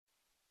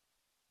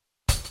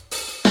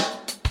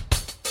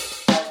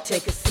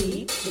take a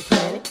seed, you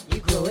plant it,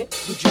 you grow it,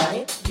 you dry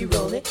it, you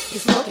roll it, you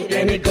smoke it,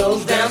 and it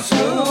goes down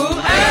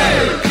smooth.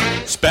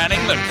 Hey!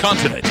 Spanning the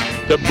continent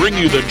to bring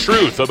you the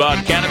truth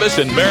about cannabis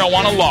and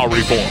marijuana law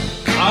reform.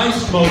 I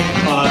smoke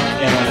pot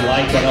and I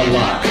like it a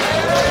lot.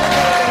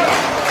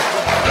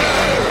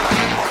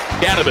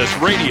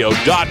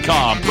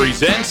 CannabisRadio.com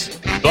presents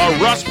The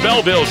Russ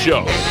Belville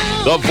Show,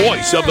 the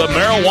voice of the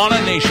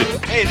marijuana nation.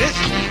 Hey, this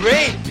is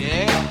great,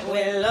 man.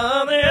 Well,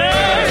 on the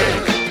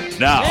earth.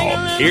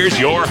 Now, here's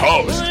your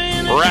host,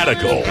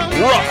 Radical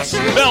Russ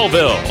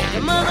Belville.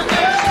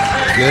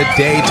 Good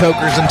day,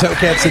 tokers and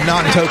tokettes and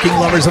non-toking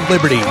lovers of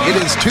liberty. It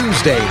is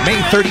Tuesday,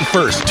 May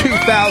 31st,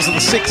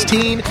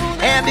 2016,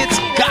 and it's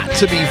got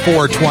to be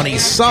 420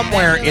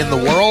 somewhere in the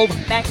world.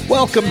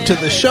 Welcome to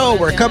the show.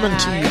 We're coming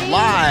to you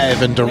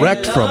live and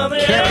direct from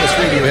Cannabis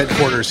Radio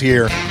headquarters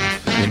here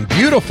in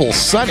beautiful,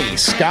 sunny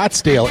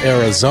Scottsdale,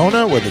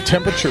 Arizona, where the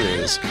temperature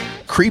is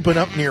creeping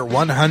up near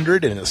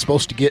 100, and it's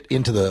supposed to get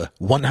into the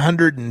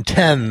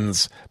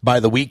 110s by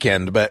the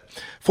weekend. But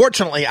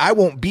fortunately, I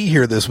won't be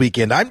here this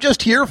weekend. I'm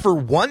just here for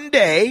one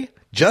day,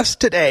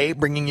 just today,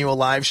 bringing you a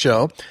live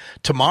show.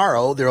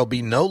 Tomorrow, there will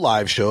be no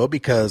live show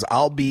because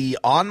I'll be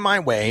on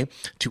my way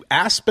to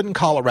Aspen,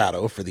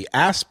 Colorado for the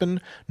Aspen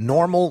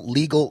Normal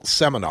Legal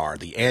Seminar,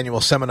 the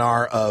annual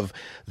seminar of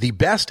the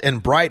best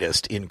and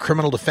brightest in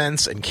criminal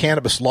defense and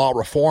cannabis law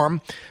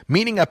reform,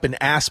 meeting up in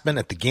Aspen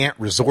at the Gantt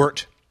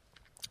Resort.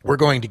 We're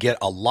going to get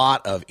a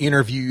lot of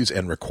interviews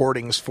and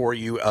recordings for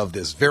you of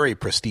this very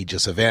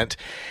prestigious event.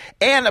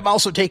 And I'm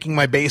also taking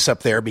my base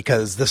up there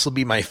because this will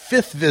be my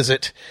fifth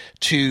visit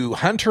to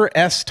Hunter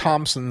S.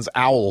 Thompson's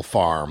Owl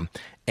Farm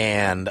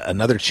and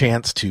another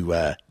chance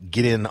to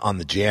get in on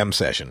the jam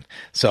session.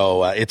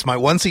 So it's my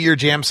once-a-year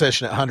jam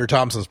session at Hunter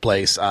Thompson's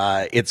place.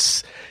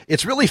 It's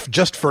really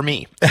just for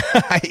me.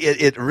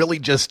 It really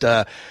just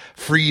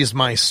frees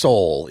my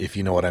soul, if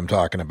you know what I'm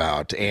talking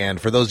about. And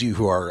for those of you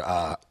who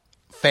are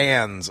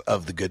fans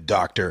of the good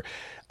doctor,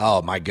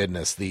 oh my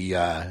goodness, the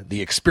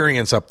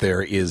experience up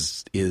there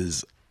is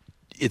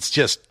it's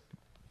just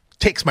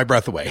takes my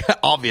breath away.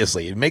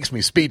 Obviously, it makes me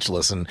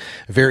speechless, and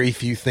very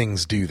few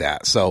things do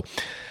that. So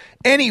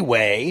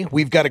anyway,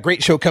 we've got a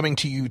great show coming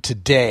to you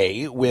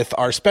today with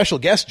our special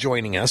guest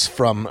joining us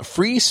from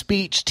Free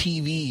Speech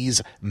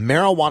TV's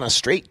Marijuana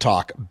Straight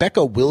Talk.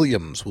 Becca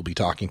Williams will be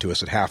talking to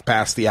us at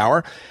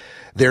 5:30.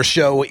 Their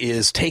show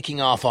is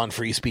taking off on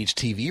Free Speech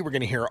TV. We're going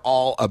to hear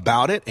all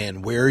about it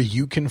and where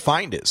you can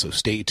find it, so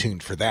stay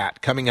tuned for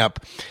that. Coming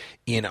up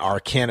in our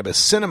Cannabis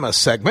Cinema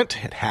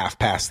segment at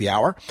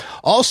 5:30.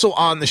 Also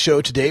on the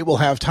show today, we'll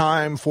have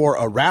time for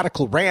a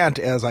radical rant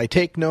as I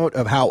take note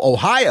of how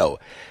Ohio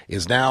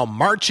is now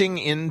marching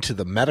into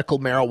the medical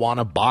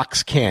marijuana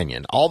box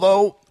canyon.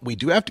 Although we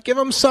do have to give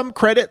them some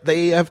credit,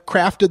 they have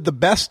crafted the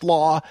best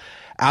law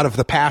out of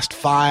the past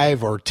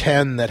 5 or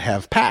 10 that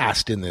have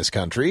passed in this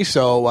country.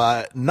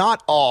 So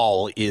not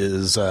all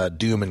is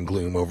doom and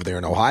gloom over there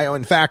in Ohio.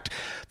 In fact,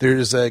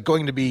 there's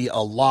going to be a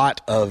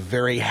lot of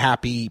very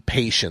happy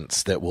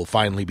patients that will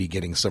finally be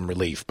getting some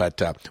relief.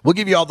 But we'll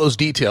give you all those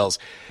details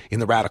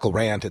in the Radical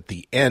Rant at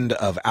the end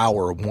of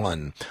Hour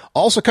 1.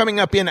 Also coming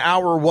up in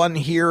Hour 1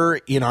 here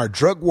in our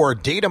Drug War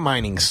Data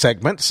Mining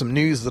segment, some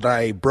news that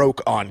I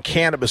broke on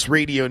Cannabis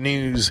Radio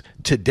News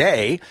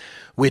today,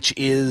 which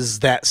is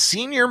that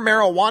senior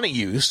marijuana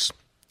use,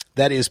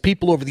 that is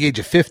people over the age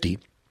of 50,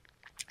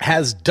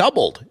 has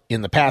doubled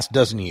in the past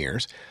dozen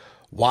years,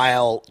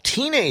 while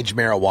teenage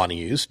marijuana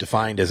use,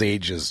 defined as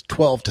ages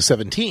 12 to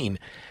 17,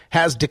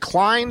 has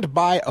declined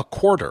by a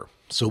quarter.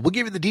 So we'll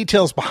give you the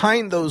details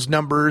behind those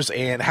numbers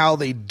and how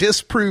they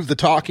disprove the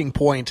talking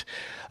point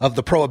of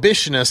the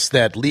prohibitionists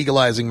that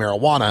legalizing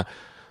marijuana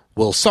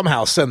will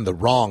somehow send the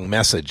wrong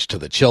message to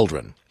the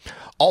children.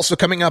 Also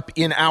coming up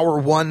in Hour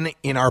 1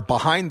 in our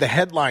Behind the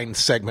Headlines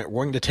segment,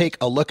 we're going to take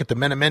a look at the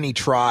Menominee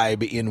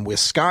tribe in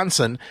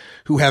Wisconsin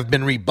who have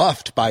been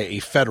rebuffed by a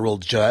federal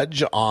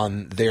judge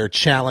on their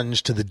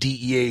challenge to the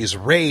DEA's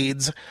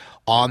raids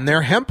on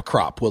their hemp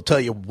crop. We'll tell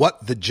you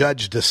what the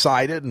judge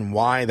decided and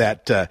why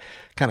that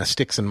kind of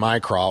sticks in my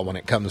craw when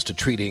it comes to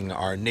treating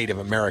our Native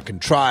American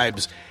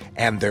tribes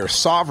and their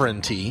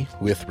sovereignty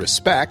with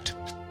respect.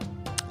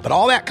 But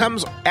all that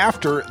comes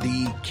after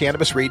the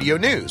Cannabis Radio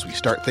News. We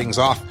start things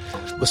off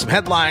with some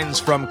headlines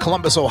from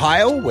Columbus,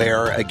 Ohio,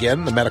 where,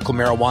 again, the medical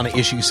marijuana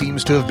issue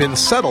seems to have been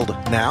settled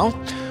now.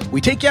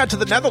 We take you out to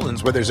the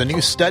Netherlands, where there's a new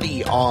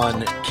study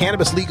on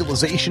cannabis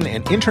legalization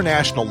and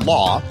international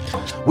law.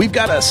 We've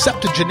got a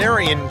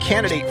septuagenarian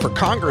candidate for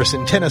Congress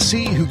in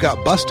Tennessee who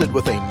got busted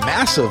with a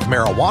massive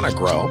marijuana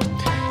grow.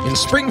 In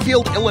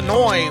Springfield,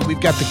 Illinois,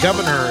 we've got the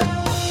governor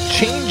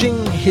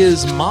changing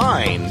his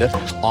mind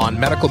on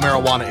medical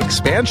marijuana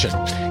expansion.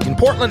 In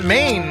Portland,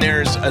 Maine,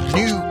 there's a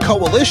new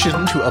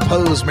coalition to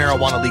oppose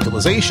marijuana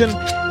legalization,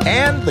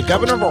 and the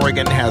governor of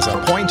Oregon has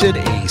appointed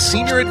a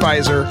senior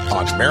advisor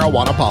on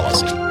marijuana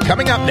policy.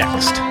 Coming up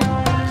next.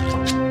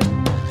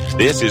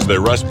 This is the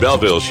Russ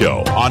Belville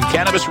Show on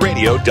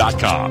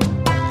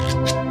CannabisRadio.com.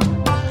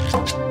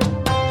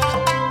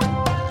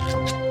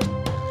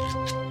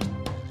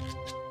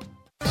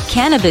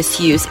 Cannabis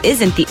use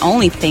isn't the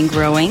only thing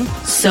growing.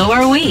 So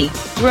are we.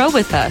 Grow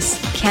with us.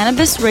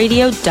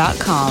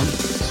 CannabisRadio.com.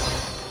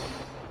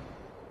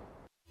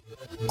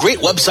 Great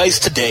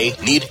websites today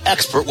need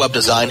expert web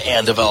design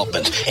and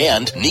development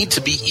and need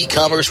to be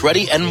e-commerce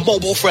ready and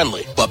mobile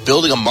friendly. But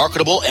building a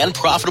marketable and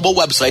profitable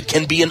website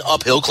can be an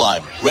uphill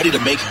climb. Ready to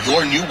make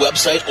your new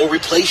website or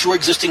replace your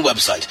existing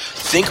website?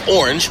 Think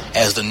Orange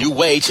as the new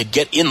way to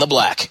get in the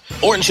black.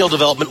 Orange Hill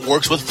Development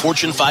works with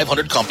Fortune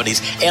 500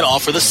 companies and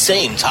offer the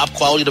same top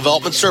quality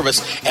development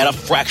service at a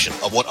fraction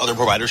of what other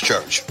providers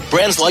charge.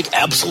 Brands like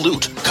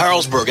Absolute,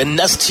 Carlsberg, and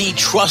Nestea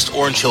trust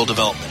Orange Hill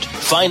Development.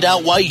 Find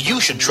out why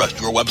you should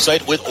trust your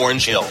website with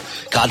Orange Hill.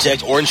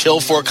 Contact Orange Hill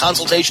for a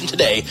consultation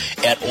today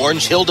at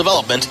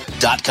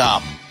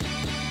orangehilldevelopment.com.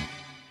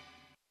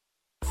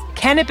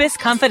 Cannabis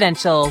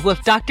Confidential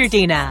with Dr.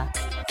 Dina.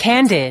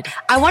 Candid.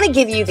 I want to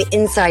give you the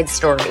inside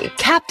story.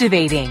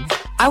 Captivating.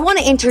 I want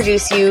to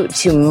introduce you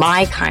to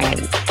my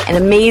kind and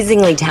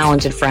amazingly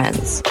talented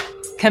friends.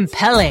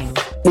 Compelling.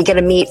 We get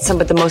to meet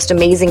some of the most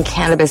amazing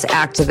cannabis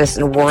activists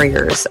and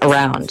warriors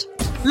around.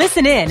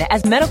 Listen in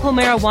as medical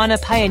marijuana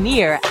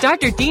pioneer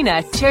Dr.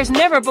 Dina shares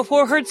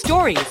never-before-heard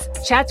stories,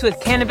 chats with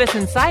cannabis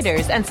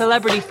insiders and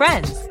celebrity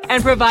friends,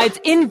 and provides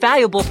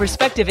invaluable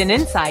perspective and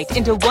insight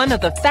into one of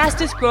the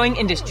fastest-growing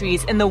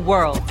industries in the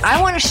world. I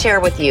want to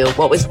share with you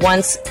what was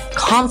once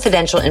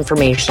confidential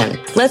information.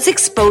 Let's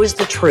expose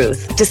the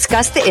truth,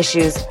 discuss the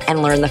issues,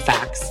 and learn the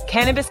facts.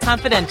 Cannabis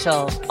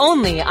Confidential,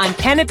 only on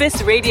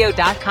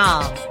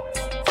CannabisRadio.com.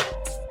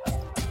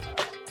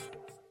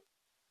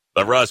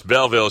 The Russ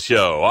Belville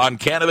Show on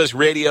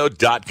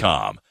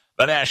CannabisRadio.com,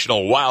 the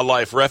National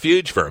Wildlife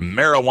Refuge for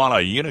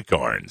Marijuana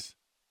Unicorns.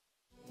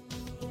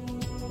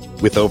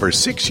 With over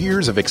 6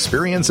 years of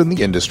experience in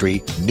the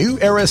industry, New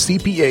Era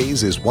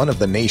CPAs is one of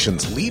the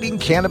nation's leading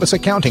cannabis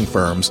accounting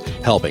firms,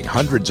 helping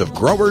hundreds of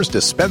growers,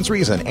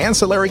 dispensaries, and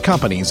ancillary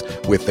companies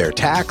with their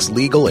tax,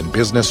 legal, and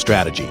business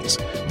strategies.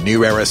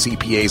 New Era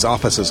CPAs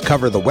offices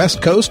cover the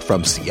West Coast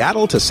from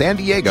Seattle to San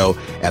Diego,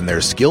 and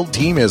their skilled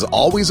team is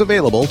always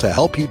available to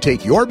help you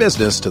take your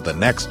business to the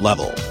next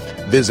level.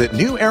 Visit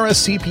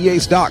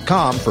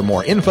neweracpas.com for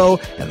more info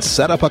and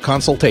set up a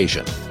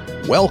consultation.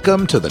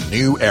 Welcome to the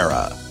New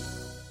Era.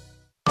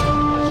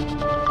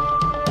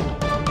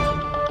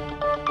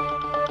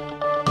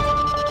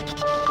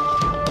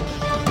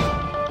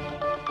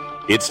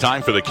 It's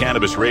time for the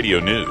Cannabis Radio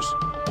News,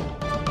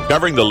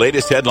 covering the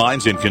latest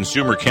headlines in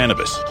consumer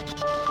cannabis,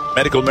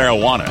 medical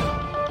marijuana,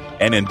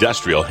 and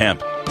industrial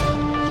hemp.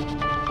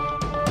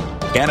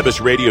 Cannabis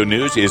Radio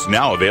News is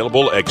now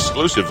available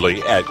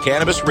exclusively at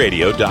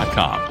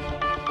CannabisRadio.com.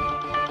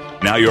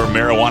 Now your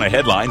marijuana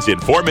headlines in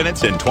 4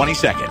 minutes and 20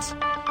 seconds.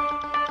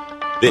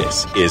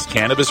 This is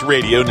Cannabis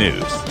Radio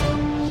News.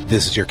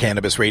 This is your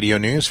Cannabis Radio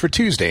News for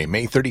Tuesday,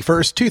 May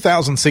 31st,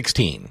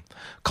 2016.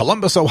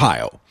 Columbus,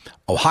 Ohio.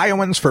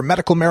 Ohioans for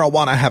Medical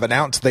Marijuana have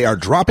announced they are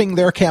dropping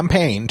their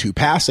campaign to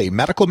pass a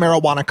medical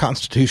marijuana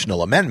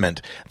constitutional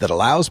amendment that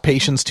allows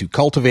patients to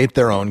cultivate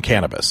their own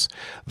cannabis.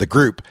 The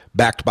group,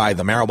 backed by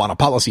the Marijuana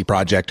Policy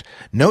Project,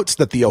 notes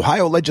that the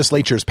Ohio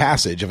legislature's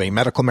passage of a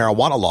medical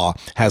marijuana law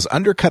has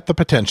undercut the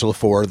potential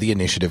for the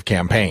initiative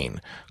campaign.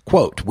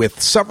 Quote,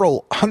 with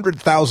several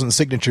 100,000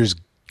 signatures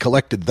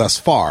collected thus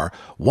far,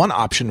 one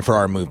option for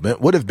our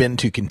movement would have been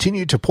to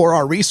continue to pour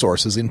our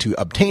resources into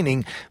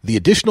obtaining the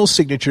additional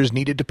signatures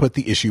needed to put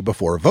the issue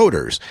before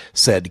voters,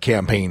 said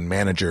campaign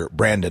manager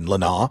Brandon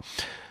Lenaw.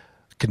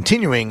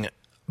 Continuing,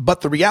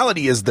 but the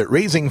reality is that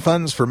raising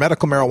funds for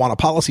medical marijuana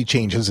policy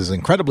changes is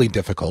incredibly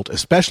difficult,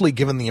 especially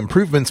given the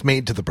improvements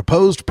made to the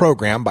proposed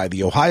program by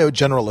the Ohio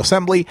General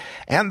Assembly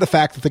and the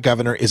fact that the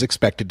governor is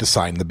expected to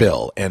sign the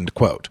bill, end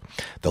quote.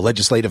 The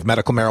legislative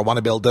medical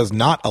marijuana bill does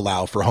not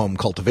allow for home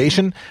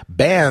cultivation,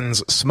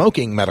 bans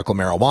smoking medical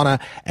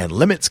marijuana, and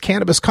limits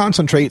cannabis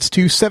concentrates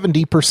to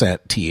 70%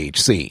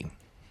 THC.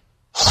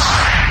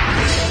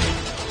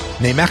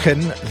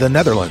 Nijmegen, the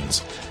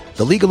Netherlands.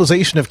 The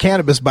legalization of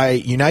cannabis by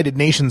United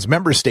Nations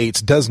member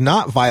states does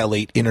not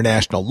violate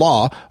international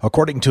law,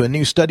 according to a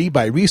new study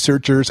by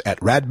researchers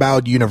at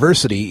Radboud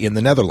University in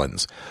the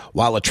Netherlands.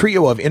 While a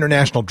trio of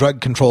international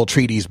drug control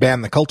treaties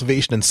ban the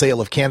cultivation and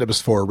sale of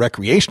cannabis for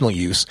recreational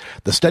use,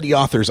 the study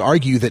authors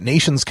argue that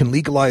nations can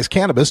legalize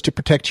cannabis to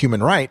protect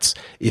human rights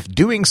if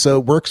doing so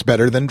works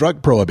better than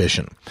drug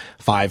prohibition.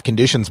 5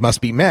 conditions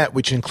must be met,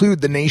 which include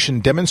the nation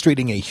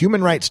demonstrating a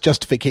human rights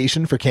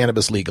justification for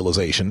cannabis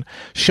legalization,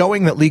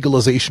 showing that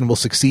legalization will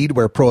succeed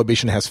where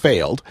prohibition has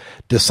failed,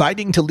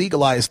 deciding to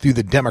legalize through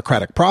the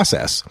democratic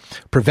process,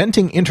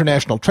 preventing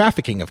international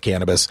trafficking of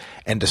cannabis,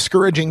 and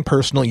discouraging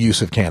personal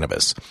use of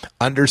cannabis.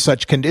 Under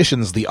such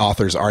conditions, the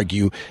authors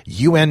argue,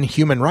 UN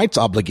human rights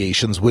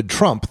obligations would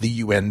trump the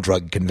UN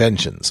drug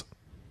conventions.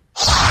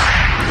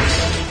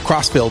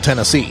 Crossville,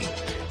 Tennessee.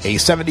 A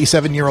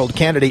 77-year-old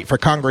candidate for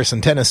Congress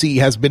in Tennessee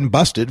has been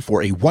busted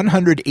for a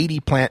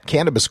 180-plant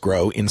cannabis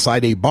grow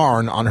inside a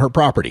barn on her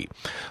property.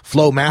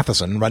 Flo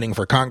Matheson, running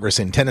for Congress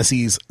in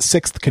Tennessee's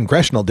 6th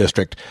Congressional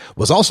District,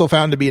 was also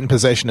found to be in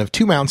possession of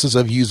 2 ounces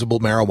of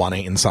usable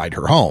marijuana inside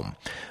her home.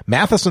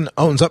 Matheson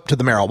owns up to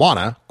the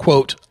marijuana,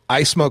 quote,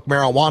 "I smoke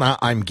marijuana.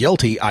 I'm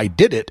guilty. I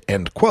did it,"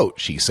 end quote,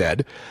 she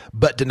said,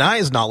 but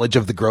denies knowledge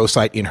of the grow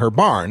site in her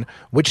barn,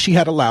 which she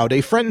had allowed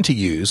a friend to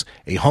use,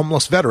 a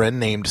homeless veteran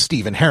named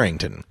Stephen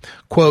Harrington.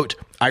 Quote,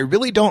 "I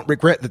really don't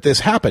regret that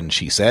this happened,"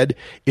 she said.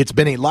 "It's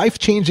been a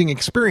life-changing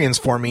experience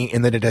for me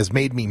in that it has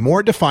made me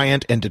more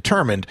defiant and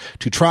determined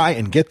to try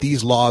and get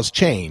these laws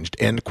changed,"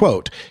 end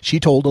quote, she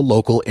told a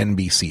local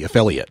NBC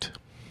affiliate.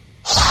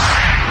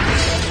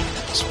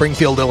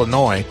 Springfield,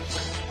 Illinois.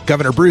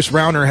 Governor Bruce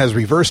Rauner has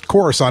reversed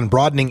course on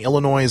broadening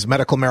Illinois'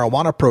 medical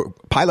marijuana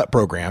pilot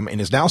program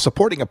and is now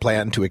supporting a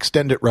plan to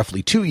extend it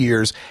roughly 2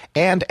 years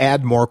and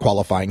add more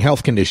qualifying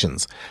health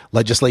conditions.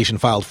 Legislation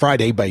filed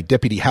Friday by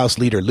Deputy House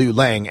Leader Lou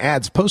Lang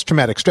adds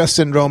post-traumatic stress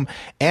syndrome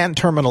and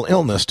terminal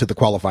illness to the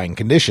qualifying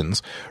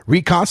conditions,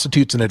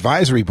 reconstitutes an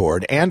advisory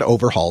board, and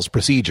overhauls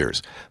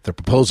procedures. The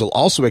proposal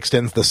also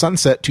extends the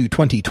sunset to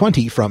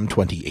 2020 from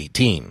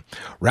 2018.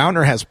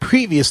 Rauner has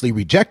previously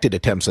rejected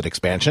attempts at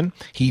expansion.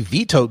 He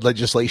vetoed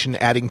legislation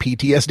adding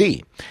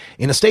PTSD.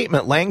 In a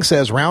statement, Lang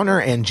says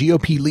Rauner and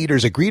GOP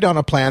leaders agreed on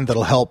a plan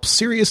that'll help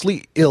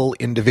seriously ill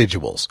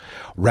individuals.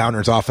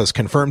 Rauner's office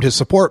confirmed his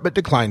support but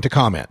declined to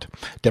comment.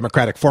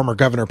 Democratic former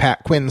Governor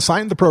Pat Quinn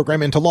signed the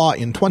program into law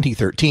in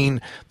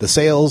 2013.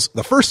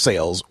 The first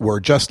sales were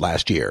just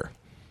last year.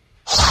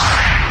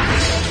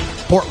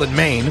 Portland,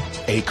 Maine,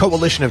 a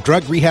coalition of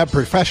drug rehab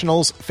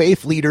professionals,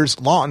 faith leaders,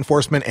 law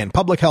enforcement, and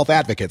public health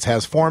advocates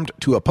has formed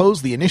to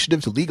oppose the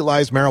initiative to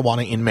legalize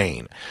marijuana in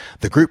Maine.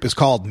 The group is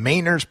called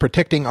Mainers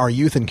Protecting Our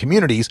Youth and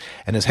Communities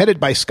and is headed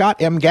by Scott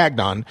M.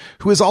 Gagnon,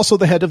 who is also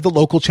the head of the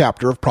local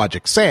chapter of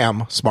Project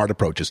SAM, Smart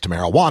Approaches to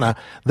Marijuana,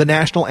 the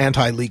national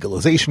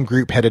anti-legalization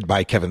group headed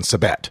by Kevin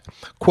Sabet.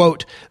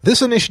 Quote,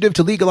 "This initiative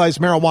to legalize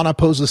marijuana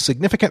poses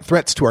significant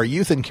threats to our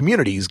youth and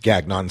communities,"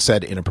 Gagnon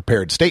said in a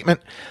prepared statement.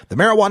 "The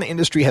marijuana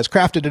industry has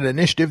crafted an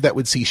initiative that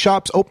would see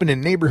shops open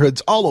in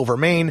neighborhoods all over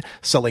Maine,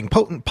 selling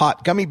potent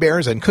pot gummy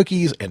bears and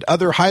cookies and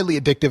other highly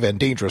addictive and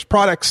dangerous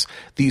products.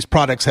 These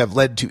products have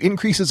led to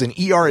increases in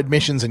ER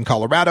admissions in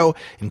Colorado,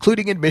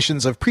 including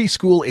admissions of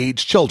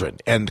preschool-aged children,"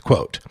 end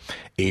quote.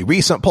 A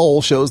recent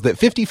poll shows that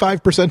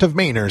 55% of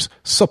Mainers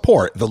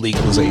support the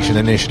legalization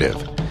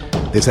initiative.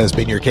 This has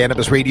been your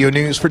Cannabis Radio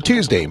News for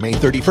Tuesday, May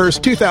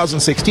 31st,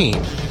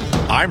 2016.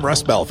 I'm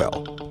Russ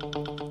Belville.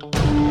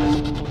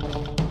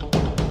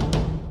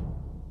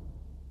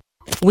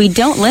 We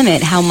don't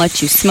limit how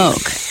much you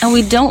smoke, and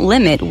we don't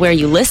limit where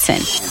you listen.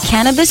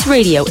 Cannabis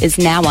Radio is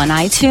now on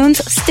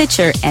iTunes,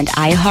 Stitcher, and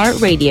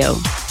iHeartRadio.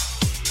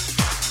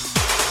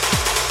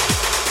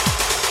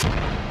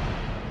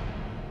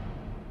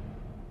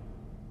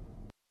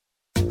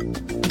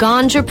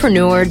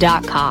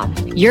 Ganjapreneur.com,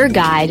 your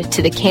guide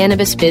to the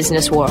cannabis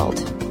business world.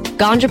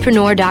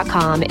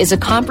 Ganjapreneur.com is a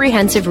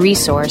comprehensive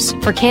resource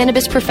for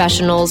cannabis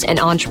professionals and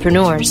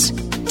entrepreneurs.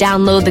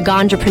 Download the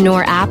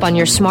Ganjapreneur app on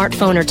your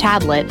smartphone or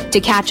tablet to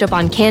catch up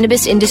on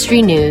cannabis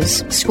industry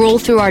news, scroll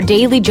through our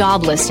daily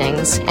job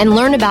listings, and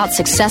learn about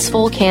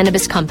successful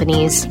cannabis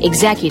companies,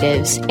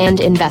 executives, and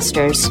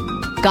investors.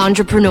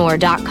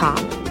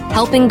 Ganjapreneur.com,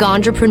 helping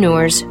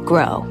Ganjapreneurs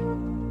grow.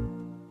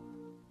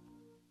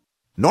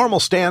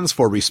 NORMAL stands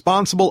for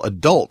Responsible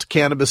Adult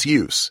Cannabis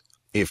Use.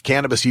 If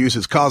cannabis use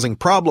is causing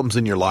problems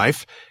in your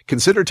life,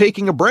 consider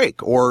taking a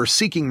break or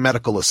seeking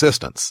medical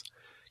assistance.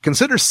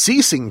 Consider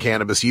ceasing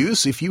cannabis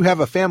use if you have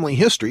a family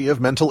history of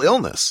mental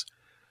illness.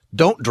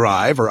 Don't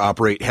drive or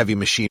operate heavy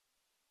machinery,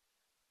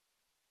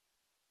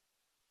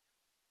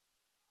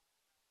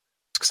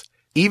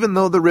 even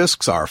though the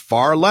risks are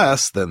far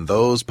less than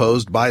those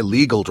posed by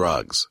legal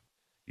drugs.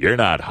 You're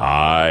not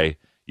high.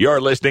 You're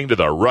listening to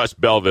the Russ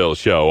Belville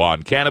Show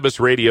on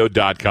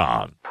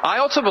CannabisRadio.com. I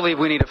also believe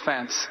we need a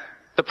fence.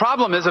 The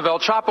problem is if El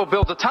Chapo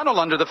builds a tunnel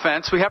under the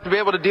fence, we have to be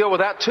able to deal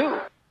with that too.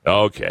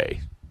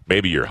 Okay.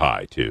 Maybe you're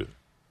high, too.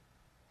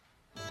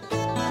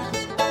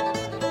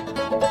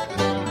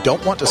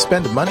 Don't want to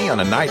spend money on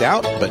a night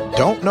out, but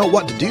don't know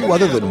what to do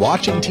other than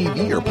watching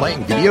TV or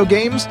playing video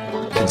games?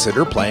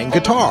 Consider playing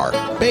guitar,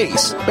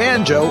 bass,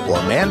 banjo,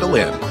 or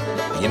mandolin.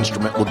 The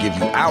instrument will give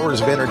you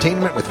hours of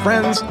entertainment with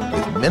friends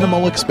with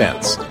minimal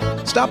expense.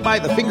 Stop by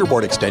the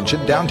Fingerboard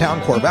Extension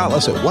downtown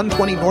Corvallis at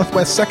 120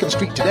 Northwest 2nd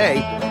Street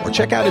today, or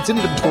check out its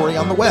inventory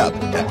on the web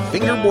at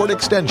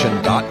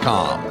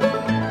fingerboardextension.com.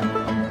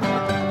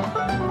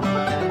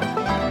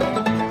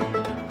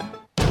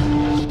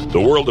 The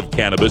world of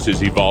cannabis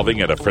is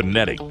evolving at a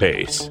frenetic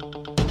pace.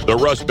 The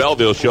Russ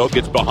Belville Show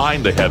gets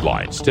behind the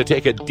headlines to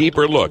take a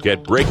deeper look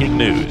at breaking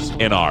news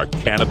in our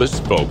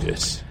Cannabis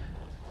Focus.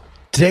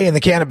 Today in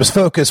the Cannabis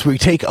Focus, we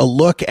take a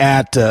look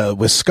at a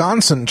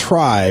Wisconsin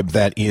tribe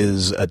that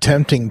is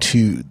attempting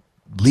to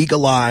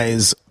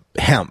legalize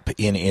hemp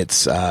in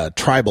its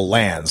tribal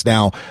lands.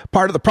 Now,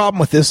 part of the problem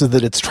with this is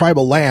that its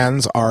tribal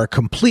lands are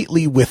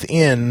completely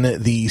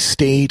within the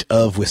state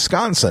of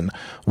Wisconsin,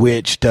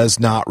 which does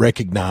not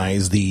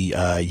recognize the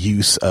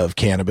use of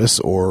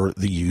cannabis or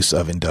the use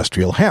of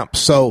industrial hemp.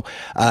 So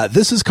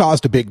this has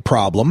caused a big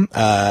problem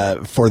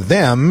for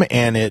them,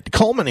 and it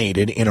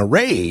culminated in a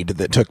raid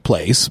that took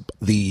place.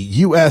 The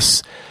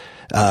U.S.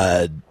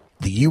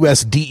 the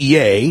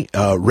USDEA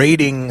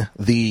raiding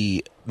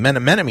the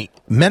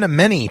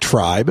Menominee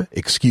tribe,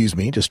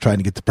 just trying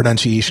to get the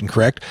pronunciation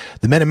correct,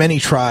 the Menominee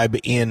tribe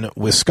in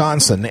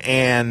Wisconsin,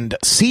 and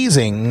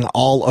seizing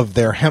all of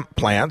their hemp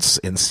plants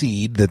and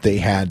seed that they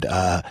had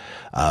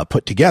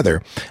put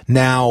together.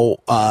 Now,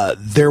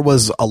 there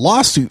was a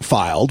lawsuit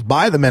filed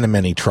by the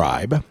Menominee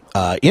tribe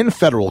in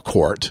federal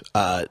court,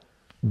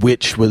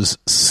 which was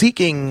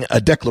seeking a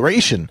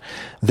declaration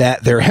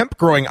that their hemp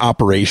growing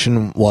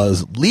operation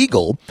was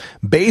legal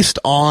based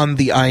on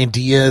the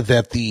idea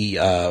that the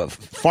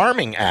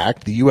Farming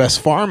Act, the U.S.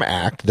 Farm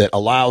Act, that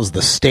allows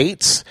the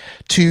states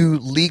to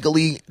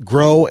legally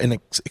grow and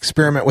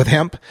experiment with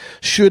hemp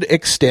should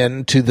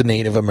extend to the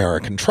Native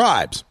American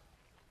tribes.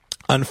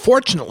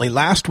 Unfortunately,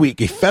 last week,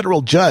 a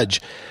federal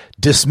judge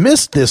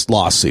dismissed this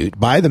lawsuit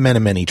by the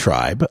Menominee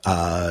tribe,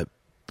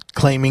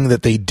 claiming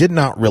that they did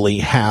not really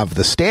have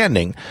the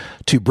standing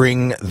to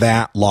bring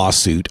that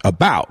lawsuit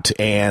about.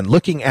 And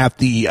looking at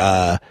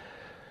the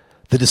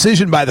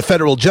decision by the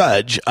federal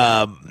judge,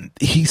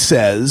 he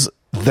says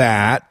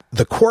that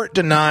the court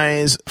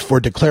denies for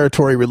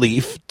declaratory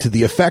relief to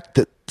the effect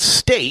that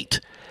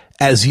state,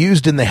 as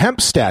used in the hemp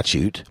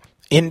statute,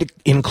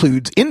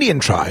 includes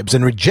Indian tribes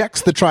and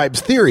rejects the tribe's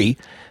theory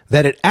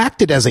that it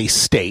acted as a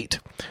state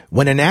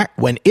when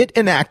it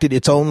enacted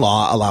its own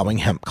law allowing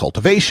hemp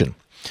cultivation.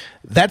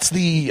 That's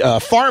the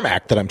Farm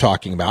Act that I'm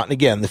talking about. And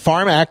again, the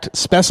Farm Act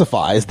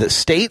specifies that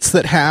states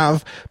that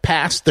have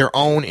passed their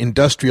own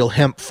industrial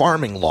hemp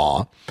farming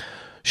law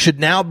should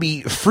now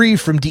be free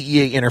from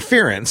DEA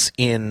interference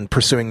in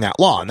pursuing that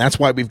law. And that's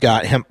why we've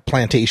got hemp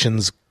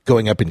plantations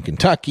going up in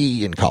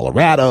Kentucky and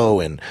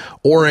Colorado and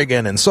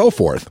Oregon and so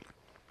forth.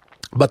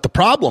 But the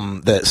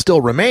problem that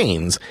still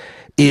remains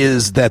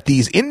is that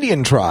these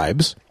Indian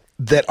tribes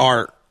that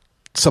are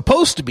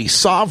supposed to be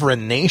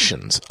sovereign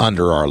nations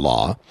under our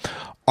law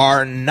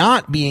are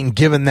not being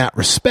given that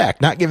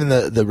respect, not given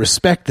the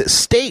respect that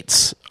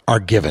states are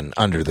given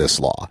under this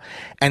law.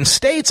 And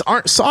states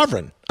aren't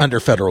sovereign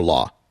under federal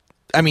law.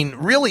 I mean,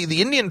 really,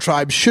 the Indian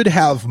tribes should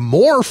have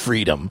more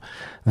freedom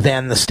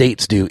than the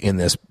states do in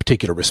this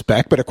particular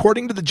respect. But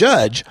according to the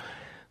judge,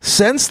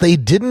 since they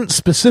didn't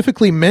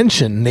specifically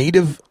mention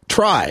native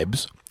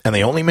tribes, and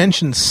they only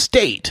mentioned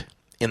state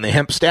in the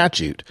hemp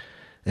statute,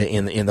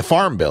 in the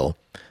Farm Bill,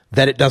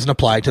 that it doesn't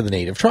apply to the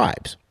native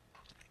tribes.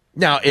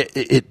 Now,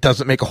 it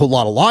doesn't make a whole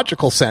lot of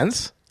logical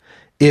sense.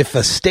 If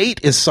a state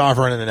is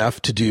sovereign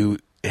enough to do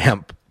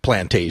hemp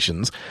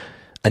plantations,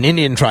 an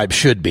Indian tribe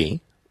should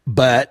be,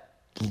 but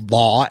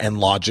law and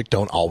logic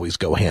don't always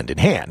go hand in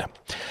hand.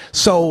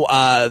 So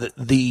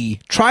the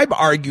tribe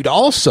argued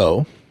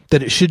also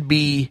that it should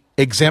be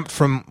exempt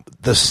from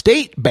the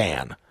state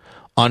ban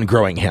on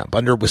growing hemp.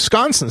 Under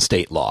Wisconsin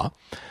state law,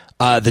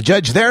 the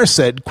judge there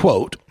said,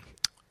 quote,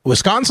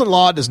 "Wisconsin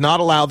law does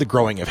not allow the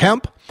growing of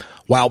hemp.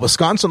 While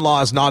Wisconsin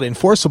law is not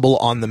enforceable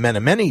on the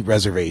Menominee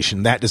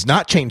Reservation, that does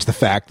not change the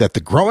fact that the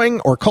growing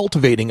or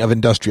cultivating of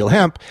industrial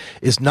hemp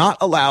is not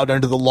allowed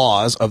under the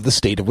laws of the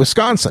state of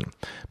Wisconsin.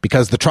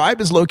 Because the tribe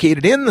is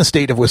located in the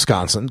state of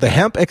Wisconsin, the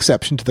hemp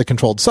exception to the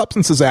Controlled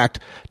Substances Act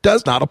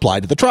does not apply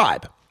to the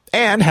tribe.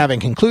 And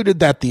having concluded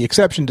that the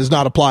exception does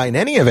not apply in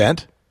any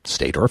event,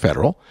 state or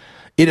federal,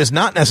 it is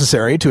not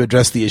necessary to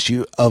address the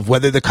issue of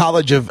whether the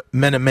College of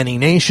Menominee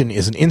Nation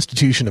is an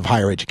institution of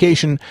higher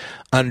education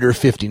under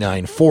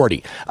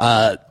 5940.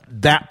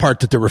 That part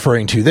that they're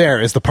referring to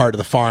there is the part of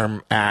the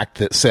Farm Act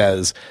that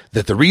says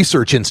that the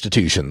research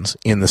institutions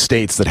in the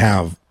states that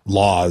have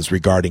laws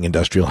regarding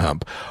industrial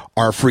hemp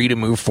are free to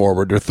move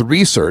forward with the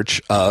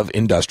research of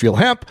industrial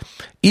hemp.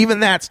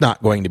 Even that's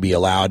not going to be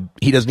allowed.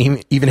 He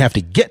doesn't even have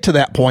to get to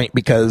that point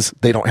because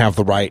they don't have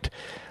the right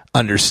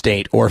under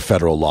state or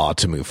federal law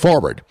to move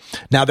forward.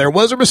 Now, there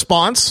was a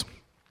response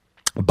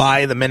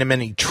by the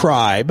Menominee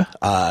tribe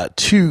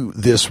to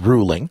this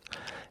ruling.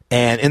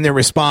 And in their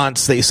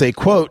response, they say,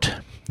 quote,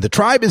 "The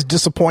tribe is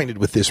disappointed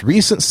with this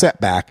recent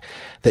setback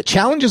that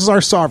challenges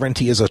our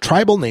sovereignty as a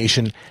tribal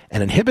nation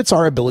and inhibits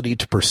our ability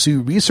to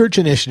pursue research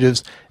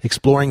initiatives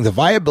exploring the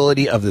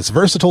viability of this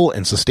versatile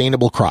and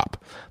sustainable crop.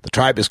 The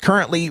tribe is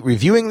currently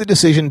reviewing the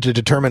decision to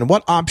determine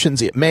what options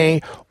it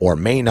may or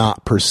may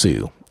not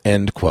pursue."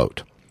 End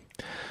quote.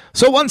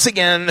 So once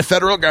again, the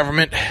federal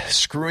government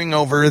screwing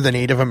over the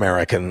Native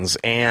Americans,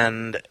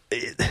 and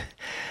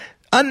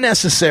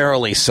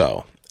unnecessarily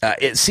so.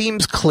 It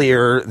seems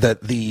clear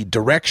that the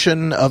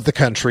direction of the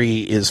country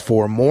is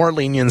for more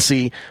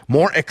leniency,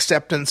 more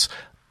acceptance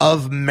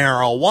of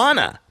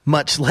marijuana,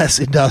 much less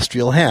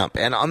industrial hemp.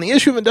 And on the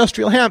issue of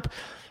industrial hemp,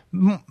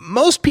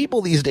 most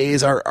people these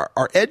days are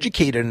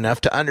educated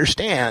enough to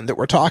understand that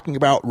we're talking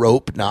about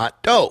rope,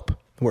 not dope.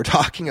 We're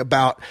talking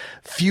about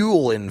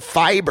fuel and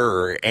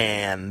fiber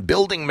and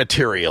building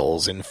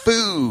materials and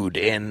food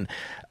and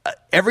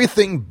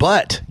everything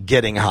but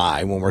getting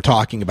high when we're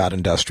talking about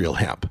industrial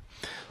hemp.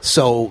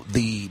 So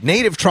the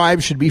native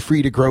tribes should be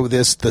free to grow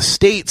this. The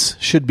states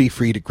should be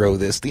free to grow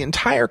this. The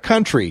entire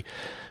country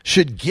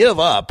should give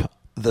up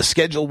the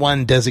Schedule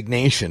I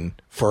designation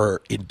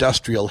for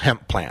industrial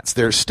hemp plants.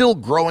 They're still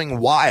growing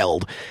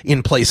wild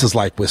in places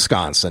like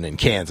Wisconsin and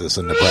Kansas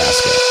and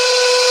Nebraska.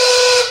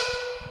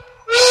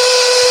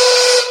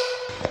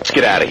 Let's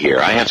get out of here.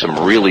 I have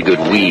some really good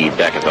weed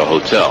back at the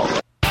hotel.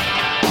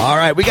 All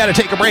right, we got to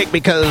take a break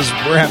because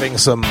we're having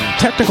some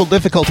technical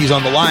difficulties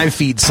on the live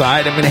feed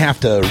side. I'm going to have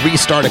to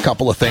restart a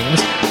couple of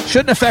things.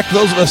 Shouldn't affect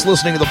those of us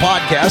listening to the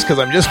podcast because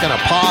I'm just going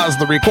to pause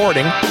the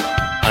recording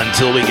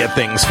until we get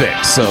things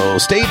fixed. So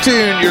stay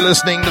tuned. You're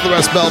listening to the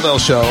Russ Belville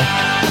Show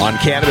on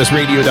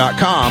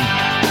CannabisRadio.com.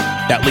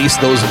 At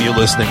least those of you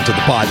listening to the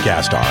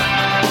podcast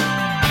are.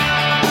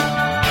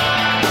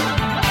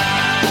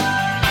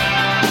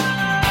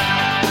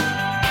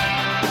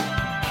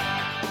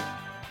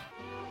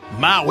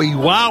 Maui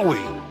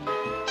Wowie,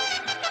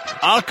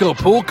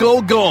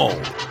 Acapulco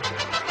Gold,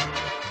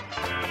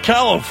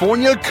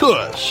 California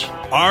Kush.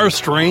 Our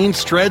strains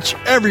stretch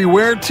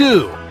everywhere,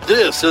 too.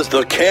 This is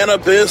the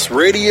Cannabis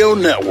Radio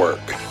Network.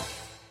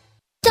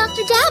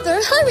 Dr.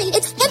 Dabber, hurry!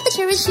 Its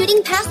temperature is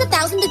shooting past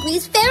 1,000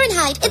 degrees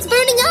Fahrenheit. It's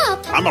burning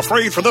up. I'm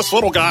afraid for this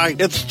little guy,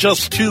 it's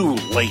just too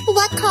late.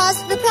 What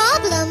caused the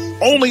problem?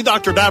 Only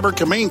Dr. Dabber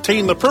can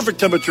maintain the perfect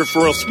temperature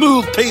for a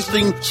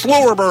smooth-tasting,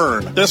 slower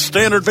burn. This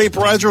standard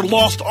vaporizer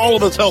lost all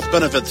of its health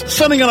benefits,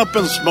 sending it up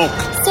in smoke.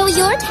 So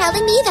you're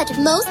telling me that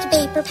most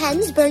vapor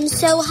pens burn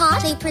so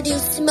hot they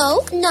produce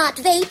smoke, not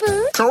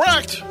vapor?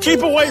 Correct.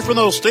 Keep away from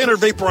those standard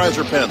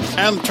vaporizer pens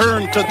and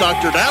turn to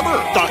Dr. Dabber.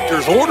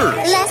 Doctor's orders.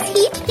 Less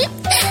heat,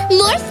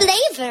 more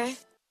flavor.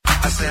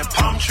 I said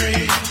palm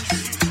trees,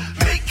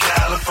 make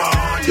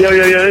California.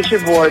 Yo, it's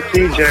your boy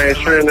TJ,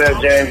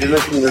 Trinidad James. You're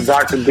listening to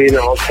Dr. Dina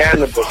on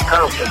Cannabis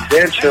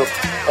Confidential.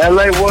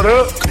 LA, what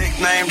up?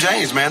 Nickname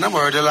James, man. I'm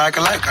already like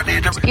a like. I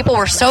need to... People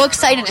were so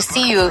excited to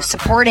see you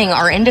supporting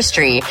our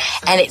industry,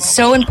 and it's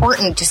so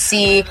important to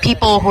see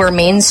people who are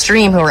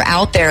mainstream, who are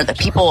out there, that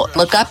people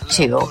look up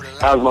to.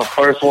 That was my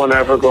first one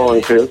ever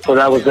going to, so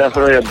that was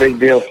definitely a big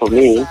deal for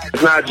me.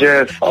 It's not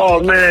just,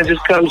 oh man,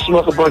 just come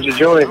smoke a bunch of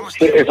joints.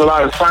 It's a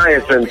lot of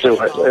science into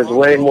it. It's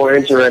way more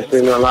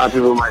interesting than a lot of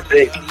people might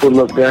think who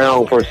look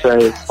down, per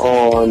se,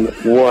 on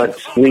what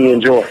we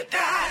enjoy.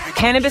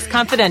 Cannabis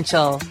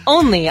Confidential,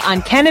 only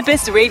on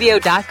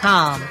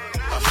CannabisRadio.com.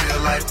 I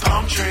feel like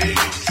palm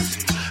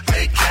trees,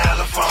 make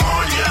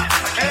California.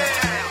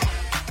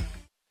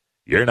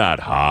 You're not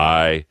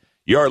high.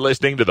 You're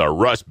listening to the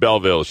Russ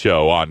Belville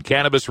Show on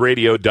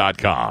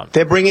CannabisRadio.com.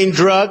 They're bringing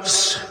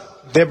drugs.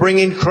 They're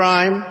bringing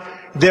crime.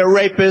 They're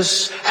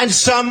rapists. And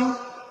some,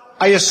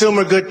 I assume,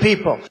 are good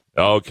people.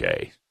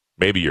 Okay.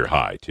 Maybe you're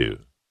high, too.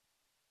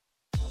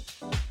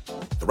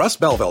 The Russ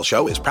Belville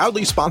Show is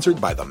proudly sponsored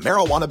by the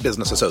Marijuana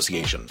Business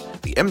Association.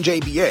 The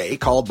MJBA,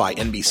 called by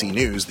NBC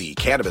News the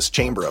Cannabis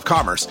Chamber of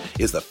Commerce,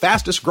 is the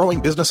fastest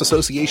growing business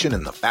association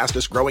in the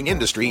fastest growing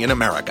industry in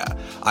America.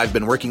 I've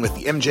been working with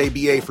the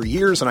MJBA for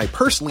years, and I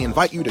personally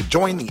invite you to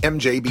join the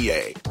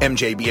MJBA.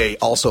 MJBA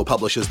also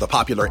publishes the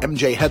popular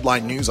MJ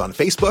Headline News on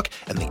Facebook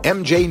and the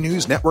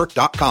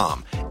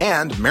MJNewsNetwork.com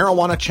and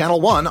Marijuana Channel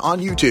 1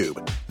 on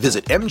YouTube.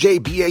 Visit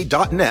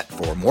mjba.net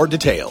for more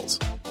details.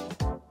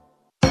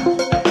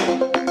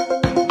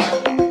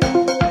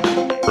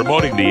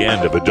 Promoting the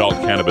end of adult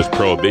cannabis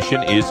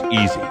prohibition is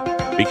easy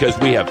because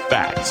we have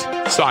facts,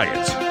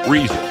 science,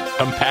 reason,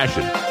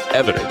 compassion,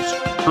 evidence,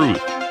 truth,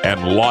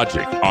 and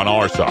logic on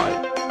our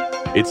side.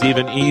 It's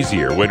even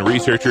easier when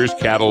researchers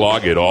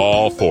catalog it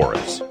all for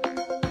us.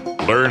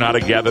 Learn how to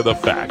gather the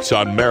facts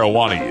on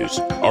marijuana use,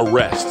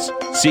 arrests,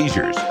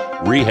 seizures,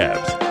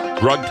 rehabs,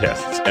 drug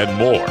tests, and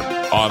more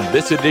on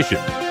this edition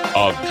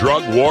of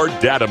Drug War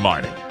Data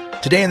Mining.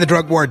 Today in the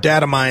Drug War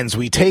Data Mines,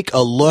 we take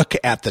a look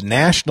at the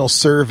National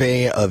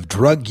Survey of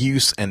Drug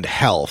Use and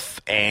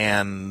Health,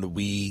 and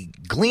we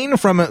glean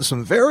from it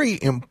some very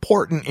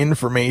important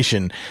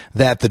information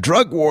that the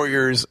drug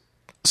warriors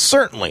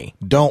certainly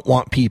don't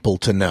want people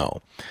to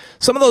know.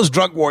 Some of those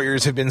drug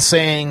warriors have been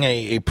saying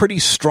a pretty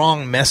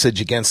strong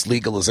message against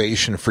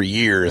legalization for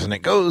years, and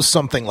it goes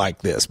something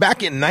like this.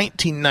 Back in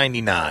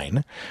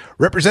 1999,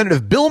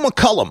 Representative Bill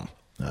McCollum,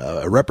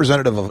 a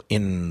representative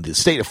in the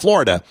state of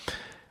Florida,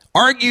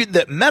 argued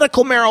that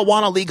medical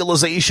marijuana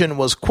legalization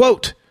was,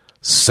 quote,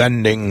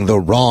 sending the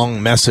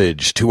wrong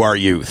message to our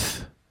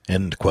youth,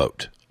 end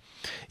quote.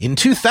 In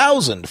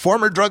 2000,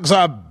 former drug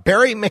czar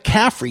Barry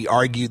McCaffrey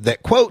argued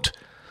that, quote,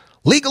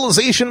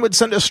 legalization would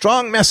send a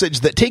strong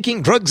message that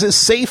taking drugs is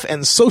safe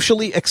and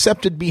socially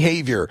accepted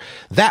behavior.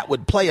 That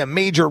would play a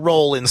major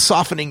role in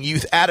softening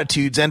youth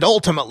attitudes and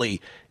ultimately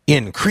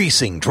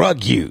increasing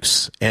drug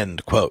use,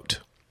 end quote.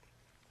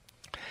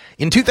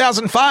 In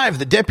 2005,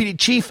 the deputy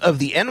chief of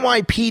the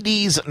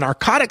NYPD's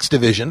Narcotics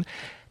Division,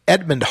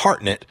 Edmund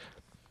Hartnett,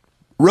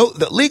 wrote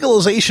that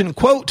legalization,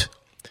 quote,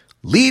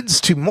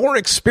 leads to more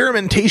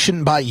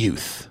experimentation by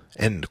youth,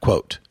 end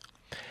quote.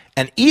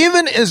 And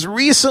even as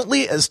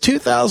recently as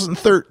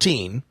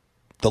 2013,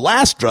 the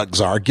last drug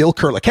czar, Gil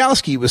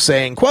Kurlikowski, was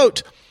saying,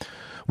 quote,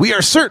 we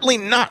are certainly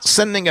not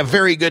sending a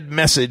very good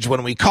message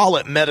when we call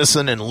it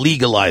medicine and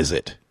legalize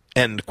it,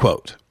 end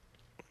quote.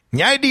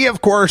 The idea,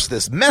 of course,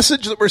 this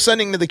message that we're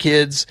sending to the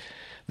kids,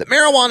 that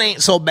marijuana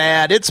ain't so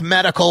bad. It's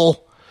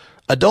medical.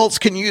 Adults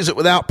can use it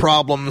without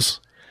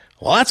problems.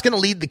 Well, that's going to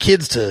lead the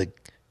kids to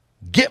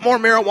get more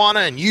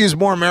marijuana and use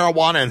more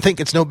marijuana and think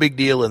it's no big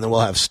deal, and then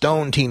we'll have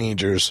stoned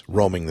teenagers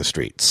roaming the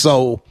streets.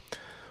 So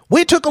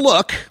we took a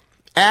look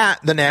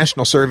at the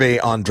National Survey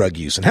on Drug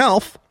Use and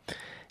Health,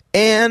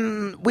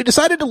 and we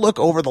decided to look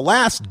over the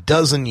last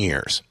dozen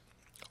years.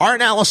 Our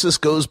analysis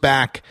goes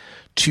back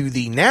to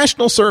the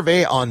National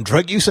Survey on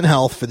Drug Use and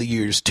Health for the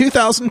years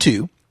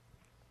 2002,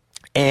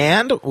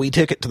 and we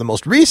took it to the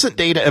most recent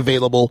data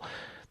available,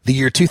 the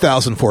year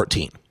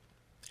 2014.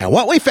 And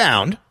what we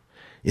found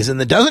is in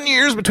the dozen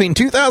years between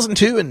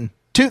 2002 and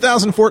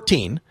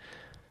 2014,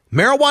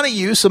 marijuana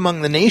use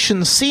among the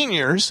nation's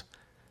seniors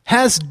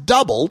has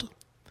doubled,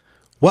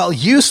 while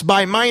use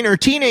by minor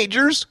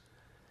teenagers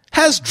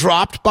has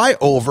dropped by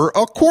over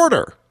a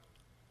quarter.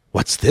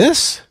 What's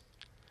this?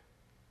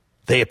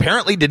 They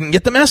apparently didn't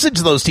get the message,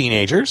 those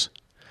teenagers.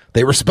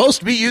 They were supposed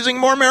to be using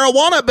more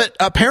marijuana, but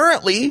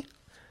apparently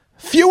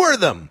fewer of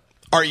them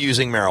are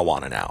using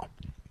marijuana now.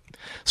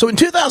 So in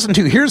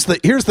 2002, here's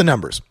the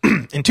numbers.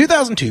 In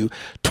 2002,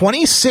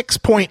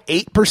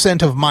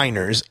 26.8% of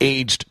minors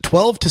aged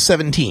 12 to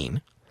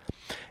 17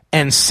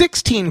 and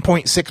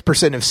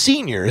 16.6% of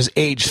seniors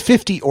aged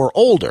 50 or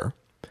older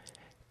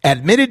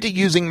admitted to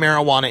using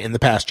marijuana in the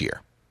past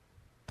year.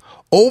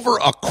 Over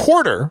a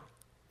quarter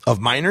of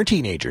minor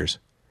teenagers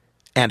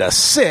and a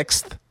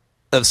sixth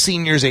of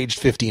seniors aged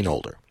 50 and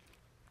older.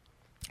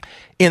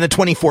 In the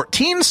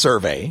 2014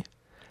 survey,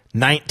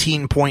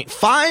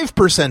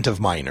 19.5% of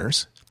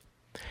minors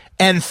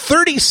and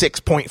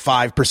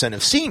 36.5%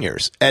 of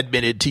seniors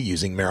admitted to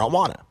using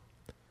marijuana.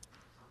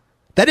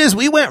 That is,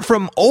 we went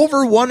from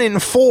over 1 in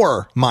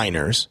 4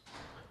 minors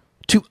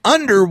to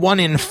under 1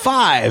 in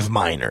 5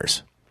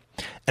 minors.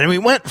 And we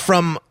went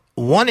from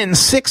 1 in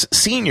 6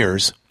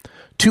 seniors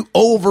to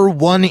over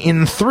 1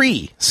 in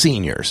 3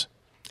 seniors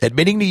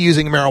admitting to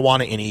using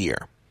marijuana in a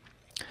year.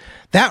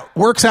 That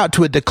works out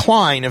to a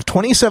decline of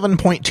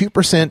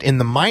 27.2% in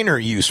the minor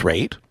use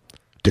rate,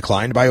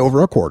 declined by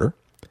over a quarter,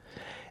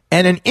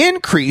 and an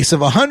increase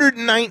of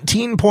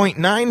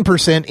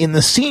 119.9% in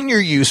the senior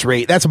use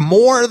rate. That's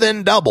more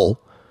than double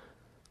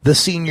the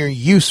senior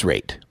use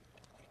rate.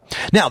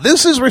 Now,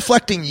 this is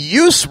reflecting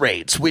use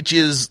rates, which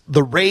is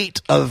the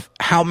rate of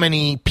how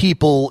many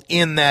people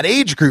in that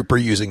age group are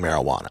using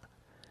marijuana.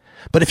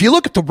 But if you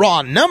look at the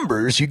raw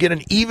numbers, you get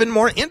an even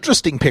more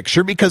interesting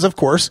picture because, of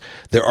course,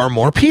 there are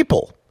more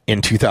people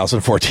in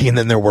 2014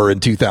 than there were in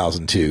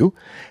 2002.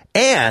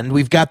 And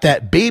we've got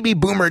that baby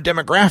boomer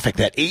demographic,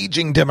 that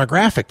aging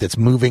demographic that's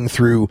moving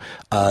through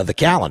the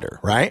calendar,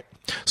 right?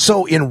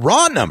 So in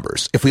raw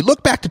numbers, if we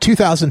look back to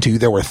 2002,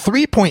 there were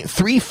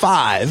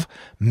 3.35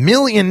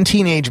 million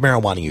teenage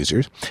marijuana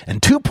users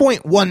and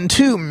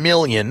 2.12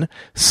 million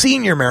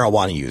senior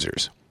marijuana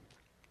users.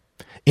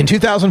 In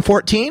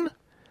 2014,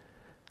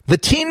 the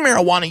teen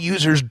marijuana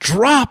users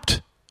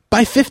dropped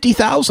by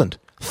 50,000,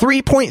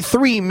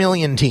 3.3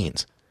 million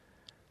teens.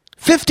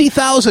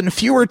 50,000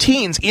 fewer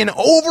teens in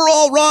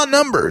overall raw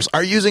numbers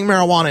are using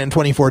marijuana in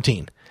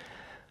 2014.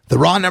 The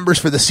raw numbers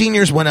for the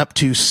seniors went up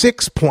to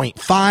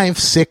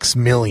 6.56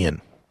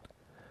 million.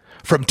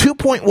 From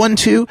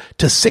 2.12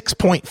 to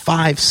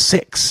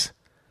 6.56.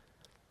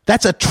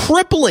 That's a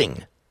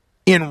tripling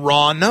in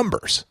raw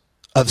numbers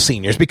of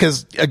seniors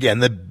because, again,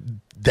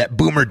 that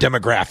boomer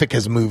demographic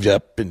has moved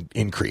up and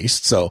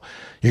increased, so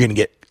you're going to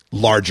get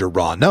larger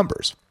raw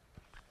numbers.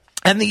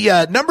 And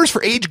the numbers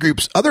for age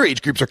groups, other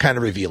age groups are kind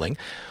of revealing.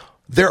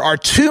 There are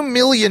 2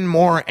 million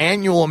more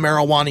annual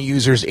marijuana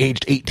users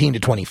aged 18 to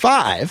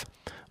 25,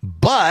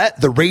 but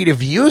the rate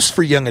of use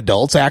for young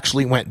adults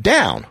actually went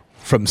down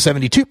from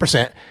 72%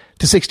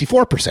 to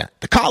 64%.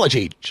 The college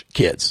age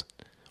kids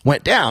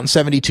went down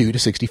 72 to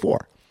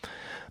 64.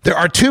 There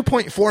are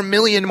 2.4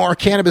 million more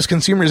cannabis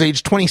consumers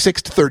aged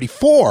 26 to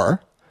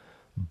 34,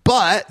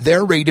 but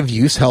their rate of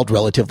use held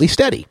relatively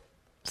steady,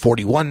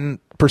 41%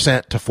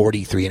 to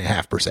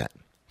 43.5%.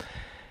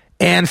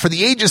 And for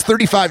the ages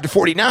 35 to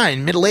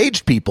 49,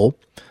 middle-aged people,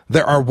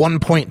 there are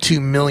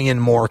 1.2 million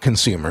more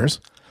consumers,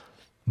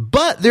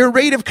 but their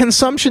rate of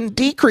consumption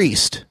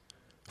decreased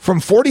from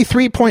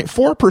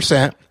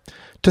 43.4%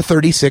 to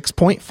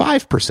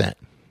 36.5%.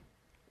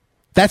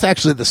 That's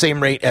actually the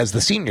same rate as the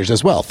seniors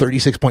as well,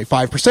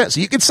 36.5%. So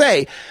you could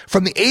say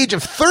from the age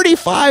of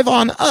 35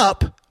 on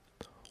up,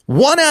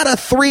 1 out of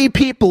 3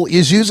 people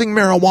is using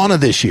marijuana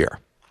this year.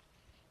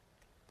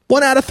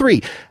 1 out of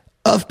 3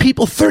 of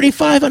people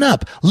 35 and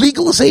up.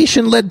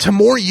 Legalization led to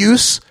more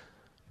use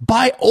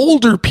by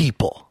older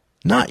people,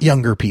 not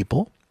younger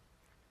people.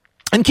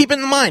 And keep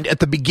in mind, at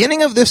the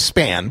beginning of this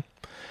span,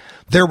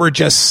 there were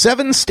just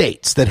 7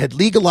 states that had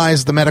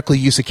legalized the medical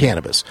use of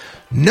cannabis.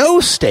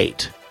 No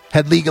state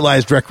had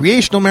legalized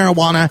recreational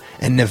marijuana,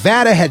 and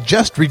Nevada had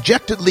just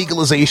rejected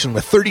legalization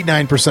with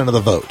 39% of the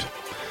vote.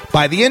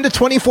 By the end of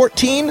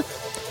 2014,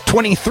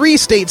 23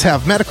 states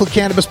have medical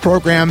cannabis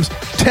programs,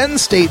 10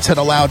 states had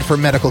allowed for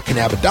medical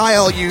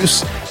cannabidiol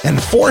use,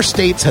 and 4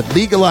 states had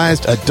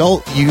legalized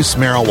adult use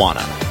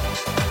marijuana.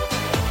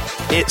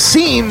 It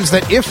seems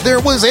that if there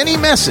was any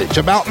message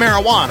about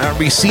marijuana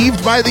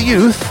received by the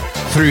youth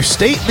through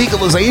state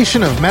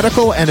legalization of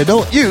medical and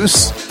adult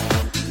use,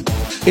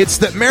 it's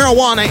that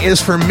marijuana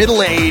is for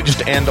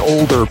middle-aged and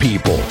older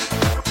people.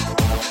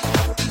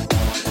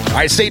 All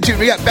right, stay tuned.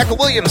 We got Becca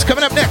Williams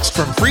coming up next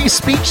from Free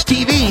Speech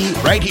TV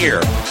right here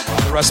on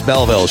the Russ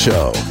Belville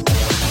Show.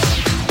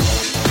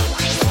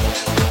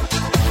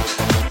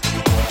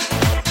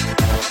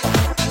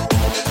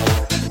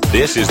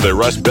 This is the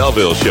Russ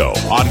Belville Show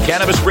on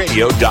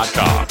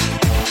CannabisRadio.com.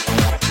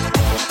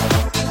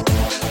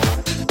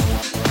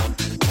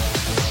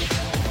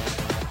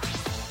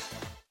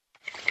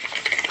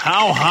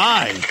 How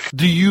high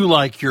do you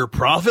like your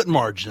profit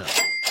margin?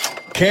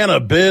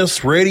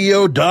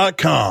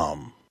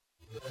 CannabisRadio.com.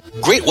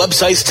 Great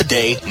websites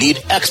today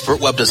need expert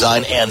web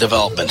design and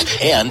development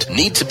and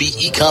need to be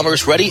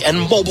e-commerce ready and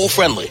mobile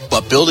friendly.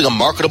 But building a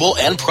marketable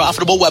and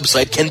profitable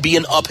website can be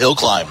an uphill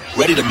climb.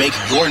 Ready to make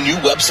your new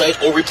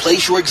website or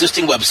replace your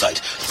existing website?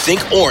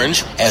 Think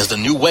Orange as the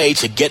new way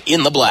to get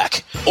in the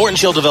black.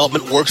 Orange Hill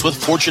Development works with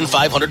Fortune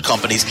 500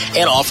 companies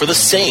and offer the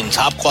same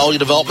top quality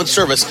development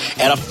service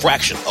at a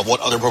fraction of what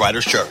other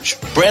providers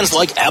charge. Brands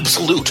like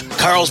Absolute,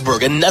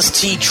 Carlsberg, and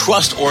Nestea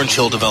trust Orange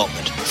Hill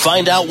Development.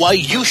 Find out why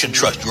you should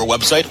trust your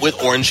website with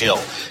Orange Hill.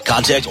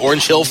 Contact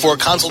Orange Hill for a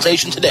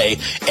consultation today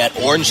at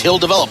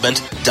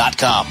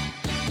orangehilldevelopment.com.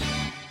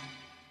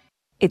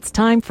 It's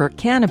time for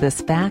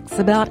cannabis facts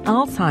about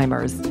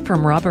Alzheimer's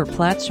from Robert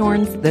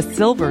Platshorn's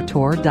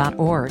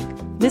thesilvertour.org.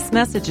 This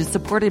message is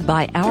supported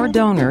by our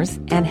donors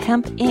and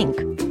Hemp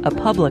Inc., a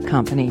public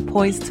company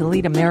poised to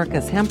lead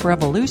America's hemp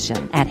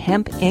revolution at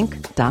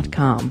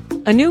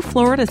hempinc.com. A new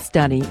Florida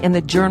study in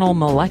the journal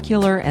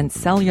Molecular and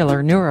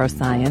Cellular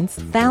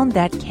Neuroscience found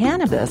that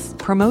cannabis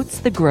promotes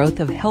the growth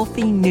of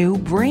healthy new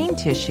brain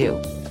tissue.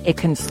 It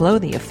can slow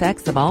the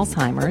effects of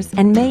Alzheimer's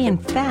and may in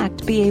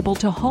fact be able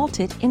to halt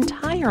it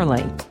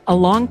entirely. A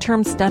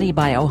long-term study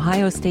by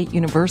Ohio State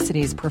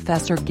University's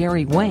Professor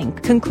Gary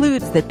Wenk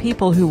concludes that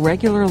people who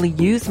regularly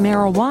use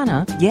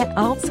marijuana get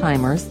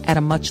Alzheimer's at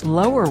a much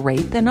lower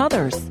rate than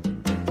others.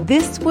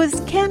 This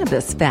was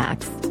Cannabis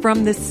Facts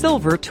from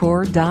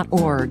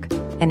thesilvertour.org,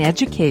 an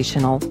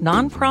educational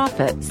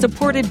nonprofit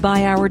supported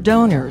by our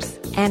donors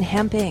and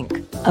Hemp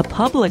Inc., a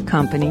public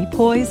company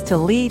poised to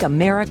lead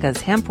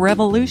America's hemp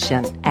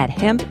revolution at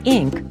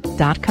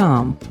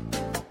hempinc.com.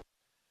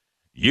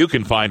 You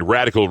can find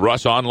Radical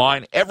Russ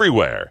online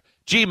everywhere.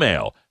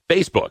 Gmail,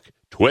 Facebook,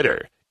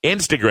 Twitter,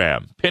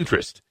 Instagram,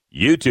 Pinterest,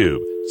 YouTube,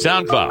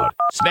 SoundCloud,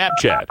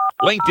 Snapchat,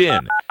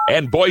 LinkedIn,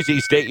 and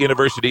Boise State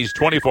University's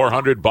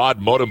 2400 baud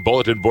modem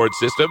bulletin board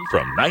system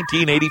from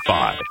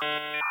 1985.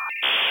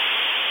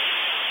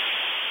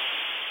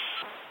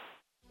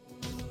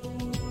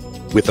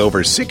 With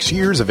over 6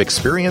 years of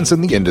experience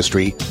in the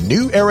industry,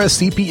 New Era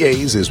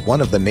CPAs is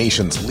one of the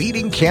nation's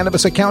leading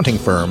cannabis accounting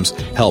firms,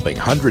 helping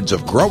hundreds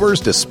of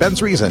growers,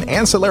 dispensaries, and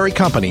ancillary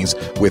companies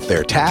with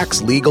their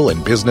tax, legal,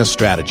 and business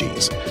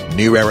strategies.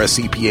 New Era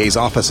CPAs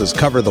offices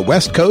cover the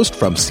West Coast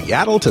from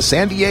Seattle to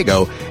San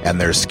Diego, and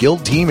their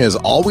skilled team is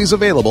always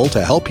available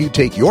to help you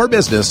take your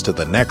business to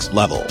the next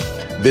level.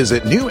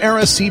 Visit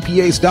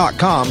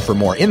neweracpas.com for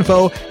more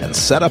info and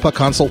set up a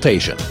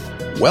consultation.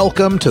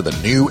 Welcome to the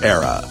New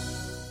Era.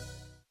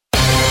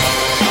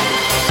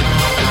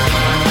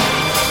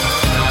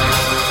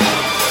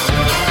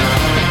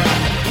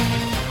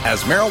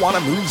 As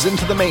marijuana moves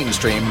into the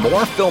mainstream,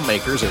 more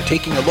filmmakers are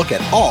taking a look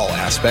at all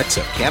aspects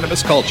of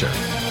cannabis culture.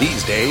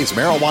 These days,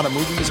 marijuana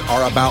movies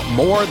are about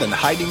more than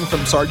hiding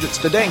from Sergeant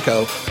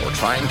Stadenko or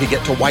trying to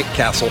get to White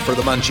Castle for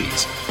the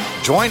munchies.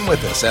 Join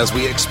with us as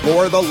we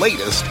explore the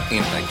latest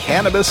in the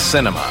cannabis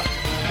cinema.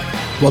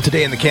 Well,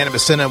 today in the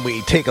Cannabis Cinema,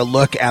 we take a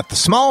look at the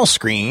small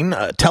screen,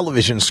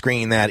 television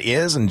screen that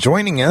is, and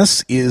joining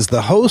us is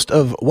the host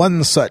of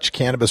one such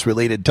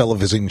cannabis-related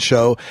television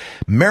show,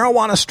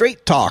 Marijuana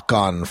Straight Talk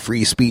on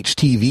Free Speech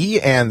TV,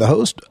 and the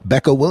host,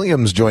 Becca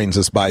Williams, joins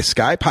us by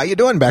Skype. How you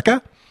doing,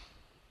 Becca?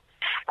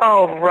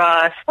 Oh,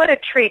 Russ, what a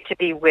treat to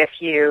be with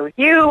you.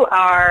 You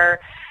are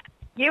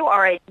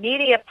a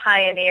media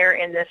pioneer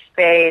in this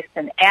space,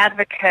 an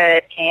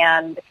advocate,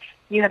 and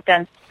you have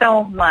done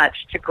so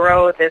much to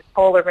grow this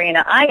whole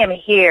arena. I am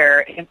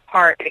here in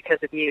part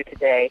because of you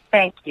today.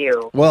 Thank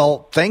you.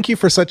 Well, thank you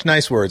for such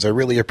nice words. I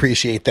really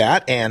appreciate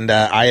that. And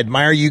I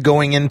admire you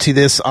going into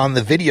this on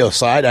the video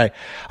side.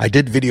 I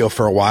did video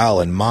for a while,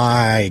 and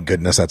my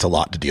goodness, that's a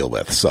lot to deal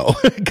with. So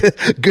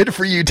good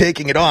for you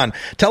taking it on.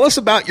 Tell us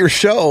about your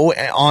show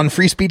on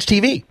Free Speech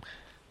TV.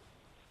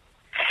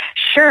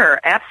 Sure,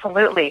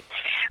 absolutely.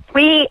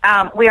 We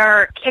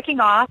are kicking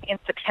off in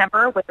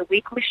September with a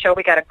weekly show.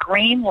 We got a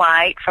green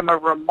light from a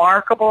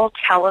remarkable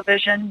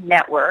television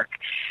network,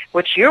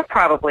 which you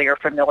probably are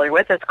familiar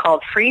with. It's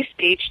called Free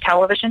Speech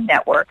Television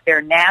Network.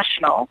 They're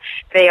national.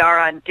 They are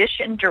on Dish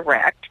and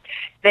Direct.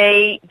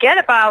 They get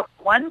about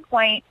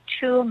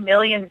 1.2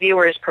 million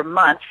viewers per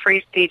month.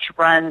 Free Speech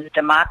runs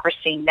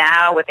Democracy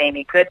Now! With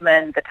Amy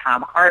Goodman, The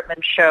Thom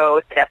Hartmann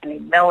Show, Stephanie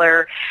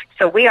Miller.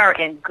 So we are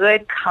in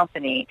good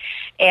company.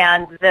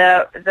 And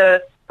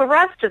the the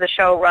rest of the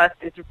show, Russ,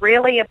 is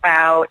really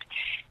about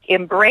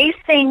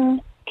embracing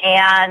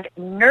and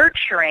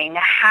nurturing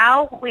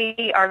how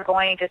we are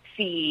going to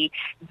see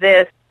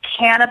this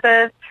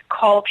cannabis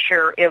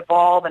culture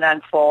evolve and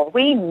unfold.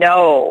 We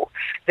know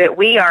that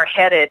we are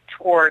headed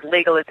toward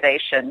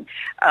legalization.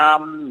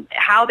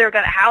 How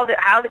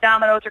the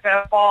dominoes are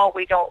going to fall,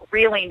 we don't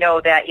really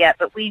know that yet,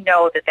 but we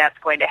know that that's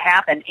going to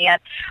happen. And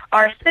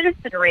our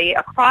citizenry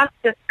across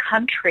this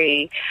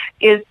country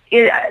is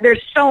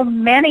there's so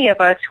many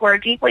of us who are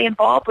deeply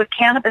involved with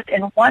cannabis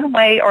in one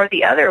way or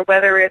the other,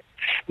 whether it's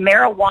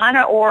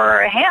marijuana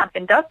or hemp,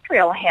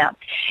 industrial hemp.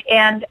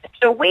 And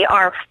so we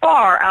are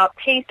far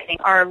outpacing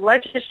our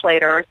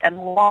legislators and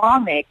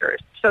lawmakers.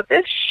 So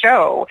this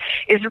show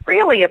is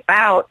really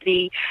about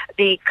the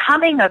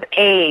coming of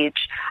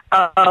age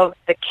of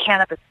the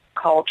cannabis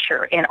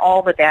culture and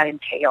all that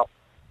entails.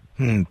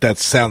 That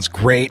sounds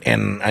great,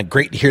 and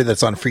great to hear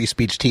that's on Free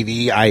Speech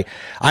TV.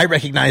 I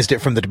recognized it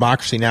from the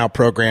Democracy Now!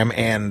 Program,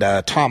 and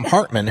Tom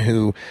Hartman,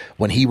 who,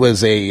 when he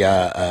was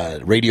a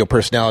radio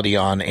personality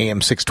on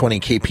AM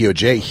 620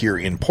 KPOJ here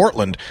in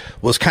Portland,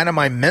 was kind of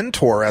my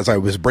mentor as I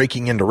was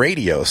breaking into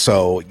radio.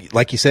 So,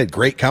 like you said,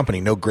 great company,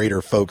 no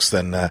greater folks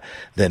than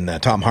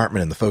Tom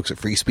Hartman and the folks at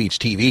Free Speech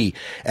TV.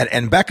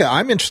 And Becca,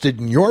 I'm interested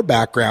in your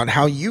background,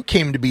 how you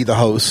came to be the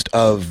host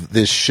of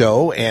this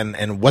show,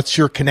 and what's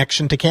your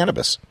connection to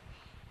cannabis?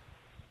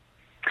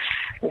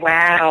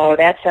 Wow,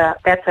 that's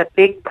a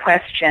big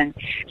question.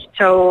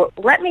 So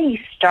let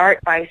me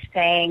start by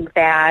saying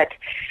that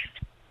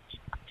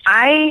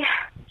I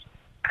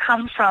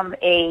come from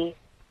a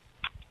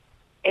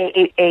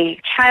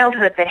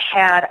childhood that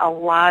had a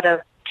lot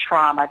of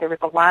trauma. There was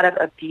a lot of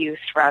abuse,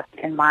 Russ,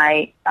 in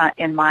my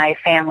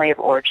family of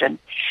origin.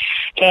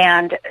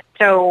 And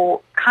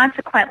so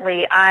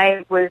consequently,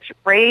 I was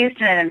raised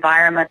in an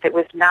environment that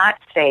was not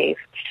safe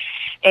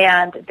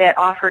and that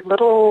offered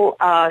little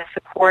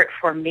support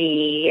for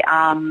me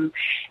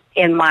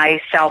in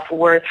my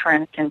self-worth, for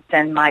instance,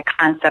 and my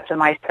concept of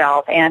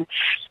myself. And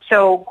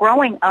so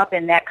growing up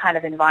in that kind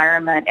of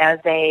environment as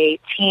a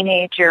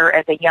teenager,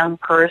 as a young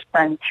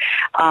person,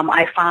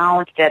 I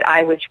found that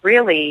I was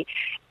really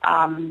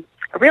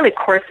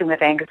coursing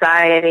with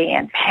anxiety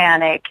and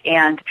panic,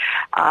 and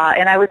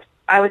I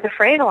was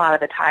afraid a lot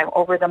of the time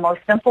over the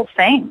most simple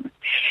things,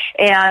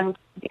 and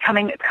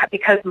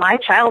because my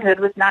childhood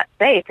was not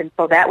safe, and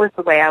so that was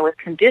the way I was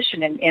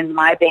conditioned in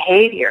my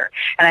behavior.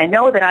 And I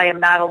know that I am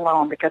not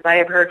alone, because I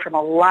have heard from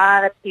a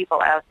lot of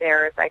people out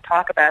there as I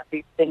talk about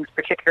these things,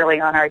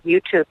 particularly on our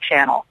YouTube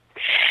channel.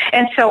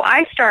 And so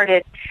I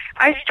started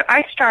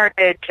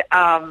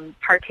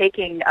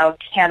partaking of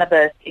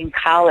cannabis in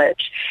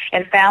college,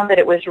 and found that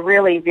it was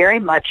really very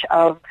much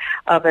of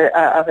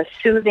a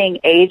soothing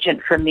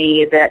agent for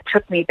me that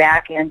took me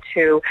back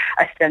into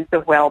a sense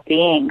of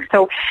well-being.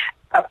 So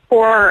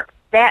for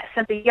that,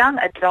 since a young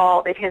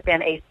adult, it has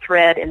been a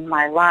thread in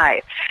my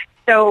life.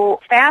 So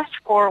fast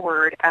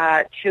forward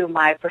to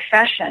my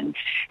profession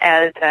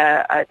as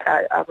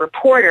a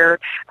reporter,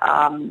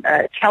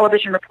 a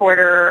television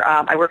reporter.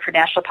 I work for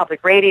National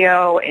Public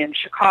Radio in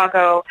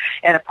Chicago,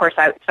 and of course,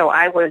 I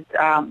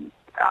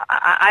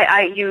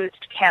used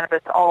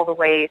cannabis all the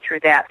way through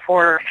that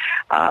for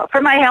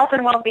my health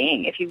and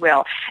well-being, if you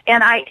will.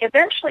 And I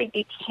eventually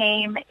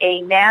became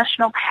a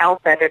national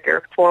health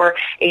editor for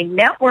a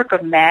network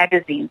of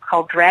magazines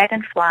called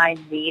Dragonfly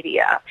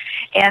Media.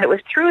 And it was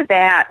through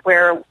that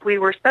where we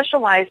were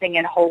specializing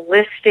in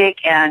holistic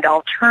and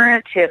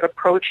alternative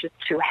approaches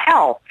to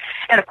health.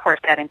 And of course,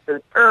 that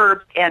includes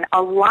herbs. And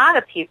a lot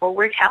of people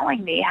were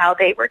telling me how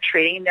they were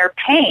treating their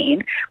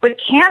pain with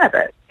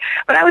cannabis.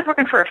 But I was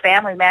working for a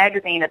family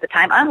magazine at the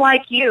time,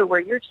 unlike you, where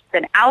you're just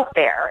been out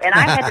there, and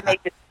I had to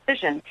make the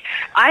decision.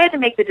 I had to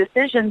make the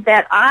decision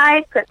that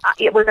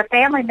it was a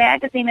family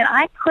magazine, and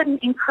I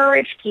couldn't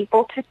encourage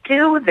people to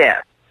do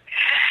this.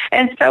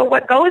 And so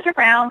what goes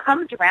around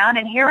comes around,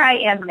 and here I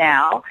am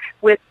now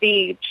with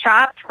the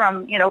chops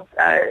from,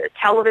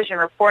 television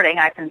reporting.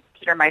 I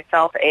consider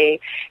myself a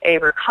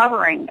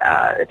recovering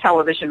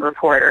television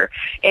reporter,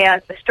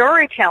 and the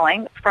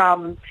storytelling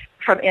from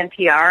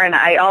NPR, and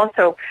I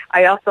also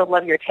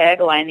love your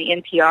tagline,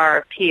 the NPR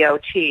of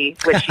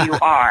POT, which you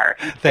are.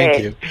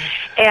 Thank you.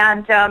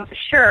 And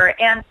sure,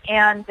 and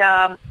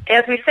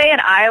as we say in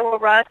Iowa,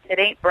 Russ, it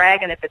ain't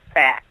bragging if it's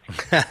fact.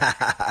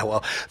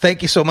 Well,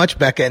 thank you so much,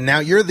 Becca. And now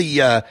you're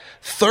the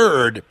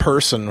third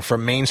person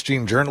from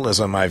mainstream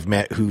journalism I've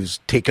met who's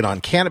taken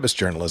on cannabis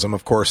journalism.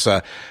 Of course,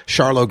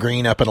 Charlo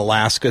Green up in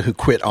Alaska, who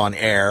quit on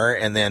air,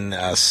 and then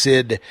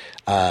Sid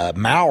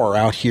Maurer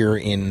out here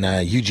in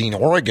Eugene,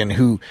 Oregon,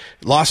 who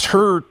lost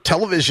her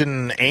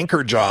television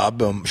anchor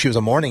job. She was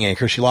a morning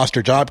anchor. She lost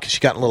her job because she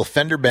got a little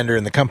fender bender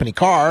in the company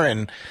car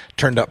and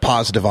turned up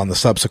positive on the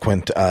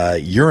subsequent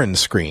urine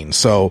screen.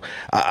 So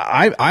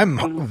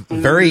I'm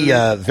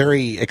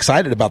very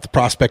excited about the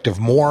prospect of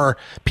more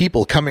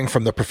people coming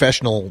from the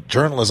professional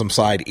journalism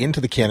side into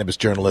the cannabis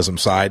journalism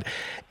side.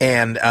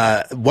 And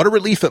what a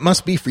relief it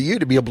must be for you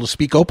to be able to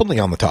speak openly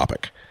on the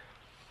topic.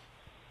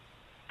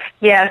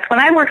 Yes, when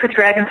I worked with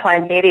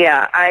Dragonfly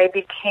Media, I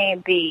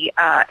became the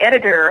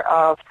editor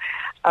of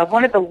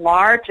one of the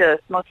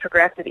largest, most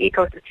progressive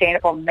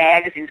eco-sustainable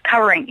magazines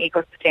covering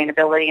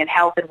eco-sustainability and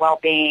health and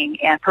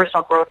well-being and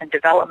personal growth and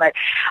development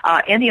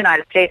in the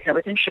United States. And it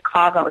was in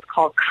Chicago. It was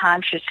called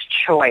Conscious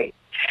Choice.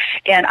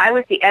 And I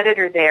was the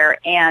editor there,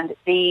 and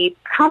the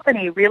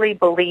company really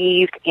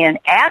believed in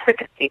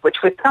advocacy,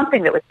 which was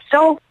something that was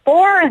so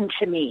foreign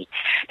to me.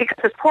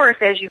 Because, of course,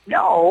 as you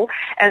know,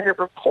 as a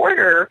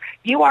reporter,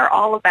 you are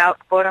all about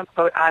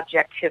quote-unquote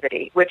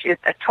objectivity, which is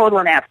a total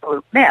and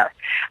absolute myth.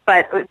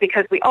 But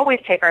because we always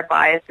take our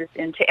biases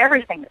into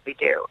everything that we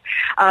do.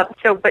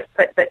 But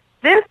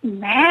this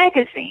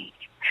magazine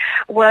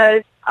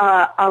was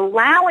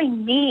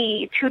allowing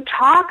me to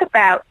talk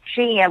about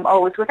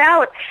GMOs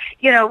without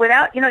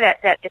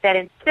that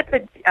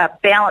insipid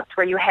balance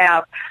where you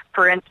have,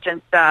 for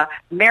instance,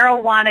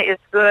 marijuana is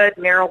good,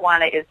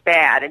 marijuana is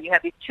bad, and you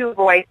have these two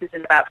voices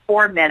in about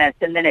 4 minutes,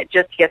 and then it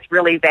just gets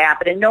really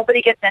vapid, and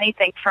nobody gets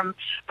anything from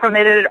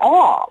it at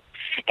all.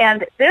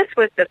 And this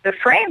was the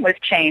frame was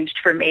changed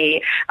for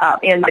me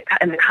in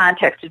the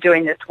context of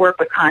doing this work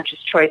with Conscious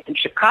Choice in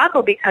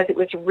Chicago, because it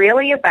was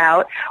really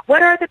about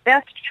what are the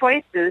best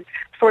choices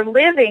for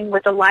living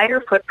with a lighter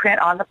footprint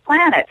on the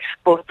planet,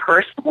 both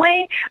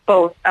personally,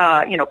 both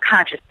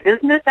conscious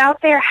business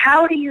out there.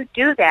 How do you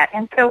do that?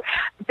 And so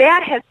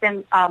that has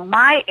been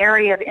my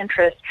area of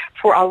interest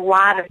for a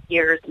lot of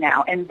years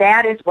now, and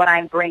that is what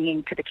I'm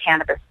bringing to the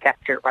cannabis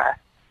sector, Russ.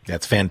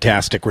 That's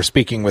fantastic. We're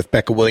speaking with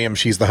Becca Williams.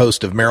 She's the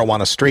host of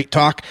Marijuana Straight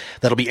Talk.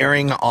 That'll be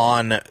airing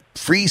on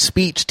Free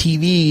Speech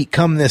TV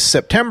come this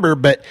September,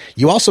 but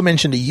you also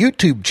mentioned a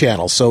YouTube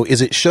channel. So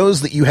is it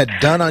shows that you had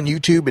done on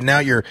YouTube and now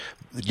you're,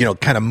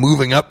 kind of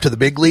moving up to the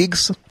big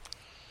leagues?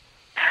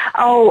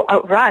 Oh,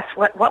 Russ,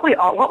 what we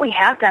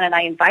have done, and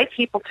I invite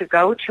people to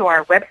go to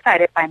our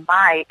website if I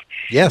might.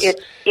 Yes.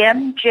 It's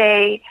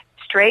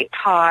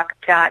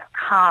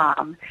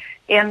mjstraighttalk.com.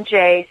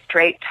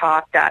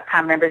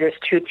 mjstraighttalk.com. Remember, there's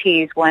two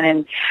T's, one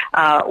in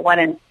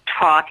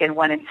talk and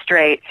one in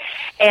straight.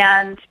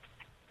 And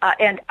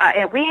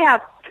we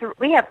have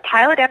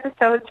pilot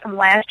episodes from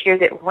last year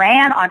that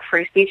ran on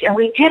Free Speech, and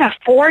we did a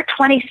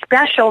 420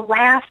 special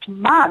last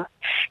month.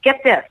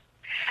 Get this,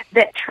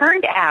 that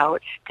turned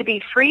out to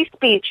be Free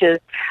Speech's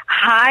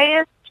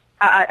highest,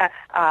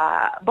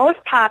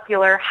 most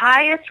popular,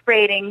 highest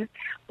ratings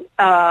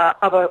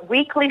of a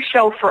weekly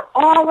show for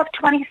all of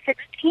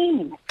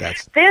 2016.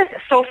 This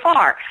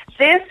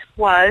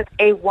was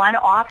a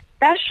one-off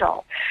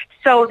special.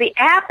 So the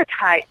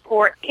appetite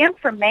for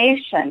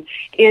information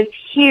is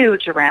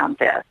huge around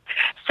this.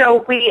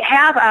 So we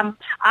have,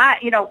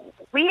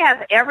 we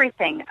have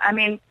everything. I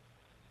mean,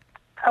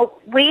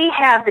 we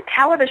have the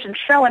television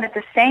show, and at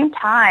the same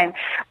time,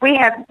 we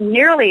have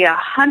nearly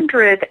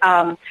 100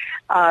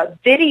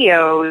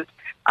 videos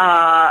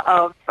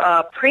of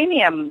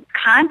premium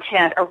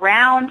content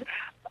around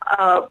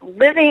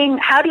living.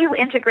 How do you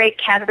integrate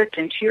cannabis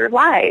into your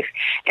life?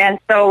 And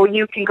so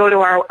you can go to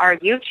our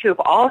YouTube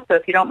also,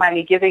 if you don't mind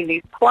me giving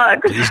these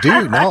plugs. Please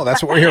do. No,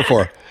 that's what we're here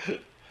for.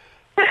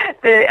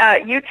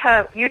 The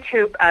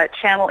YouTube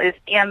channel is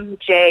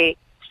MJ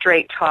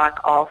Straight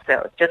Talk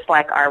also, just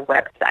like our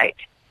website.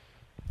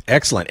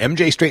 Excellent.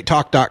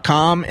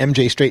 MJStraightTalk.com,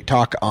 MJ Straight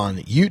Talk on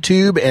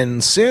YouTube,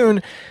 and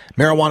soon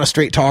Marijuana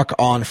Straight Talk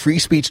on Free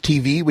Speech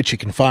TV, which you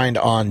can find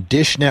on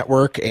Dish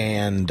Network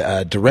and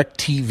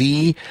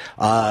DirecTV.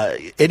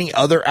 Any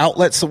other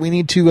outlets that we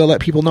need to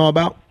let people know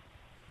about?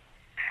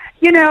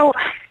 All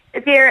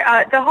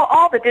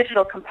the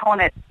digital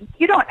components.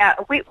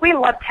 We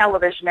love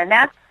television, and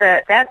that's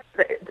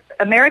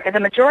America. The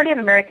majority of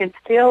Americans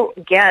still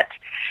get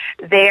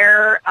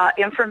their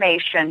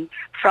information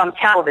from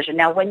television.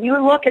 Now, when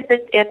you look at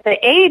the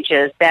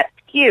ages, that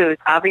skews.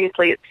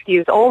 Obviously, it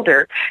skews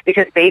older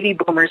because baby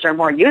boomers are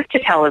more used to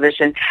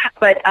television.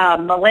 But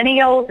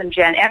millennials and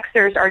Gen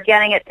Xers are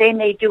getting it. They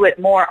may do it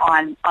more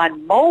on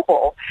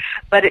mobile,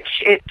 but it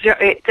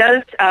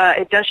does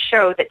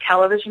show that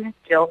television is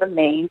still the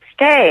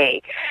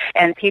mainstay,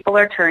 and people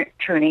are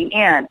tuning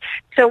in.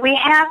 So we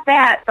have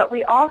that, but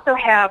we also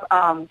have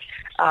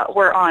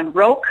we're on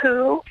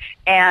Roku,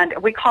 and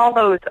we call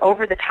those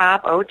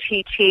over-the-top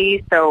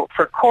OTT. So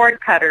for cord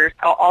cutters,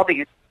 all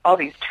these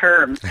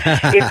terms.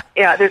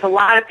 There's a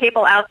lot of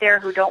people out there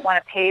who don't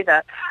want to pay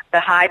the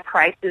high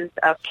prices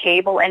of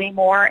cable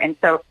anymore, and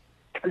so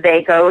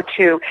they go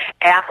to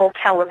Apple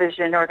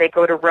Television or they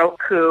go to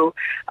Roku.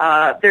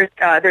 There's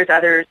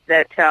others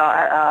that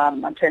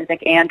I'm trying to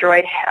think.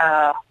 Android.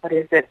 What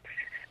is it?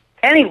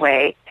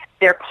 Anyway,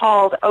 they're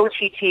called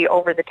OTT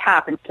over the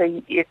top, and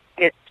so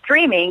it's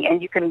streaming,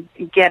 and you can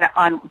get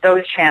on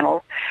those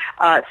channels.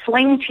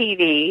 Sling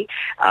TV,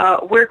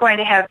 we're going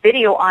to have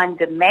video on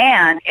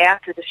demand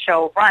after the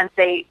show runs.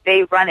 They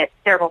run it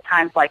several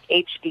times like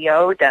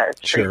HBO does,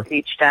 Sure.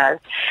 Free Speech does.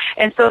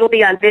 And so it'll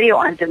be on video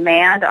on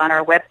demand on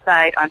our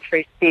website on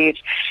Free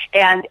Speech,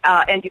 and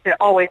you can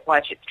always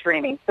watch it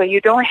streaming. So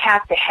you don't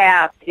have to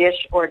have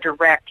Dish or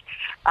Direct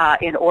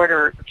in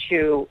order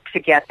to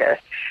get this.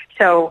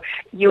 So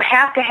you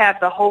have to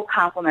have the whole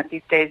complement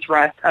these days,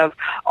 Russ, of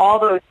all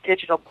those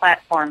digital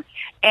platforms,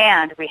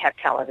 and we have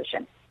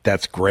television.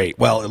 That's great.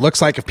 Well, it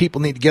looks like if people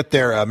need to get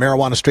their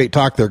Marijuana Straight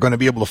Talk, they're going to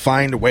be able to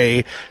find a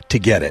way to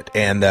get it.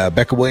 And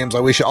Becca Williams, I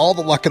wish you all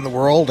the luck in the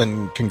world,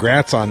 and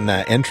congrats on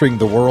entering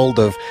the world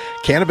of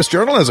cannabis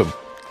journalism.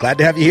 Glad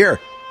to have you here.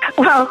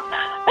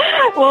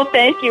 Well,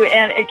 thank you.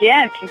 And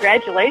again,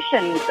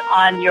 congratulations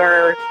on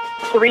your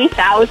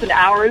 3,000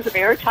 hours of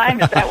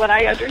airtime. Is that what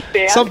I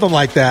understand? Something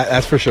like that,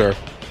 that's for sure.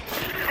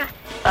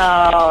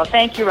 Oh,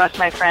 thank you, Russ,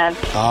 my friend.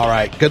 All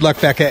right. Good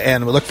luck, Becca,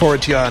 and we look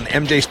forward to you on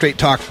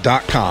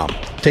mjstraighttalk.com.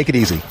 Take it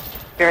easy.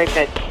 Very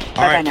good.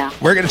 Bye-bye now.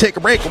 We're going to take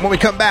a break, and when we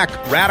come back,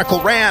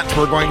 Radical Rant,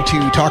 we're going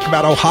to talk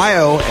about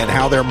Ohio and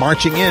how they're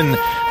marching in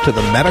to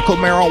the medical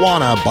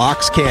marijuana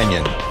Box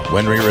Canyon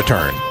when we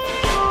return.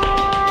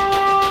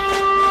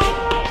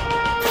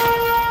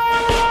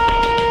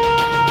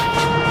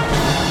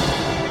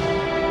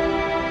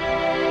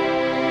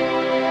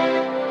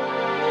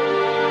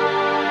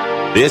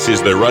 This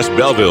is the Russ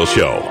Belville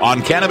Show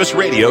on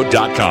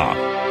CannabisRadio.com.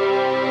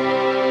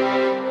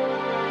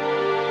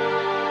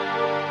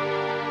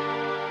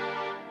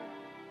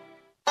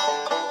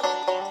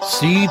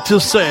 Seed to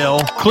sale,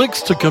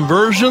 clicks to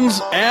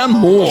conversions, and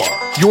more.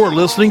 You're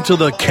listening to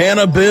the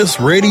Cannabis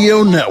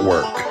Radio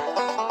Network.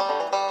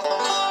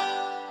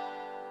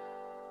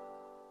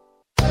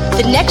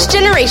 The next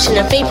generation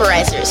of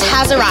vaporizers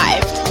has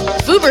arrived.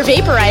 Vuber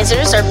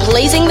vaporizers are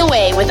blazing the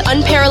way with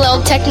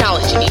unparalleled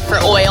technology for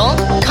oil,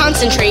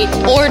 concentrate,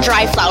 or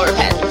dry flower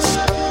pens.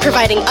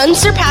 Providing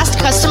unsurpassed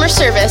customer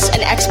service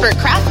and expert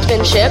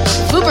craftsmanship,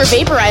 Vuber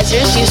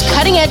vaporizers use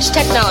cutting-edge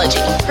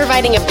technology,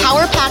 providing a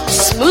power-packed,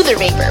 smoother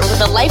vapor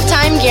with a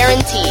lifetime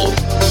guarantee.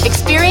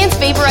 Experience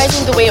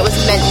vaporizing the way it was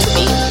meant to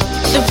be.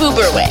 The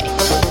Vuber way.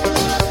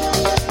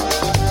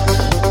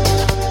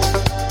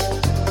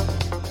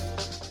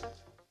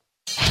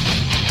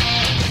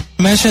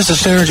 This is the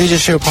Stoner Jesus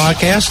Show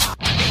podcast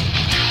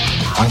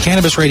on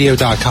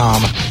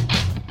CannabisRadio.com.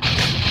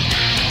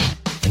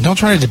 And don't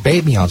try to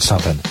debate me on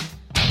something.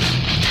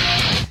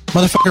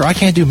 Motherfucker, I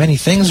can't do many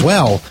things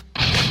well,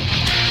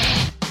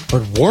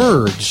 but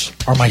words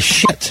are my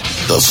shit.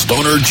 The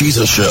Stoner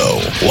Jesus Show,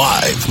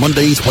 live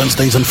Mondays,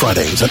 Wednesdays, and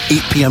Fridays at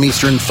 8 p.m.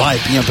 Eastern, 5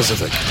 p.m.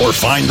 Pacific. Or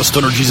find the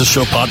Stoner Jesus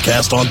Show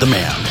podcast on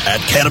demand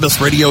at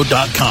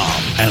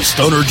CannabisRadio.com and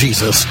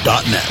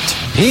StonerJesus.net.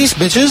 Peace,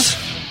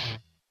 bitches.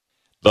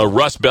 The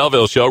Russ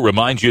Belville Show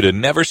reminds you to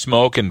never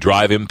smoke and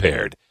drive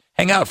impaired.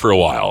 Hang out for a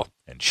while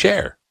and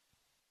share.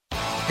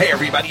 Hey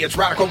everybody, it's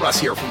Radical Russ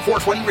here from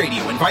 420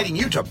 Radio, inviting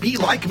you to be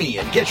like me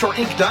and get your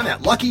ink done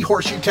at Lucky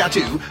Horseshoe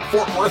Tattoo,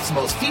 Fort Worth's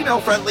most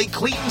female-friendly,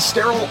 clean,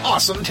 sterile,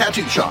 awesome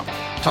tattoo shop.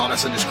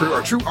 Thomas and his crew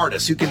are true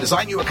artists who can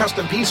design you a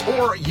custom piece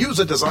or use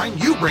a design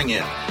you bring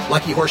in.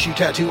 Lucky Horseshoe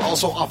Tattoo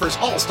also offers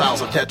all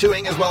styles of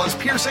tattooing as well as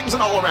piercings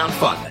and all-around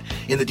fun.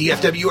 In the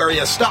DFW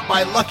area, stop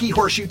by Lucky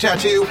Horseshoe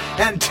Tattoo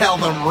and tell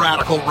them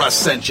Radical Russ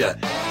sent you.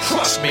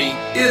 Trust me,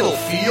 it'll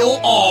feel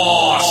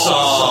awesome.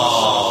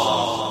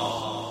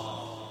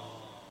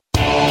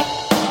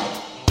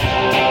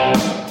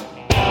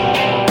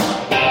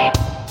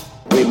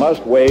 We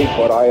must wage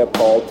what I have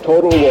called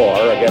total war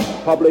against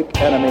public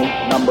enemy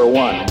number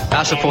one.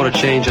 I support a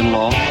change in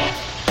law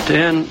to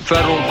end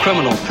federal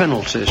criminal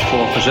penalties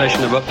for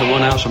possession of up to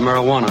 1 ounce of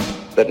marijuana.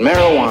 That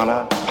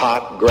marijuana,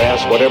 pot,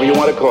 grass, whatever you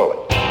want to call it,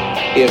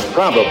 is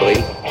probably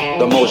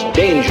the most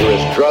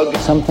dangerous drug.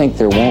 Some think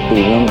there won't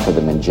be room for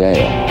them in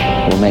jail.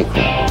 We'll make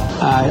room.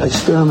 I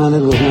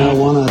experimented with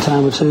marijuana a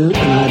time or two, and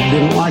I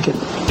didn't like it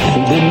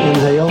and didn't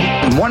inhale.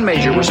 One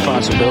major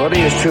responsibility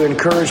is to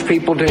encourage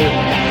people to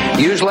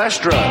use less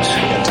drugs.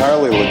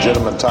 Entirely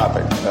legitimate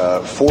topic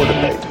for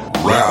debate.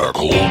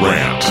 Radical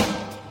Rant.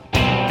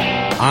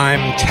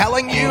 I'm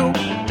telling you,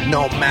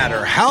 no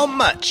matter how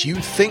much you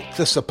think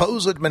the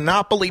supposed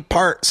monopoly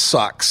part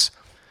sucks,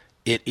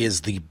 it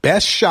is the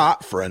best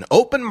shot for an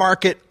open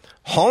market,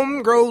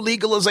 home-grow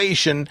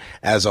legalization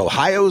as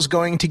Ohio's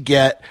going to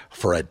get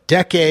for a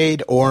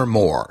decade or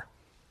more.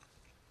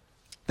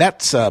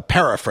 That's a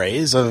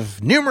paraphrase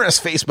of numerous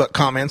Facebook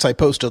comments I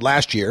posted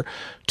last year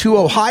to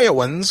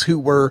Ohioans who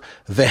were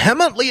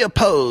vehemently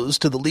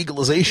opposed to the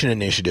legalization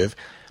initiative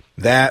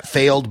that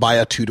failed by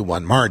a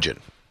 2-to-1 margin.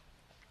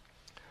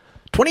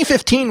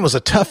 2015 was a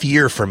tough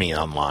year for me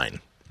online.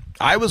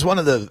 I was one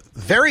of the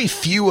very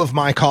few of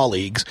my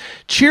colleagues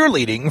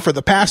cheerleading for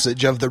the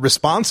passage of the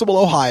Responsible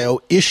Ohio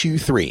Issue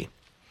 3.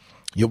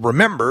 You'll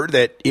remember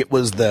that it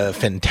was the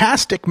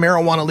fantastic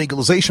marijuana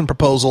legalization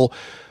proposal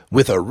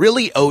with a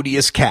really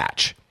odious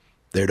catch.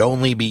 There'd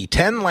only be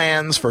 10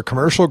 lands for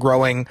commercial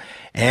growing,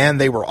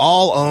 and they were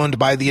all owned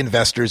by the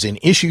investors in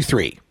Issue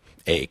 3,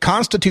 a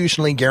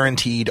constitutionally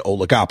guaranteed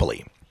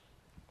oligopoly.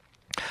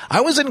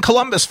 I was in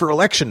Columbus for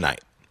election night.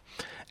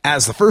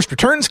 As the first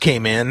returns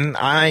came in,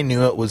 I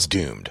knew it was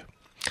doomed.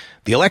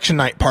 The election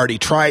night party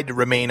tried to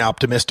remain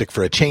optimistic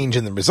for a change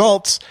in the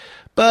results,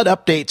 but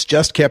updates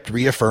just kept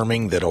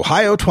reaffirming that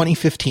Ohio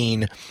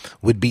 2015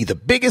 would be the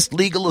biggest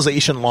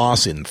legalization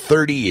loss in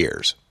 30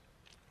 years.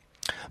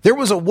 There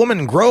was a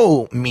Woman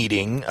Grow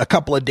meeting a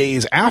couple of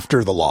days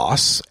after the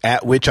loss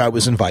at which I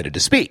was invited to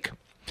speak.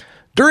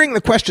 During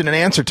the question and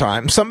answer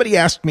time, somebody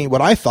asked me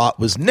what I thought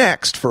was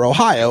next for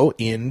Ohio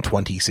in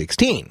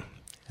 2016.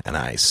 And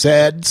I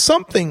said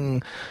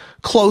something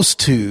close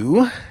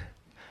to,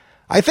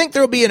 I think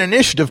there will be an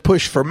initiative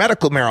push for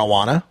medical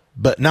marijuana,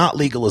 but not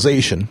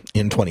legalization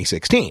in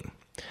 2016.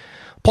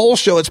 Polls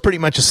show it's pretty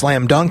much a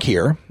slam dunk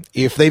here.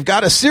 If they've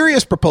got a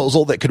serious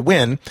proposal that could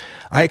win,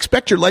 I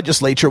expect your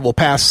legislature will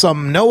pass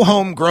some no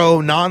home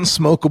grow,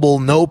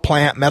 non-smokable, no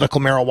plant medical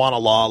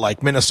marijuana law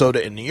like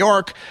Minnesota and New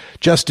York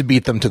just to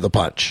beat them to the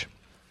punch.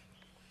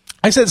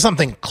 I said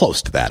something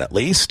close to that at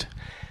least.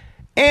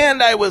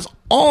 And I was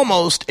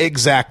almost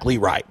exactly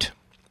right.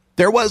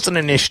 There was an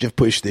initiative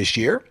push this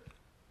year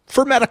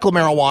for medical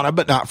marijuana,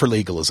 but not for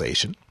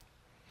legalization.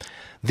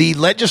 The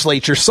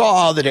legislature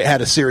saw that it had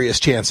a serious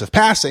chance of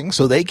passing,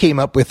 so they came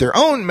up with their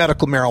own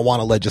medical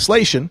marijuana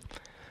legislation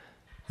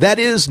that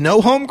is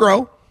no home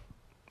grow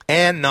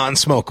and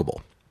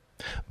non-smokable.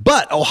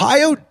 But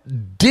Ohio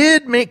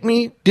did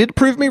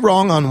prove me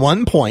wrong on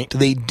one point.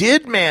 They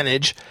did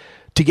manage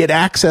to get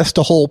access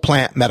to whole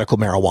plant medical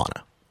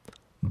marijuana,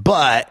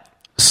 but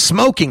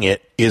smoking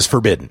it is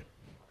forbidden.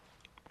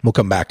 We'll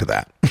come back to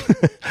that.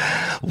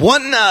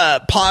 One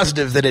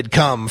positive that had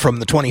come from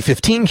the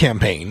 2015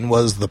 campaign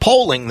was the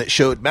polling that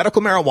showed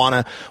medical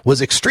marijuana was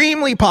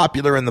extremely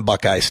popular in the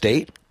Buckeye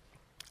State.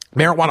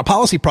 Marijuana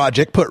Policy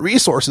Project put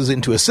resources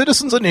into a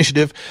citizens'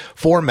 initiative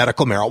for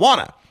medical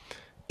marijuana.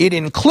 It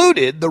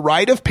included the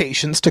right of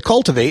patients to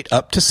cultivate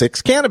up to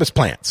 6 cannabis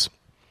plants.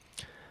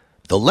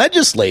 The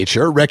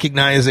legislature,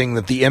 recognizing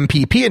that the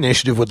MPP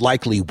initiative would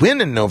likely win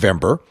in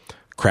November,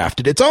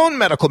 crafted its own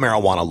medical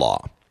marijuana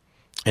law.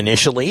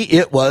 Initially,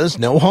 it was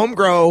no home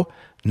grow,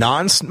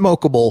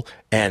 non-smokable,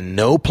 and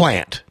no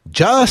plant,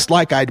 just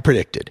like I'd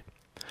predicted.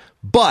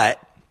 But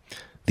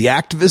the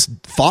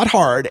activists fought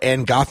hard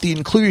and got the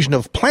inclusion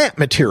of plant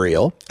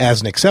material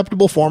as an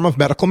acceptable form of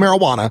medical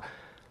marijuana,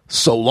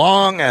 so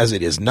long as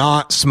it is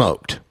not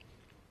smoked.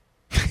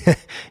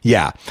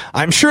 Yeah,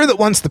 I'm sure that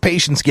once the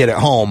patients get it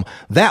home,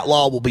 that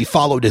law will be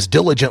followed as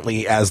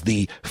diligently as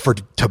the for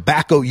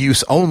tobacco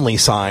use only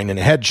sign in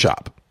a head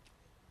shop.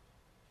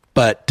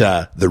 But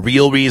the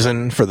real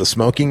reason for the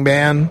smoking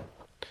ban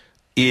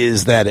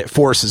is that it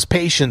forces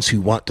patients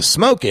who want to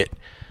smoke it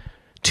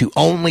to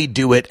only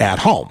do it at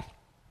home.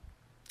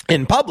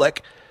 In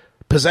public,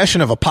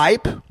 possession of a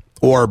pipe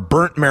or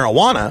burnt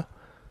marijuana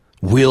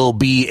will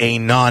be a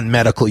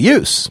non-medical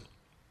use,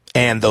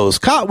 and those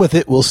caught with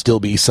it will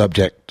still be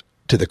subject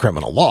to the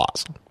criminal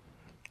laws.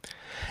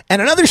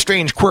 And another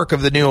strange quirk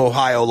of the new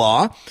Ohio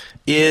law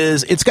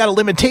is it's got a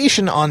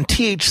limitation on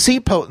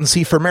THC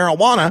potency for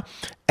marijuana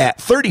at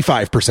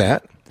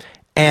 35%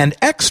 and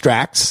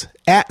extracts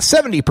at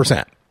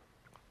 70%.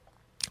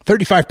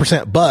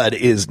 35% bud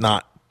is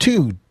not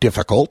too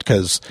difficult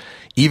because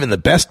even the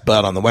best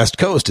bud on the West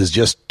Coast is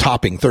just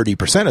topping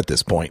 30% at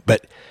this point.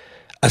 But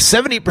a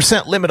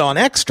 70% limit on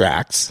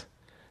extracts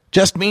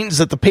just means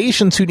that the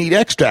patients who need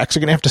extracts are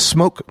going to have to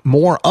smoke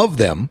more of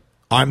them.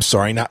 I'm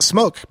sorry, not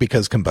smoke,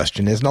 because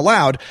combustion isn't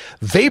allowed.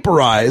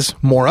 Vaporize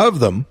more of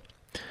them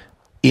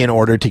in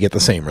order to get the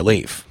same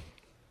relief.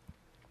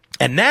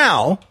 And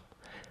now,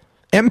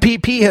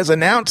 MPP has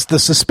announced the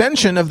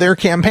suspension of their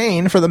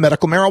campaign for the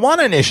medical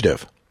marijuana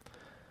initiative.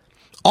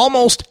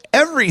 Almost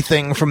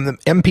everything from the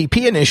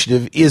MPP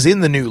initiative is in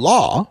the new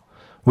law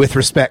with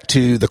respect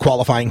to the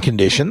qualifying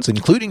conditions,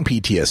 including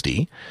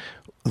PTSD,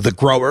 the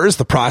growers,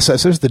 the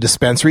processors, the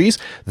dispensaries,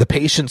 the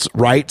patient's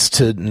rights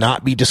to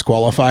not be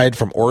disqualified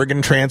from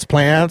organ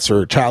transplants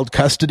or child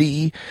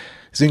custody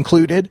is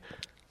included.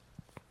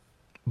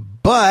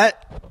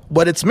 But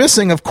what it's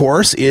missing, of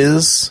course,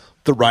 is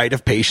the right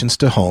of patients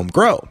to home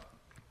grow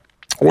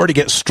or to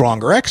get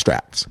stronger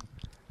extracts.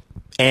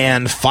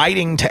 And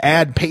fighting to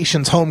add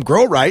patients' home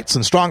grow rights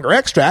and stronger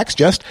extracts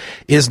just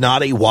is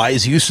not a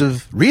wise use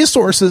of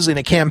resources in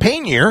a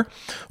campaign year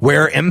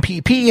where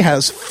MPP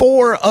has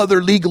 4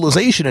 other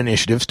legalization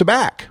initiatives to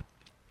back.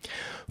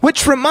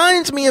 Which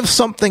reminds me of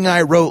something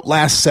I wrote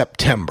last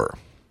September.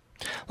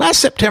 Last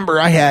September,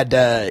 I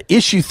had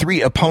issue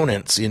 3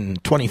 opponents in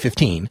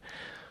 2015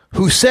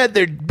 who said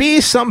there'd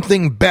be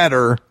something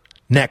better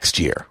next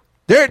year.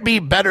 There'd be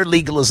better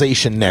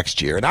legalization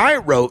next year. And I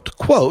wrote,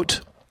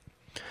 quote,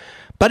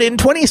 "But in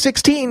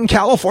 2016,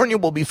 California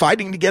will be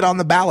fighting to get on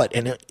the ballot,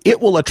 and it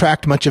will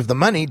attract much of the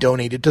money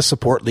donated to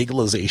support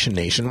legalization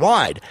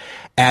nationwide.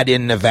 Add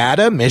in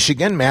Nevada,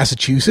 Michigan,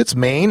 Massachusetts,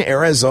 Maine,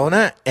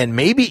 Arizona, and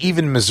maybe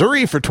even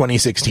Missouri for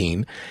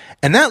 2016,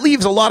 and that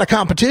leaves a lot of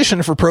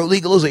competition for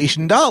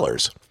pro-legalization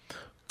dollars.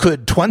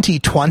 Could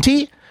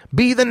 2020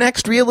 be the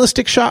next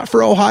realistic shot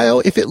for Ohio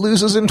if it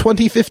loses in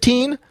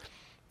 2015?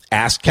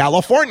 Ask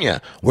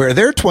California, where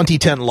their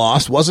 2010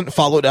 loss wasn't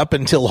followed up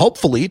until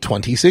hopefully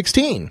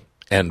 2016.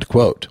 End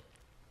quote.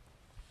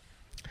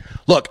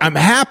 Look, I'm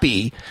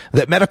happy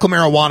that medical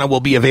marijuana will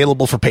be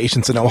available for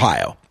patients in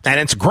Ohio. And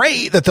it's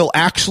great that they'll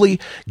actually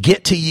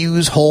get to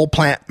use whole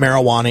plant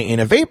marijuana in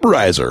a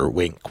vaporizer.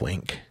 Wink,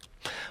 wink.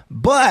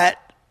 But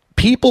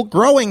people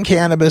growing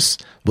cannabis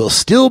will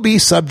still be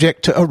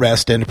subject to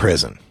arrest and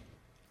prison.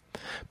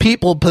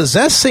 People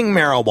possessing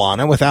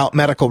marijuana without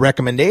medical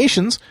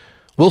recommendations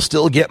will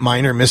still get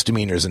minor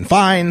misdemeanors and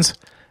fines,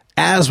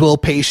 as will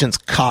patients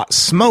caught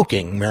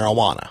smoking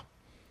marijuana.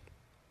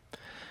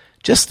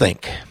 Just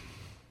think,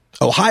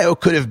 Ohio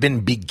could have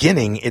been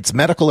beginning its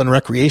medical and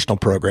recreational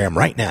program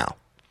right now.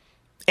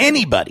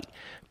 Anybody,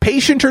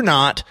 patient or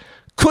not,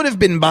 could have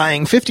been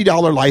buying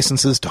 $50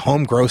 licenses to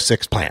home grow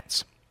 6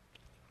 plants.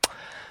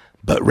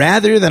 But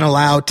rather than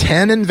allow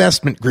 10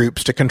 investment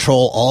groups to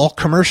control all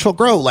commercial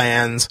grow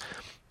lands,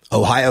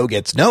 Ohio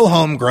gets no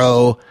home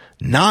grow,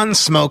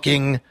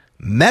 non-smoking,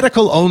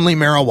 medical-only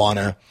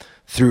marijuana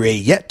through a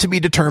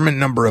yet-to-be-determined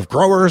number of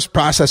growers,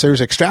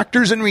 processors,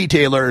 extractors, and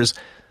retailers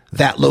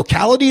that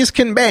localities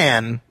can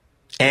ban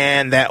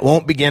and that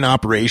won't begin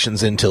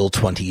operations until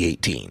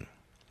 2018.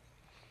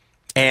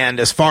 And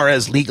as far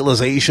as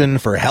legalization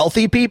for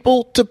healthy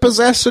people to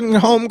possess and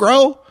home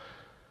grow,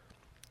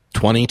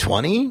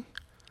 2020?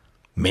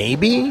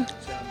 Maybe?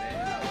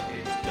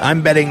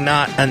 I'm betting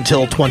not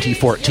until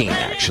 2014,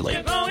 actually.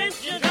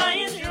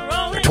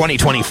 Or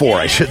 2024,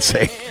 I should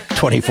say.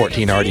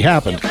 2014 already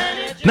happened.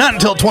 Not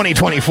until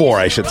 2024,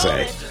 I should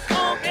say.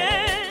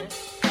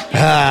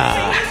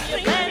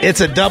 It's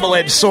a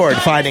double-edged sword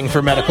fighting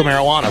for medical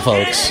marijuana,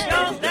 folks.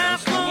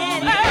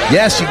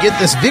 Yes, you get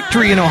this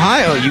victory in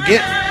Ohio. You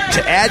get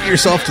to add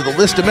yourself to the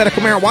list of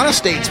medical marijuana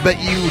states,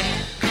 but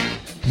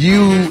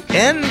you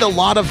end a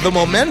lot of the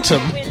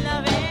momentum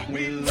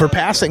for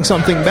passing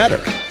something better.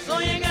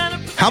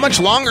 How much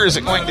longer is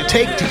it going to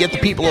take to get the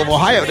people of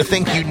Ohio to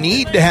think you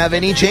need to have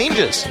any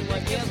changes?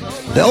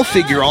 They'll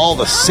figure all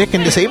the sick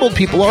and disabled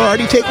people are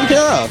already taken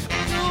care of.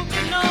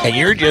 And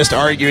you're just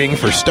arguing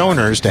for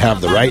stoners to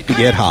have the right to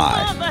get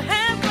high.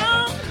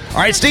 All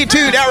right, stay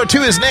tuned. Hour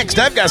 2 is next.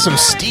 I've got some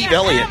Steve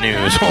Elliott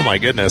news. Oh, my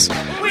goodness.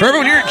 For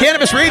everyone here at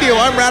Cannabis Radio,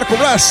 I'm Radical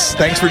Russ.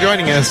 Thanks for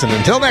joining us. And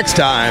until next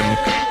time,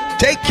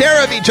 take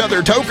care of each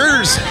other,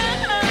 tokers.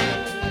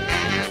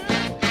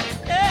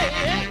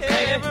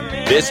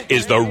 This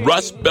is the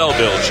Russ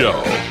Belville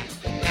Show.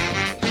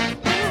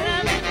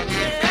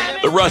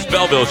 The Russ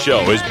Belville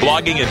Show is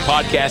blogging and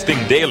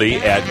podcasting daily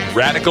at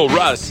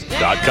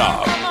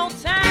RadicalRuss.com.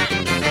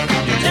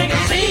 You take a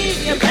seed,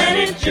 you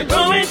plant it, you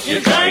grow it,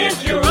 you dry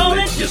it, you roll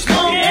it, you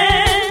smoke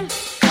it.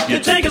 You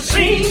take a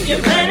seed, you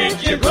plant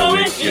it, you grow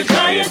it, you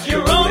dry it,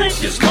 you roll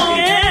it, you smoke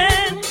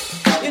it.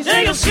 You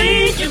take a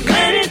seed, you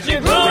plant it,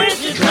 you grow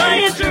it, you dry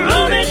it, you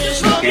roll it, you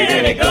smoke it,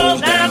 and it goes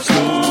down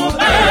smooth.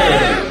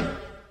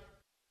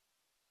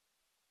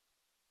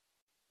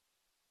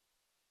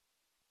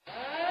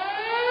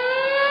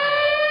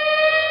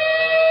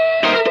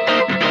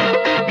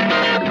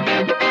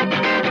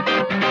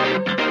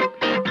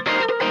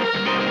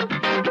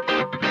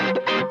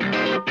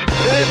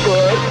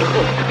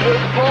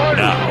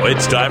 Now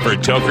it's time for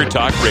Toker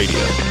Talk Radio,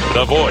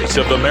 the voice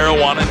of the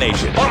marijuana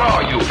nation. What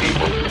are you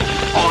people?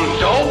 On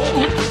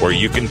dope? Where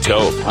you can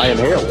toke. I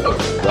inhale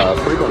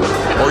frequently.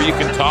 Or you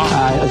can talk.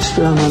 I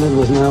experimented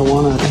with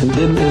marijuana and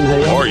didn't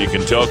inhale. Or you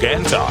can toke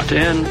and talk.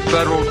 10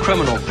 federal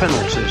criminal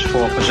penalties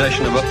for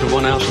possession of up to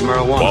 1 ounce of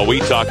marijuana. While we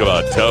talk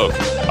about toke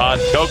on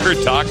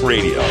Toker Talk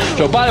Radio.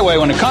 So, by the way,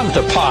 when it comes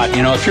to pot,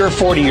 if you're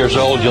 40 years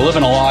old, you live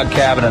in a log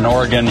cabin in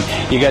Oregon,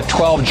 you got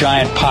 12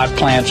 giant pot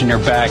plants in your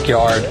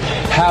backyard,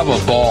 have a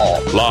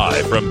ball.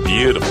 Live from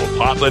beautiful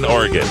Portland,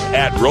 Oregon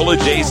at Rolla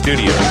J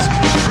Studios.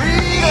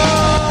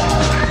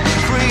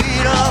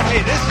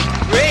 Hey, this is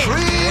great.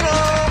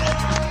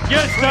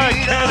 Just not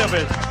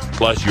cannabis.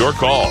 Plus your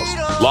calls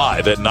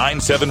live at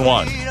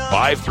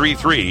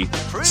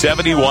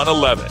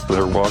 971-533-7111.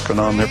 They're walking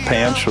on their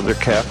pants with their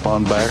cap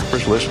on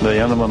backwards, listening to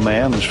Enema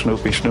Man and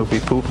Snoopy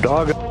Poop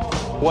Dog.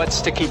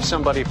 What's to keep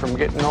somebody from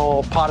getting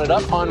all potted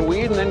up on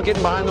weed and then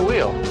getting behind the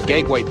wheel?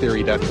 Gateway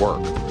theory doesn't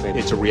work.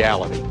 It's a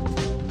reality.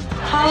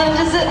 Holland,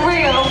 is it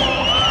real?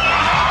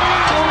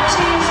 Don't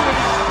tease me.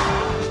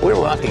 We're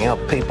locking up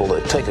people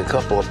that take a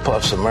couple of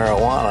puffs of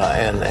marijuana,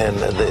 and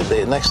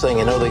the next thing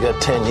you know, they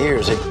got 10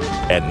 years.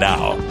 And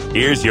now,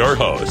 here's your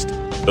host,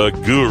 the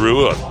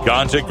guru of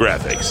ganja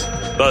graphics,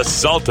 the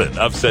sultan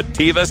of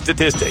sativa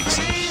statistics,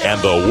 and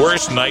the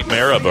worst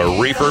nightmare of a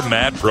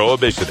reefer-mad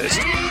prohibitionist.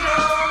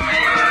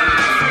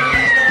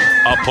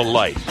 A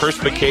polite,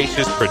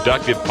 perspicacious,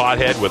 productive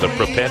pothead with a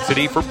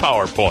propensity for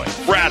PowerPoint.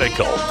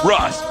 Radical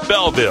Russ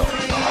Belville.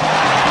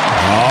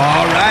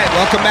 All right,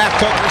 welcome back,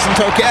 tokers and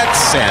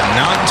tokettes and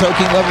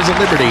non-toking lovers of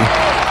liberty.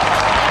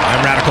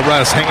 I'm Radical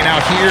Russ, hanging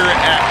out here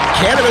at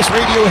Cannabis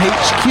Radio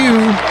HQ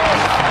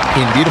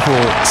in beautiful,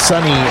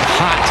 sunny,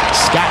 hot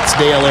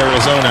Scottsdale,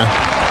 Arizona.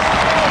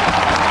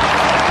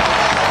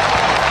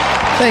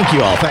 Thank you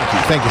all. Thank you.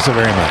 Thank you so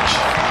very much.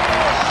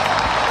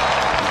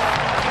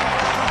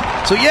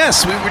 So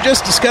yes, we were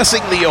just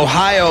discussing the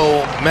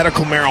Ohio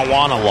medical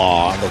marijuana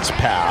law that's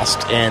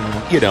passed, and,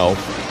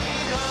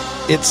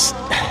 it's...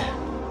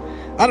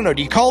 I don't know,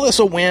 do you call this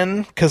a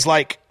win? Because,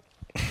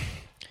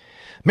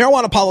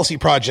 Marijuana Policy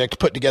Project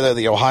put together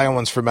the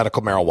Ohioans for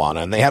Medical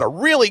Marijuana, and they had a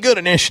really good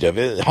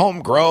initiative,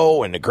 home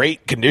grow and a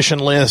great condition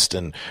list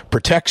and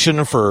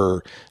protection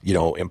for,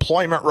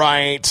 employment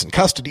rights and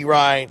custody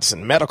rights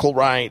and medical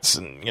rights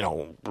and,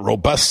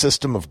 robust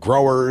system of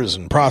growers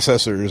and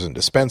processors and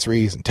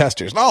dispensaries and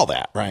testers and all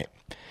that, right?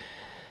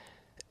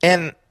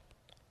 And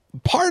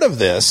part of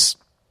the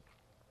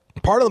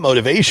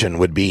motivation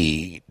would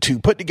be to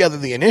put together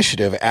the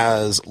initiative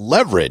as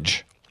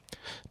leverage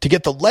to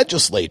get the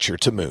legislature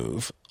to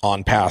move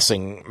on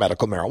passing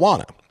medical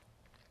marijuana.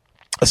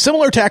 A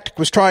similar tactic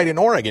was tried in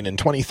Oregon in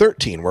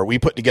 2013, where we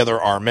put together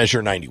our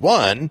Measure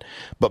 91,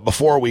 but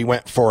before we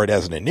went for it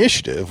as an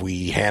initiative,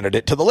 we handed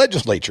it to the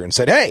legislature and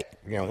said, hey,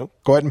 go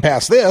ahead and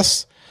pass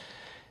this,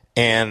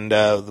 and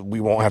we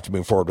won't have to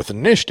move forward with an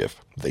initiative.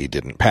 They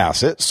didn't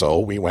pass it, so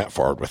we went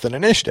forward with an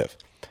initiative.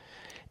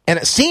 And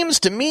it seems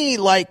to me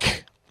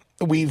like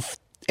we've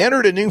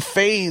entered a new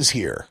phase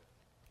here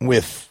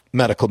with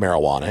medical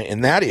marijuana,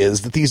 and that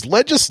is that these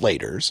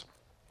legislators,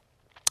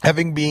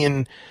 having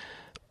been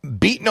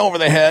beaten over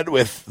the head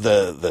with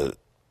the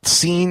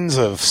scenes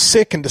of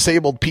sick and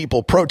disabled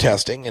people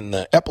protesting and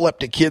the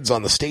epileptic kids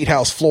on the State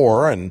House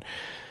floor and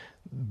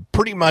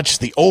pretty much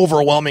the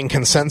overwhelming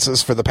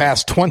consensus for the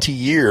past 20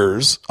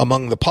 years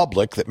among the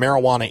public that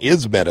marijuana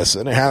is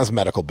medicine, it has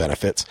medical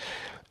benefits,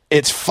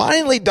 it's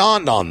finally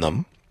dawned on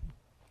them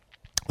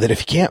that if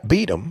you can't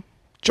beat them,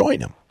 join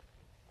them.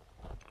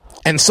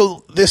 And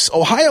so this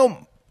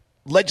Ohio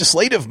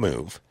legislative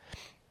move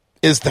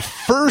is the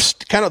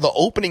first kind of the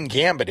opening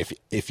gambit,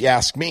 if you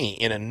ask me,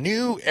 in a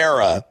new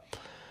era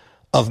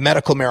of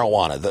medical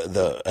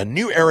marijuana, a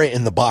new era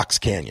in the Box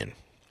Canyon.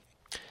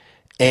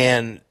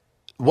 And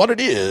what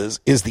it is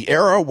the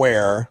era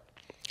where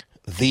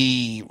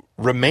the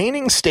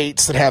remaining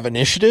states that have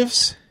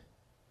initiatives,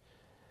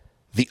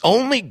 the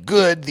only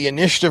good the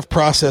initiative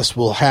process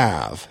will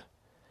have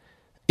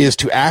is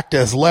to act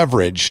as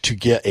leverage to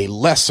get a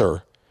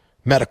lesser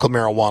medical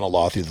marijuana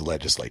law through the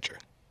legislature.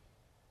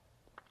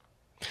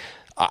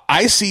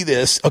 I see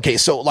this. Okay,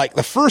 so like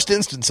the first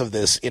instance of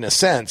this, in a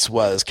sense,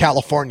 was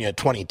California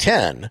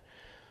 2010,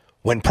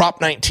 when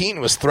Prop 19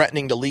 was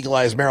threatening to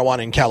legalize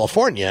marijuana in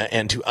California,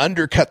 and to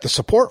undercut the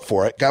support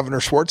for it, Governor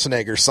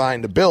Schwarzenegger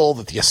signed a bill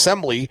that the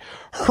Assembly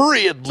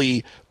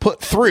hurriedly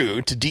put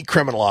through to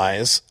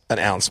decriminalize an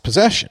ounce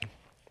possession.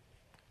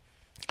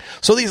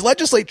 So these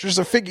legislatures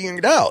are figuring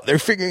it out. They're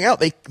figuring out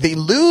they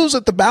lose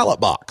at the ballot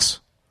box.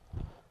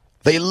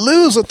 They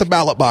lose at the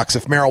ballot box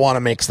if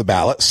marijuana makes the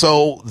ballot,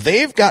 so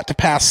they've got to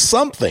pass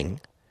something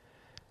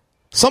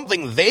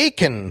they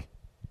can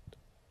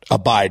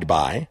abide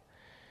by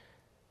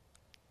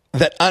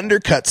that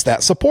undercuts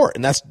that support.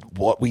 And that's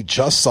what we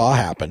just saw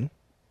happen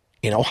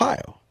in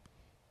Ohio.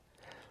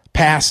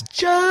 Pass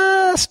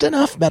just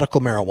enough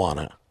medical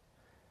marijuana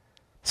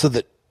so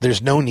that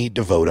there's no need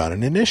to vote on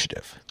an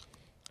initiative.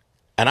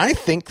 And I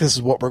think this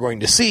is what we're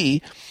going to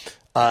see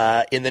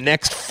in the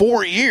next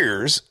 4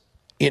 years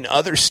in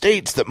other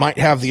states that might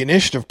have the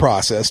initiative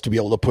process to be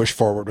able to push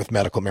forward with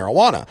medical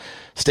marijuana.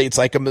 States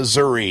like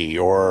Missouri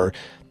or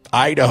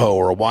Idaho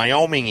or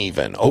Wyoming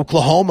even,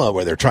 Oklahoma,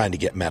 where they're trying to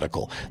get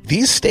medical.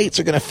 These states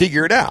are going to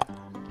figure it out.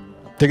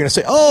 They're going to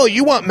say, oh,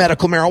 you want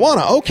medical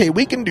marijuana? Okay,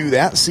 we can do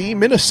that. See,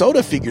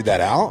 Minnesota figured that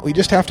out. We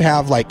just have to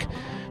have like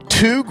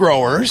two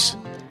growers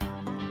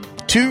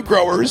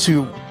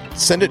who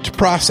send it to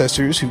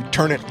processors who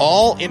turn it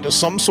all into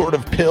some sort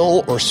of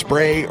pill or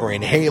spray or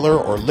inhaler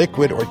or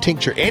liquid or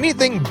tincture,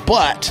 anything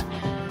but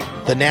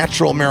the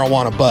natural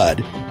marijuana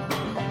bud.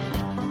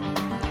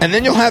 And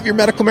then you'll have your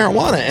medical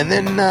marijuana. And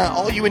then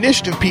all you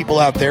initiative people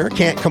out there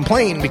can't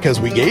complain because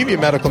we gave you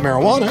medical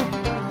marijuana.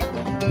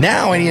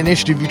 Now any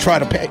initiative you try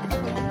to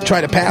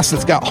pass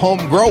that's got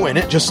home grow in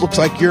it just looks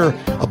like you're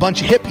a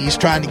bunch of hippies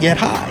trying to get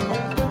high.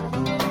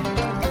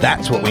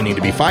 That's what we need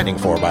to be fighting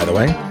for, by the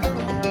way.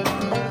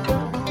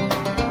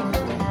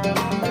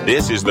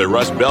 This is the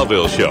Russ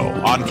Belville Show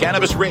on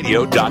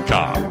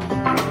CannabisRadio.com.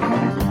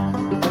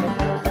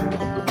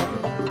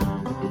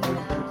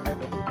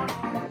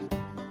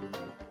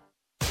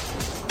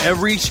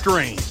 Every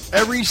strain,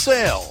 every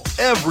sale,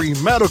 every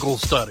medical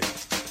study.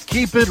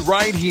 Keep it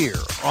right here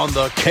on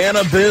the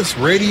Cannabis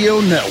Radio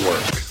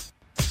Network.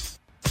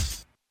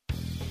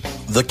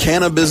 The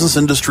cannabis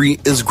industry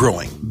is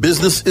growing.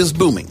 Business is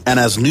booming. And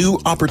as new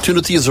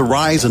opportunities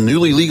arise in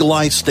newly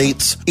legalized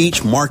states,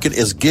 each market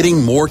is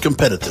getting more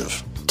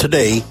competitive.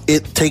 Today,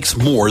 it takes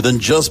more than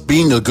just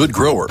being a good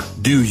grower.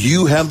 Do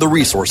you have the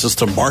resources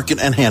to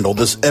market and handle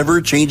this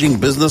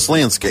ever-changing business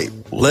landscape?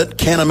 Let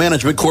Canna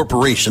Management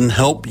Corporation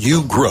help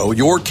you grow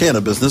your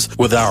canna business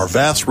with our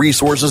vast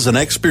resources and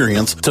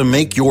experience to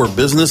make your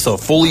business a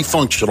fully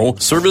functional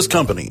service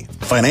company.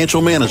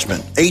 Financial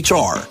management,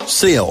 HR,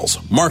 sales,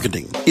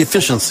 marketing,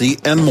 efficiency,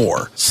 and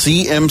more.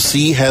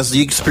 CMC has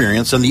the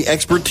experience and the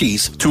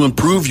expertise to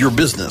improve your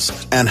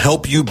business and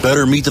help you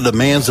better meet the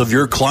demands of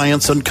your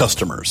clients and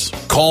customers.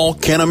 Call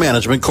Canna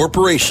Management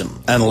Corporation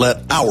and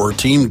let our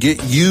team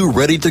get you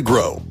ready to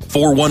grow.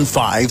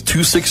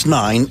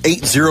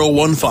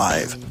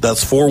 415-269-8015.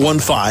 That's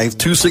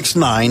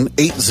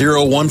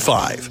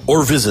 415-269-8015.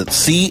 Or visit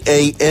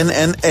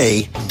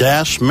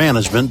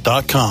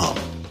canna-management.com.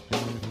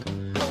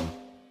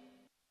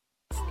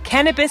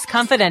 Cannabis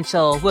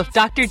Confidential with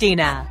Dr.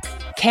 Dina.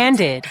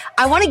 Candid.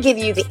 I want to give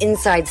you the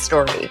inside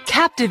story.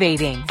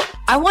 Captivating.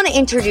 I want to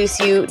introduce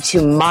you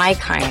to my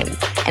kind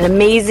and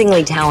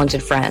amazingly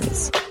talented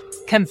friends.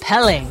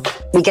 Compelling.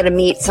 We get to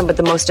meet some of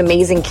the most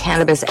amazing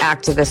cannabis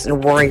activists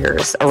and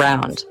warriors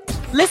around.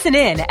 Listen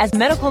in as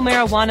medical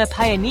marijuana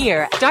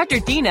pioneer Dr.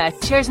 Dina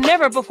shares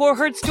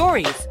never-before-heard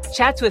stories,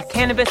 chats with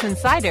cannabis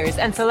insiders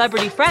and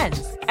celebrity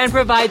friends, and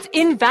provides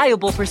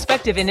invaluable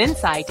perspective and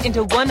insight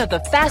into one of the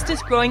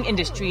fastest-growing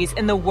industries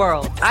in the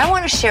world. I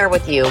want to share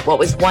with you what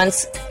was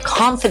once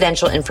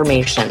confidential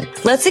information.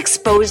 Let's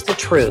expose the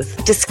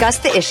truth, discuss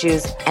the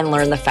issues, and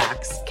learn the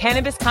facts.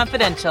 Cannabis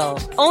Confidential,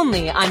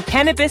 only on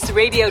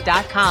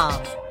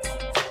CannabisRadio.com.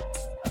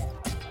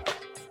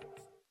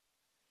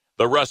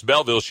 The Russ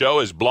Belville Show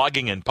is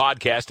blogging and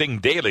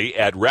podcasting daily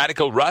at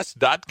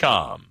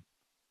RadicalRuss.com.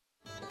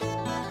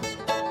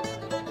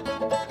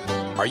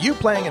 Are you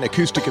playing an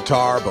acoustic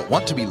guitar but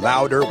want to be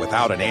louder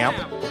without an amp?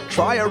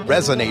 Try a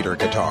resonator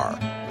guitar.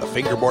 The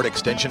fingerboard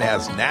extension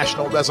has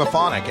National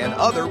Resophonic and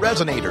other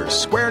resonators,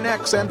 square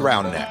necks and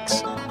round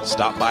necks.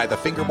 Stop by the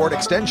Fingerboard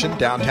Extension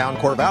downtown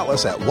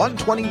Corvallis at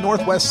 120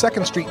 Northwest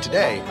 2nd Street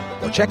today,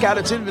 or check out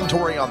its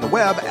inventory on the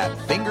web at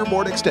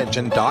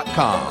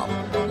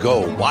fingerboardextension.com.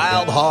 Go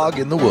wild hog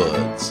in the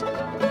woods.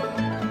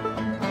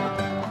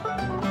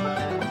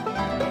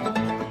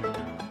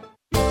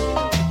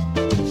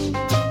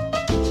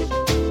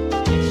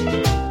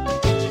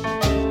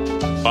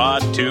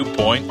 Pod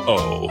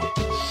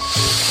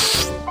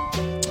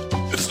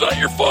 2.0. It's not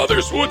your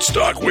father's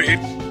Woodstock weed.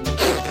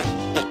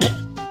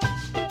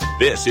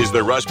 This is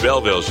the Russ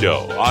Belville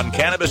Show on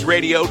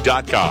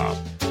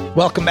CannabisRadio.com.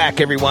 Welcome back,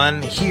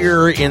 everyone.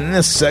 Here in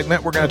this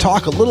segment, we're going to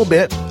talk a little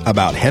bit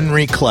about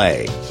Henry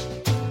Clay.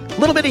 A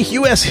little bit of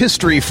U.S.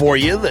 history for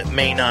you that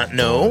may not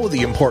know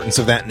the importance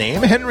of that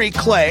name. Henry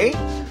Clay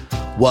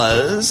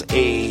was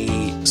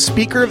a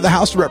Speaker of the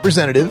House of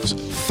Representatives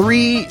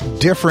 3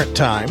 different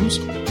times.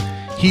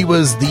 He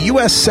was the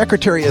U.S.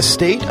 Secretary of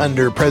State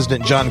under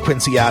President John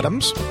Quincy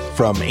Adams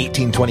from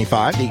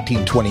 1825 to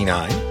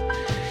 1829.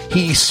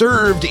 He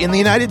served in the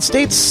United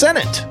States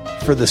Senate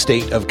for the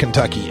state of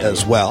Kentucky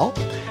as well.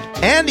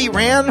 And he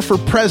ran for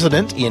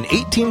president in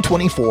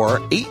 1824,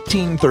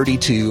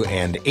 1832,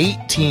 and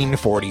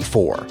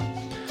 1844.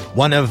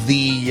 One of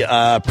the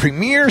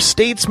premier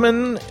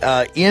statesmen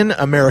in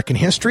American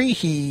history.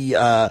 He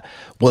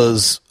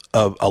was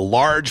a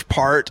large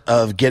part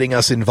of getting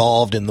us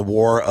involved in the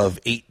War of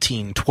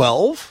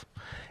 1812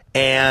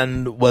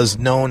 and was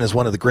known as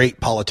one of the great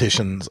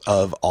politicians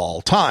of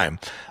all time.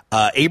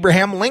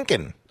 Abraham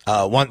Lincoln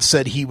once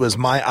said he was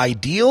my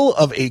ideal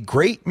of a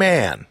great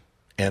man,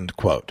 end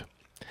quote.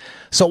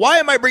 So why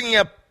am I bringing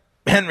up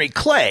Henry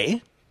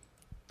Clay?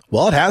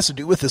 Well, it has to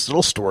do with this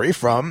little story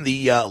from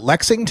the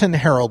Lexington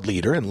Herald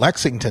Leader in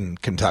Lexington,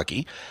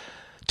 Kentucky,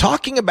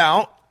 talking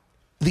about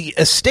the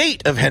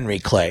estate of Henry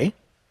Clay,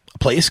 a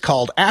place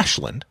called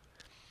Ashland,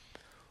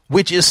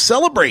 which is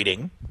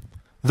celebrating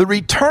the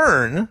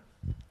return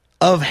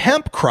of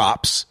hemp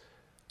crops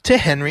to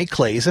Henry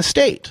Clay's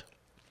estate.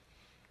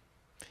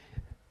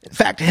 In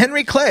fact,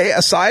 Henry Clay,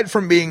 aside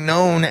from being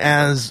known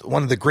as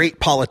one of the great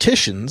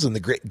politicians and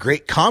the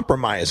great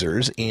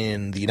compromisers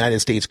in the United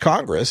States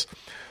Congress,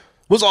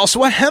 was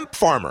also a hemp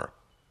farmer,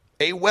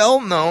 a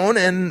well-known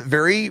and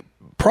very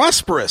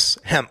prosperous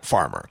hemp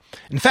farmer.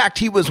 In fact,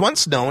 he was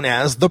once known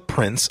as the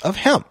Prince of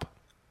Hemp.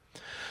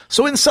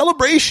 So in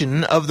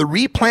celebration of the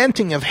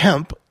replanting of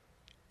hemp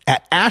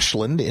at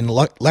Ashland in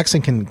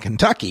Lexington,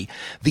 Kentucky,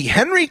 the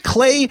Henry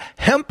Clay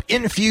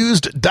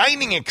hemp-infused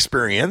dining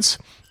experience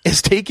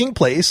is taking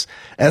place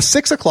at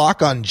 6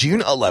 o'clock on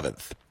June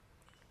 11th.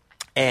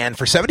 And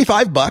for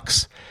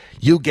 $75,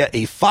 you'll get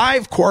a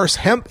 5-course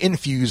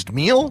hemp-infused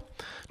meal,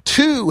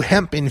 2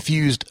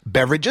 hemp-infused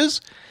beverages,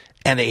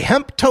 and a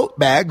hemp tote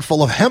bag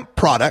full of hemp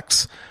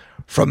products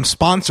from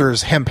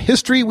sponsors Hemp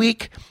History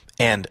Week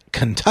and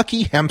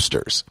Kentucky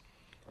Hempsters.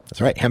 That's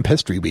right, Hemp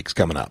History Week's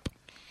coming up.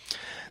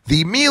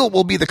 The meal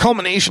will be the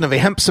culmination of a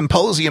hemp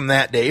symposium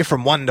that day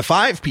from 1 to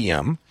 5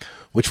 p.m.,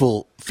 which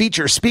will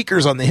feature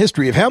speakers on the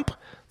history of hemp,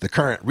 the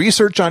current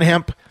research on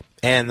hemp,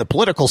 and the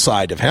political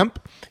side of hemp,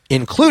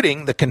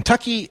 including the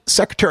Kentucky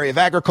Secretary of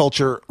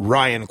Agriculture,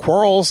 Ryan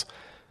Quarles,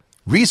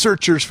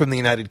 researchers from the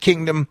United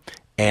Kingdom,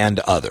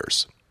 and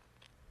others.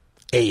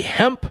 A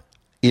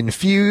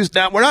hemp-infused...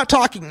 Now, we're not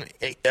talking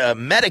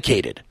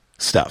medicated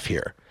stuff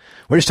here.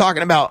 We're just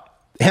talking about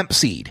hemp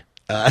seed,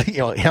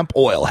 hemp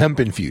oil,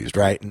 hemp-infused,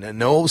 right?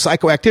 No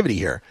psychoactivity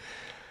here.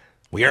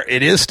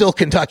 It is still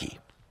Kentucky.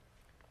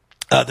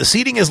 The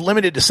seating is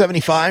limited to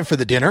 75 for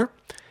the dinner.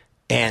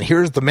 And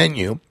here's the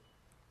menu.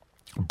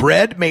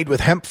 Bread made with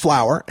hemp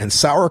flour and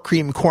sour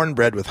cream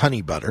cornbread with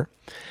honey butter.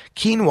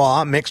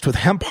 quinoa mixed with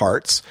hemp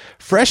hearts,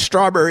 fresh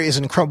strawberries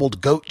and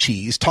crumbled goat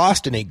cheese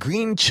tossed in a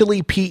green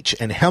chili peach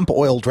and hemp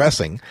oil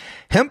dressing,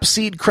 hemp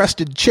seed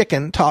crusted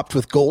chicken topped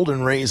with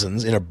golden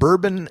raisins in a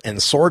bourbon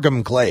and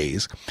sorghum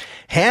glaze,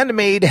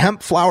 handmade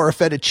hemp flour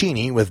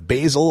fettuccine with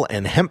basil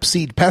and hemp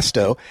seed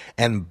pesto,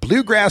 and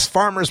bluegrass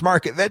farmers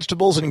market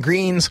vegetables and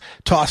greens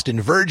tossed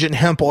in virgin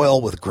hemp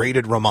oil with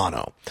grated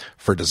Romano.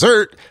 For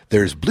dessert,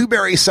 there's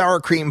blueberry sour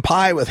cream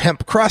pie with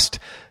hemp crust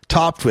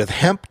topped with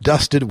hemp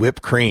dusted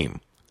whipped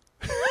cream.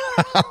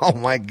 Oh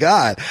my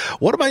God.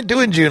 What am I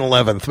doing June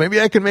 11th?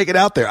 Maybe I can make it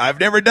out there. I've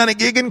never done a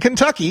gig in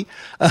Kentucky.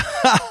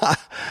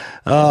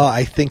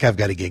 I think I've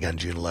got a gig on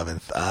June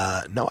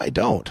 11th. No, I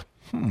don't.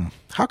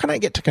 How can I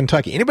get to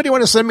Kentucky? Anybody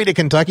want to send me to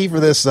Kentucky for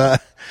this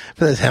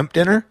hemp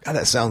dinner? God,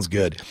 that sounds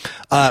good.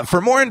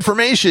 For more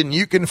information,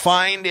 you can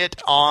find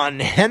it on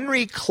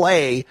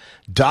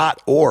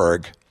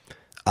henryclay.org.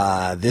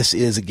 This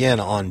is again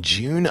on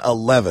June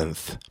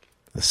 11th,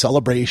 the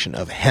celebration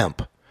of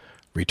hemp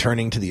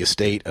returning to the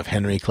estate of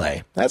Henry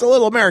Clay. That's a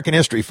little American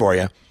history for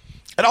you.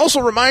 It also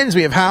reminds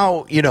me of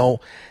how,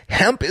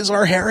 hemp is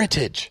our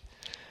heritage.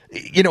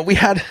 We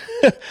had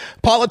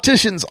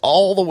politicians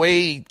all the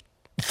way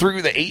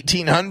through the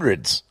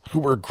 1800s who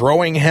were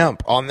growing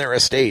hemp on their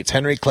estates.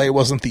 Henry Clay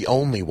wasn't the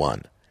only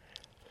one.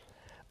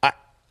 I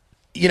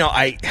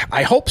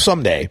hope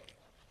someday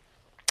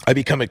I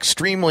become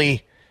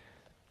extremely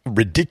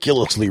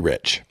ridiculously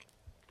rich.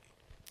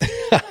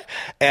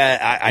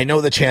 And I know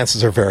the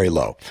chances are very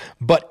low.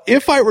 But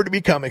if I were to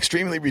become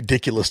extremely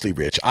ridiculously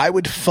rich, I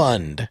would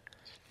fund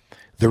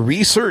the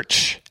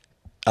research,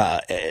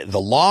 the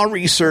law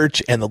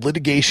research, and the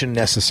litigation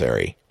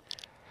necessary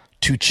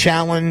to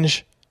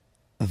challenge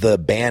the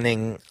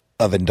banning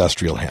of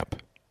industrial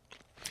hemp.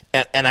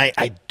 And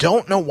I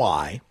don't know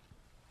why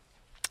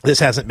this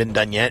hasn't been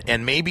done yet,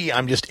 and maybe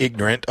I'm just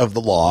ignorant of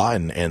the law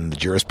and the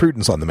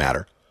jurisprudence on the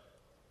matter.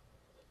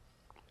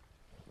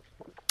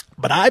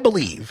 But I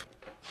believe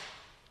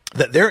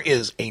that there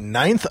is a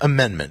Ninth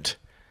Amendment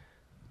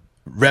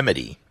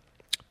remedy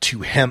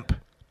to hemp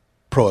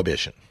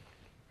prohibition.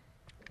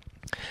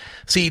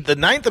 See, the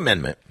Ninth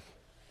Amendment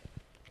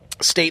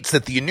states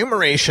that the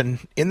enumeration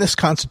in this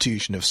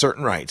Constitution of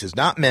certain rights is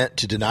not meant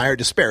to deny or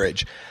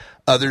disparage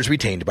others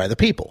retained by the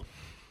people.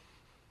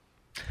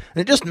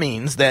 And it just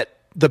means that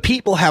the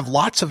people have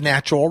lots of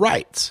natural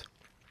rights.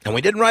 And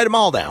we didn't write them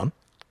all down.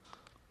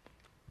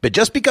 But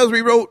just because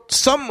we wrote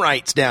some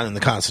rights down in the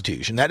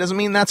Constitution, that doesn't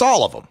mean that's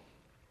all of them.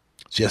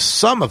 It's just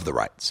some of the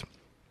rights.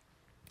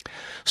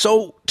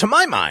 So, to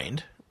my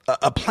mind,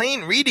 a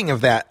plain reading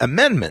of that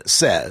amendment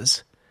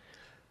says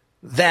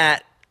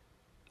that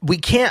we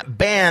can't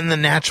ban the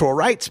natural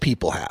rights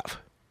people have.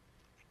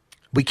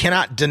 We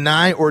cannot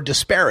deny or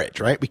disparage,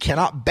 right? We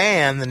cannot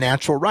ban the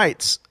natural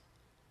rights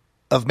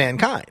of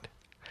mankind.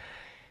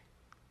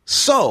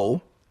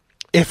 So,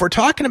 if we're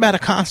talking about a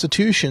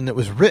constitution that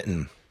was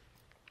written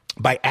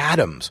by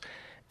Adams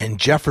and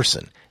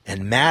Jefferson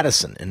and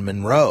Madison and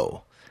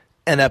Monroe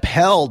and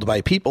upheld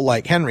by people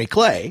like Henry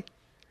Clay,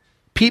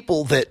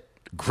 people that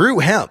grew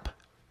hemp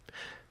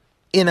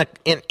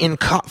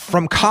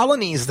from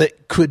colonies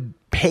that could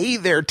pay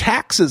their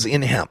taxes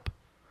in hemp,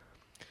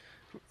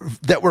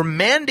 that were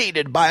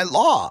mandated by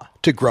law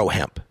to grow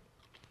hemp,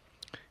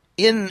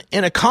 in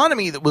an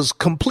economy that was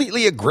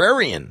completely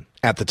agrarian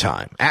at the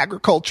time.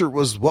 Agriculture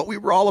was what we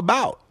were all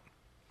about.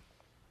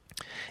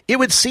 It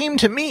would seem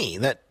to me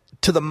that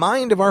to the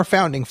mind of our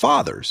founding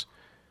fathers,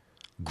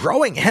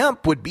 growing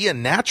hemp would be a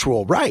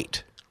natural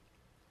right.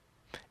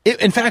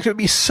 In fact, it would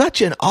be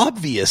such an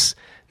obvious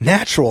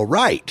natural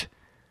right.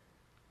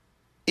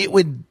 It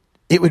would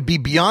be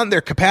beyond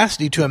their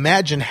capacity to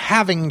imagine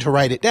having to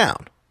write it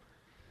down.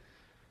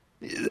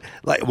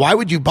 Like, why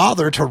would you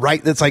bother to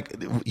write that's like,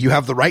 you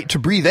have the right to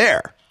breathe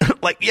air?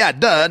 Like, yeah,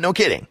 duh, no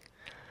kidding.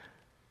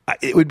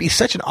 It would be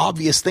such an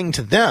obvious thing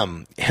to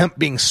them, hemp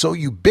being so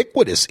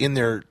ubiquitous in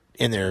their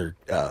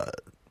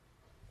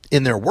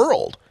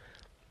world,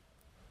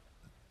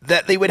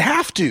 that they would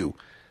have to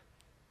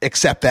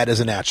accept that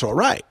as a natural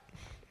right.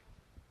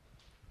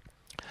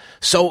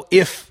 So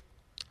if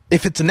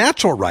it's a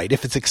natural right,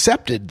 if it's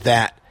accepted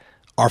that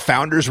our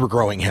founders were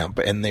growing hemp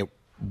and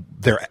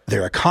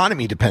their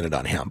economy depended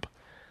on hemp,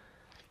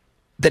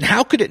 then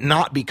how could it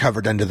not be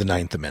covered under the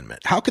Ninth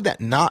Amendment? How could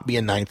that not be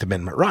a Ninth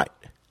Amendment right?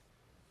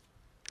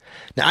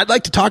 Now, I'd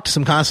like to talk to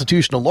some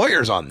constitutional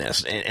lawyers on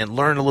this and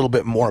learn a little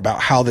bit more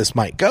about how this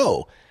might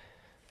go.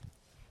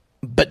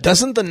 But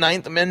doesn't the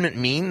Ninth Amendment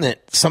mean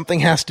that something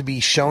has to be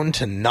shown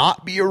to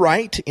not be a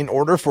right in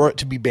order for it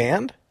to be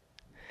banned?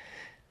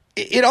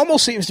 It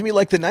almost seems to me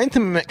like the Ninth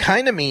Amendment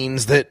kind of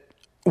means that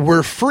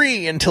we're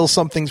free until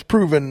something's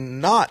proven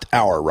not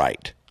our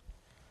right.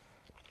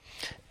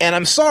 And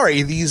I'm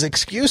sorry, these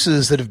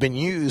excuses that have been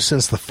used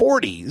since the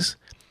 40s,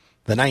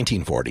 the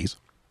 1940s,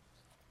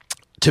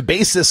 to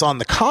base this on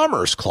the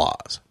Commerce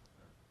Clause,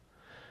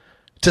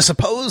 to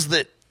suppose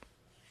that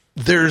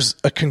there's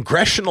a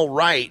congressional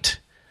right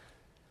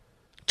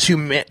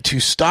to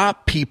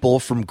stop people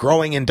from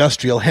growing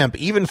industrial hemp,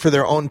 even for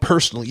their own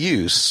personal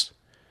use,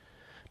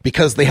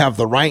 because they have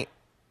the right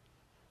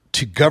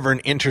to govern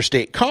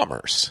interstate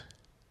commerce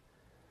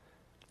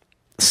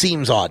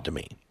seems odd to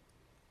me.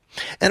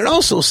 And it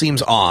also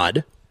seems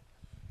odd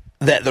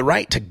that the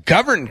right to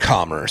govern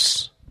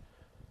commerce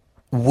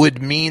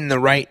would mean the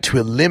right to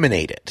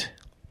eliminate it.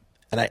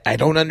 And I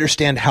don't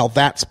understand how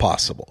that's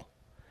possible.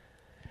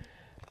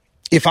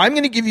 If I'm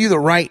going to give you the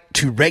right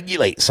to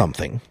regulate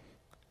something,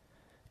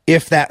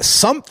 if that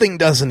something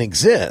doesn't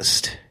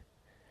exist,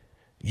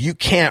 you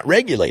can't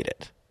regulate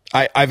it.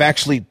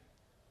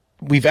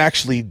 We've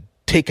actually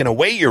taken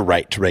away your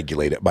right to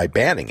regulate it by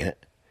banning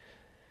it.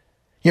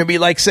 It'd be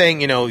like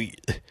saying,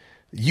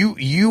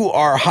 you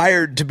are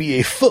hired to be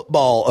a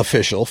football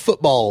official,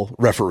 football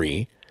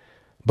referee,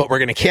 but we're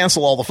going to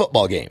cancel all the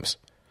football games.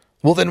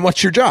 Well, then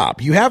what's your job?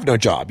 You have no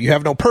job. You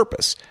have no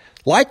purpose.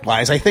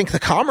 Likewise, I think the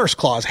Commerce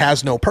Clause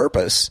has no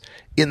purpose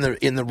in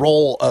the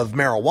role of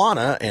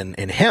marijuana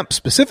and hemp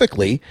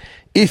specifically.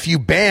 If you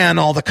ban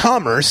all the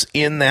commerce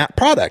in that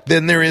product,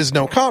 then there is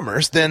no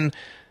commerce. Then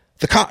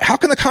how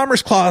can the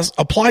Commerce Clause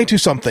apply to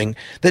something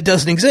that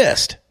doesn't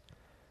exist?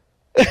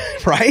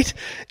 Right?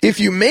 If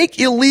you make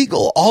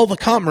illegal all the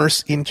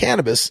commerce in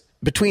cannabis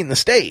between the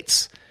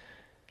states,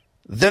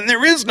 then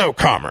there is no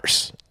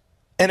commerce.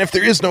 And if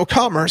there is no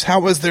commerce,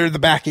 how is there the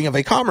backing of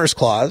a Commerce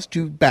Clause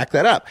to back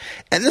that up?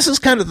 And this is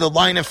kind of the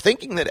line of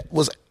thinking that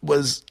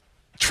was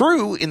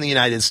true in the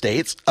United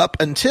States up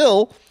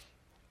until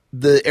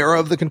the era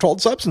of the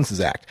Controlled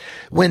Substances Act.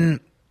 When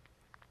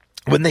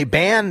they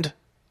banned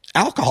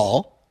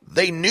alcohol,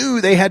 they knew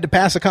they had to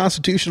pass a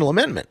constitutional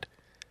amendment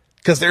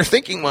because their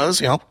thinking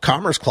was,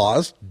 Commerce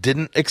Clause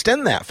didn't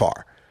extend that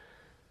far.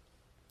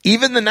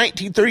 Even the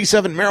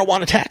 1937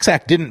 Marijuana Tax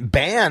Act didn't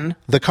ban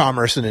the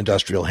commerce in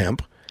industrial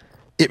hemp.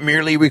 It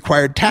merely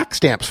required tax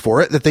stamps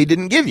for it that they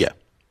didn't give you.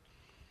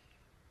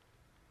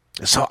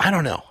 So I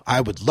don't know. I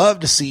would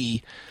love to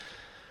see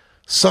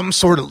some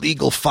sort of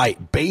legal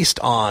fight based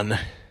on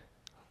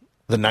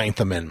the Ninth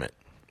Amendment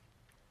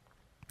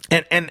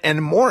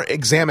and more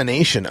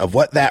examination of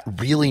what that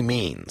really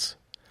means.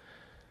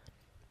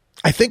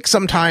 I think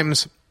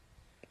sometimes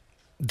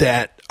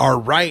that our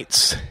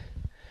rights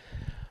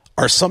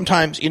are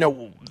sometimes,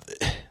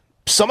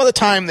 some of the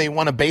time they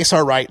want to base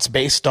our rights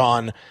based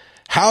on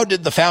how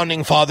did the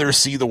founding fathers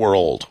see the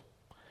world?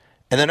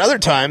 And then other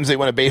times they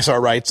want to base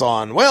our rights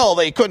on, well,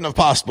 they couldn't have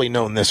possibly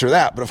known this or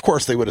that, but of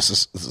course they would have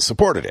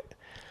supported it.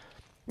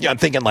 I'm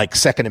thinking like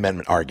Second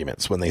Amendment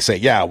arguments when they say,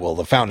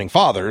 the founding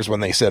fathers,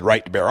 when they said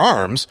right to bear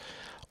arms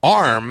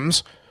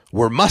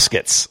were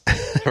muskets,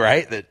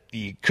 right? That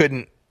you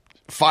couldn't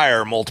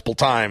fire multiple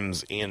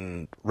times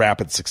in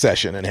rapid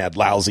succession and had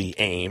lousy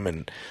aim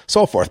and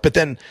so forth. But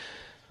then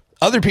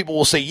other people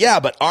will say,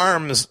 but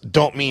arms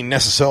don't mean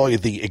necessarily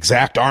the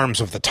exact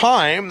arms of the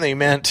time. They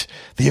meant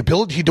the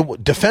ability to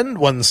defend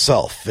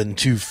oneself and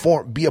to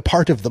be a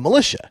part of the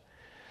militia.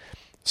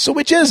 So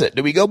which is it?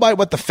 Do we go by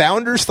what the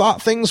founders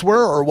thought things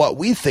were or what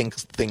we think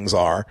things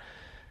are?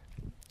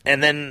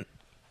 And then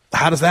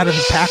how does that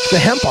impact the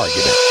hemp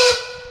argument?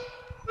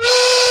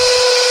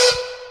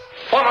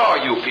 What are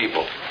you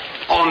people?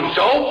 On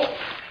dope?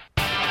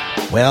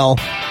 Well,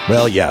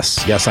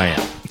 yes. Yes, I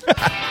am.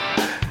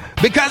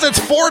 Because it's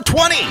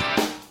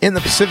 4:20 in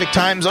the Pacific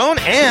time zone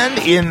and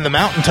in the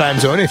Mountain time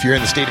zone if you're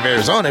in the state of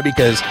Arizona,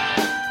 because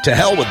to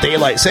hell with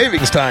daylight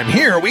savings time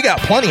here, we got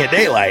plenty of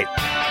daylight.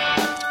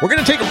 We're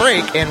going to take a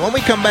break, and when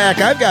we come back,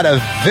 I've got a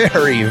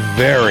very,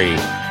 very,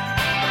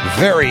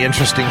 very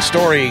interesting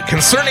story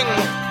concerning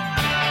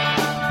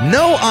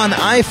No on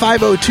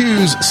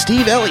I-502's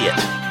Steve Elliott.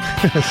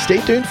 Stay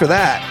tuned for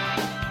that.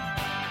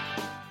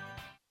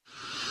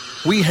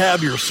 We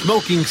have your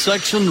smoking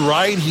section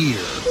right here.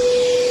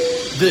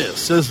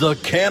 This is the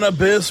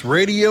Cannabis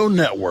Radio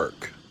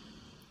Network.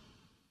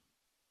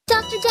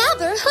 Dr.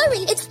 Dabber, hurry!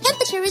 Its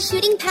temperature is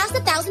shooting past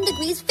 1,000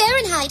 degrees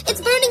Fahrenheit. It's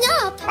burning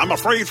up. I'm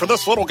afraid for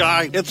this little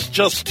guy, it's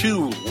just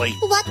too late.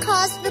 What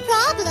caused the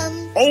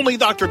problem? Only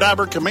Dr.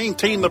 Dabber can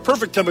maintain the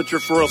perfect temperature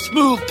for a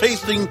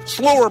smooth-tasting,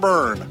 slower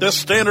burn. This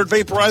standard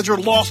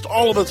vaporizer lost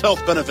all of its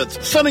health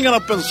benefits, sending it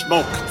up in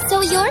smoke. So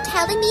you're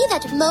telling me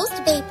that most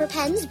vapor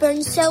pens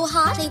burn so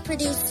hot they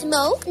produce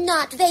smoke,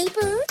 not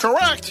vapor?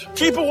 Correct.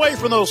 Keep away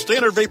from those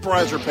standard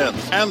vaporizer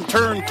pens and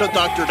turn to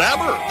Dr.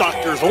 Dabber.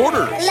 Doctor's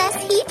orders. Less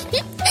heat,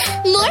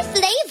 more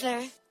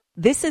flavor.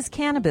 This is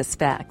Cannabis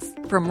Facts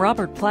from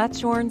Robert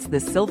Platshorn's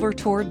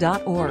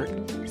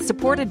thesilvertour.org,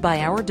 supported by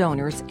our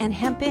donors and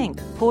Hemp Inc.,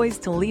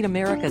 poised to lead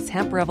America's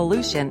hemp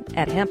revolution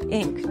at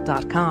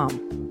hempinc.com.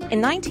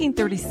 In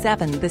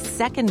 1937, the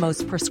second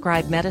most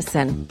prescribed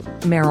medicine,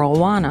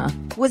 marijuana,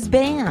 was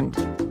banned.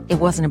 It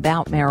wasn't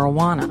about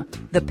marijuana.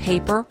 The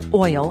paper,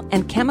 oil,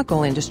 and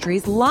chemical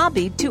industries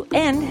lobbied to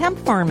end hemp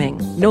farming.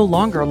 No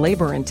longer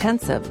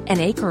labor-intensive, an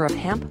acre of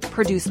hemp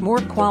produced more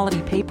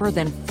quality paper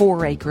than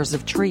 4 acres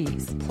of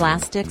trees.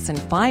 Plastics and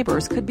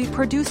fibers could be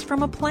produced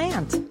from a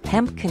plant.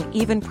 Hemp can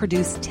even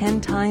produce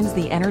 10 times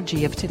the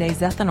energy of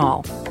today's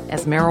ethanol.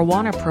 As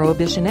marijuana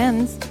prohibition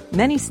ends,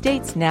 many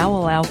states now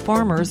allow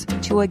farmers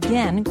to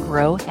again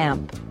grow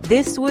hemp.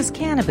 This was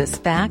Cannabis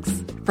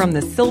Facts from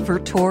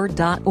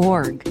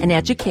thesilvertour.org, an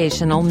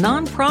educational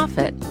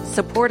nonprofit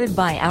supported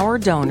by our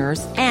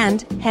donors,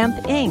 and Hemp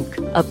Inc.,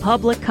 a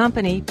public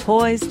company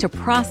poised to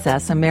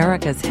process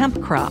America's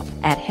hemp crop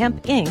at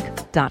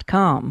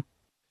hempinc.com.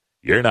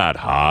 You're not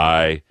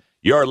high.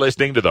 You're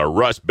listening to the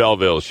Russ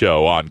Belville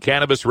Show on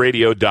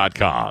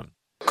CannabisRadio.com.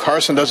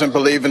 Carson doesn't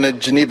believe in the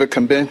Geneva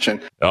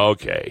Convention.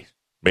 Okay.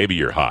 Maybe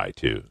you're high,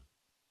 too.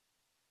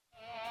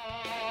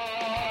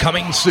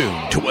 Coming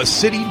soon to a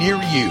city near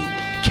you,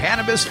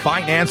 Cannabis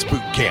Finance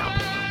Boot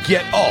Camp.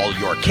 Get all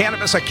your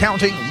cannabis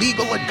accounting,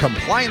 legal, and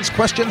compliance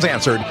questions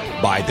answered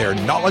by their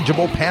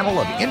knowledgeable panel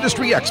of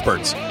industry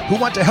experts who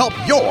want to help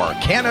your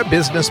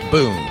cannabis business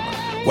boom.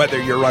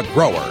 Whether you're a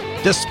grower,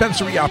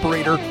 dispensary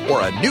operator,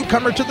 or a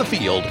newcomer to the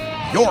field,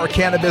 your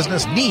cannabis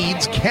business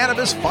needs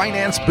Cannabis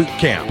Finance Boot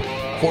Camp.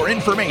 For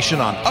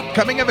information on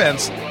upcoming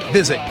events,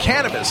 visit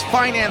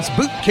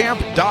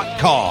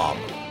CannabisFinanceBootCamp.com.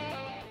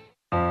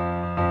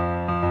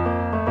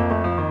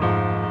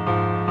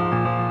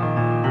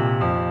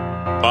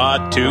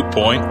 Pod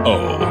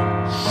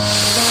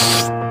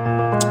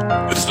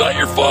 2.0. It's not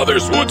your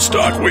father's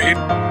Woodstock weed.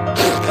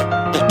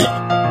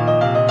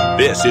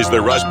 This is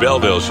the Russ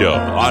Belville Show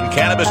on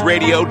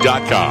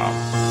CannabisRadio.com.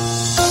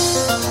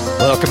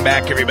 Welcome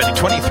back, everybody.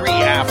 23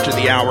 after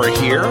the hour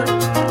here.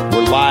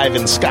 We're live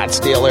in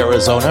Scottsdale,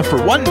 Arizona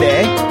for one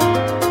day.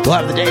 We'll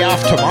have the day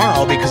off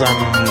tomorrow because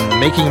I'm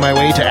making my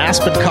way to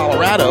Aspen,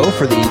 Colorado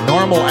for the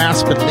Normal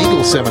Aspen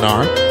Legal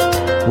Seminar.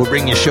 We'll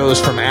bring you shows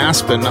from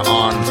Aspen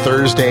on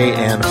Thursday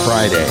and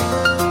Friday.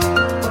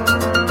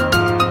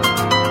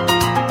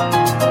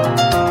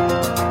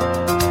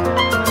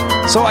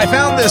 So I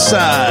found this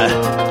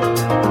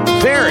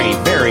very,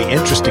 very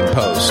interesting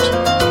post.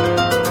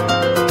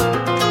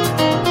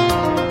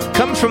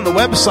 Comes from the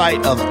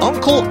website of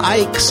Uncle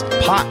Ike's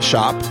Pot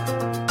Shop.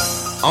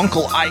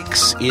 Uncle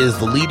Ike's is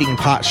the leading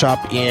pot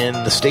shop in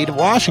the state of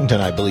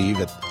Washington, I believe,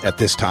 at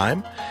this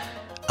time.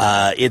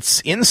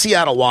 It's in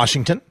Seattle,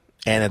 Washington,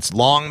 and it's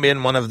long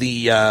been one of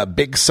the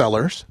big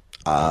sellers,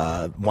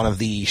 one of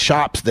the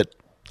shops that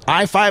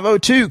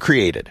I-502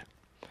 created.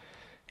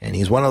 And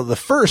he's one of the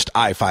first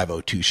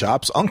I-502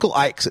 shops, Uncle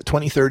Ike's at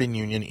 23rd and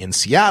Union in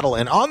Seattle.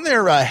 And on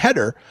their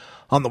header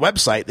on the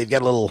website, they've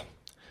got a little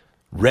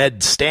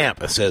red stamp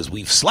that says,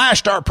 "We've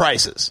slashed our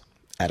prices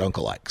at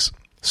Uncle Ike's."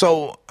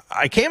 So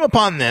I came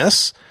upon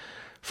this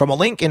from a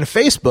link in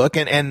Facebook,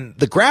 and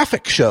the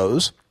graphic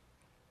shows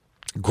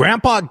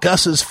Grandpa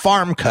Gus's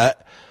Farm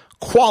Cut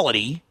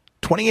quality,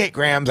 28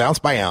 grams, ounce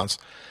by ounce.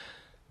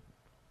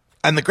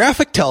 And the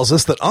graphic tells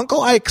us that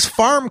Uncle Ike's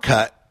Farm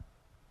Cut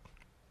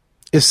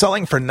is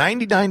selling for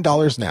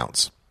 $99 an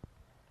ounce.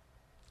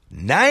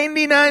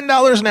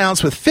 $99 an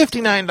ounce with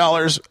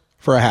 $59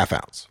 for a half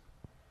ounce.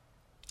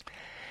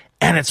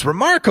 And it's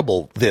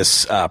remarkable,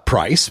 this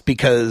price,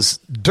 because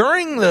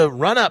during the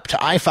run-up to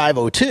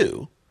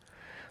I-502,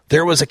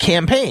 there was a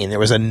campaign. There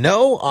was a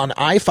No on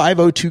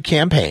I-502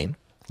 campaign,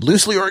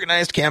 loosely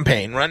organized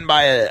campaign, run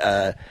by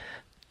a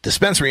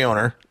dispensary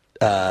owner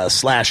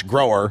slash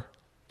grower.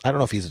 I don't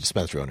know if he's a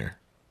dispensary owner.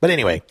 But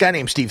anyway, guy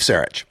named Steve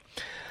Sarich.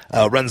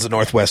 Runs the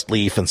Northwest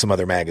Leaf and some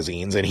other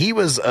magazines. And he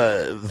was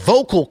a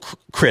vocal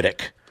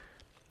critic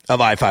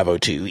of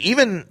I-502,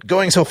 even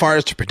going so far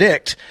as to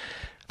predict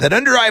that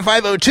under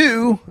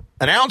I-502,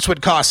 an ounce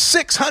would cost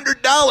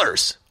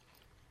 $600.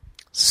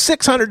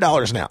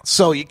 $600 an ounce.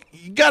 So you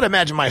got to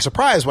imagine my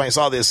surprise when I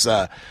saw this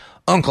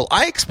Uncle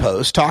Ike's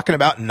post talking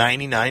about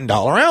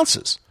 $99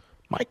 ounces.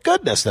 My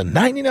goodness, the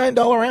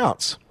 $99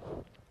 ounce.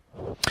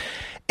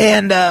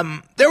 And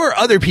there were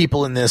other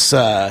people in this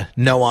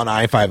No on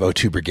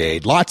I-502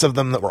 brigade, lots of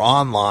them that were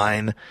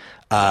online,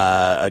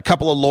 a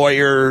couple of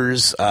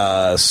lawyers,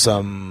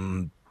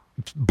 some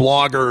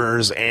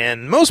bloggers,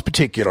 and most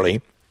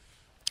particularly,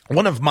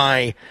 one of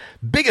my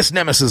biggest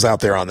nemesis out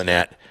there on the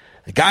net,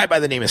 a guy by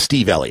the name of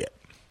Steve Elliott.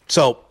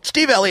 So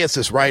Steve Elliott's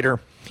this writer.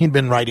 He'd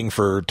been writing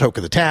for Toke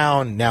of the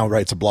Town, now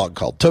writes a blog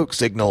called Toke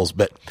Signals.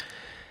 But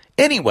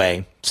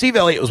anyway, Steve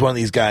Elliott was one of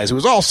these guys who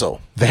was also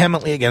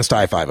vehemently against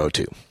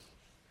I-502.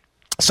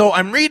 So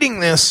I'm reading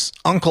this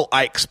Uncle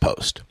Ike's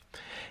post,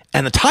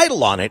 and the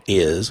title on it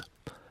is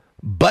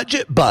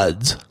Budget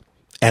Buds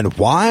and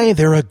Why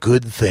They're a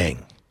Good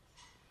Thing.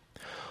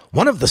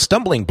 One of the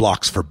stumbling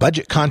blocks for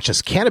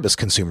budget-conscious cannabis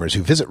consumers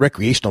who visit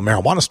recreational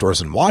marijuana stores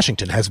in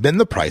Washington has been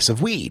the price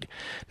of weed.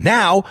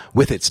 Now,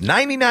 with its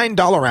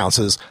 $99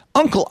 ounces,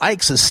 Uncle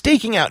Ike's is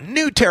staking out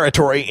new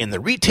territory in the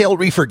retail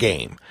reefer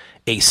game.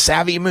 A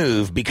savvy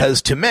move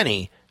because to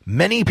many,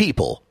 many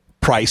people,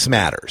 price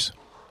matters.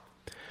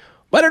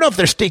 Well, I don't know if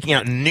they're staking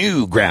out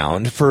new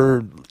ground.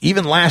 For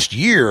even last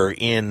year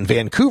in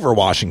Vancouver,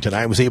 Washington,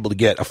 I was able to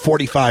get a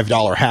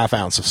 $45 half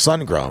ounce of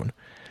sun-grown.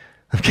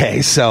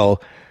 Okay,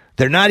 so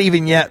they're not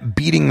even yet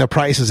beating the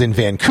prices in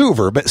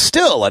Vancouver, but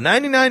still a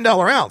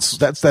 $99 ounce.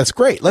 That's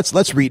great.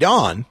 Let's read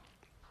on.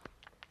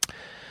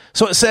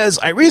 So it says,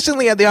 I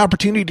recently had the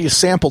opportunity to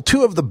sample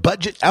 2 of the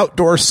budget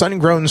outdoor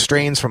sun-grown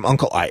strains from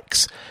Uncle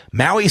Ike's.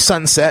 Maui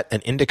Sunset,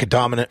 an indica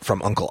dominant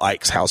from Uncle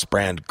Ike's house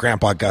brand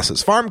Grandpa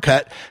Gus's Farm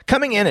Cut,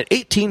 coming in at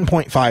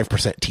 18.5%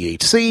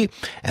 THC,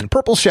 and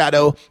Purple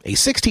Shadow, a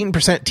 16%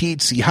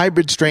 THC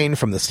hybrid strain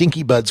from the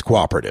Stinky Buds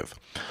Cooperative.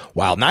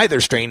 While neither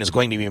strain is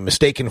going to be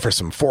mistaken for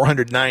some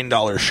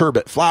 $409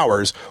 sherbet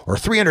flowers or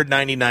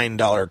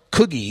 $399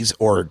 cookies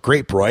or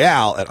grape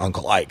royale at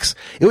Uncle Ike's,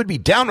 it would be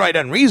downright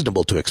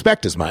unreasonable to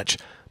expect as much.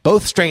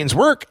 Both strains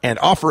work and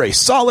offer a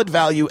solid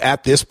value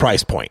at this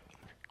price point.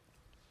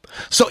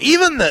 So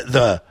even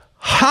the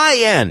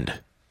high-end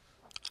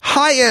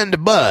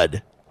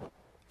bud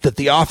that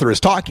the author is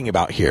talking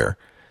about here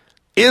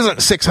isn't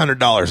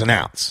 $600 an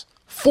ounce.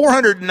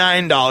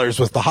 $409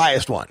 was the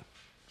highest one.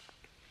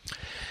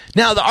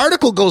 Now, the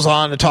article goes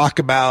on to talk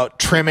about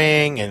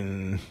trimming,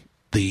 and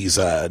these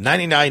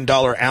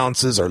 $99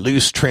 ounces are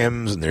loose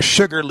trims, and there's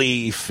sugar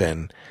leaf,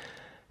 and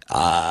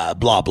blah,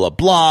 blah,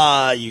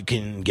 blah. You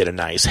can get a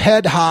nice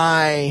head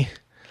high,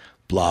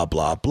 blah,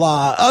 blah,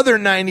 blah. Other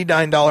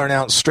 $99 an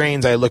ounce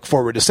strains I look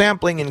forward to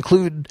sampling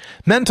include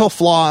Mental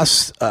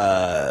Floss,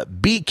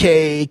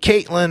 BK,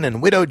 Caitlin,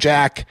 and Widow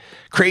Jack,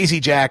 Crazy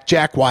Jack,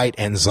 Jack White,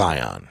 and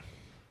Zion.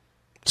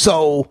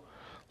 So,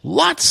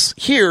 lots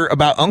here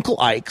about Uncle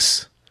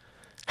Ike's.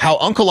 How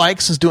Uncle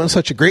Ike's is doing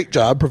such a great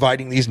job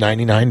providing these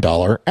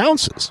 $99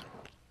 ounces.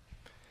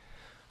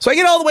 So I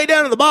get all the way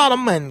down to the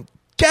bottom, and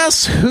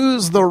guess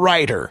who's the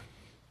writer?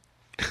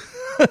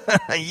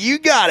 You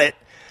got it.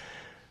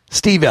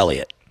 Steve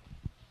Elliott.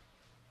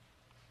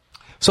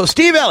 So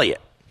Steve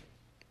Elliott,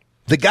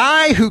 the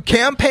guy who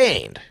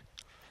campaigned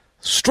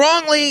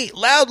strongly,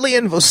 loudly,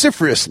 and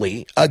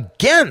vociferously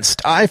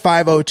against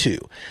I-502,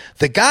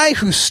 the guy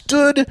who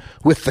stood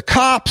with the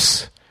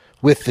cops,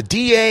 with the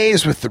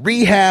DAs, with the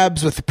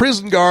rehabs, with the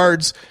prison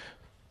guards,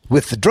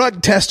 with the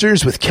drug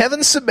testers, with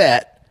Kevin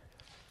Sabet,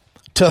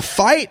 to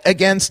fight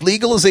against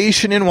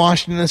legalization in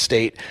Washington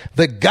State,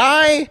 the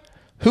guy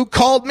who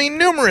called me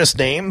numerous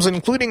names,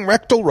 including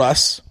Rectal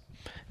Russ,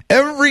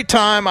 every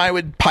time I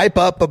would pipe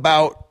up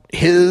about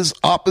his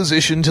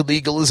opposition to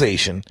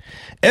legalization,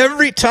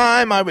 every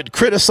time I would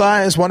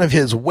criticize one of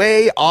his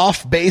way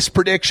off base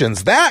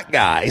predictions, that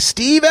guy,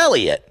 Steve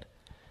Elliott,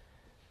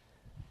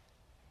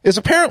 is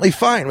apparently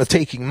fine with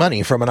taking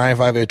money from an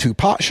I-502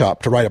 pot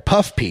shop to write a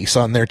puff piece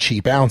on their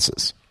cheap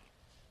ounces.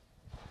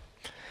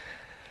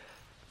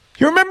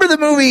 You remember the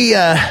movie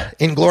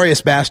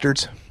Inglourious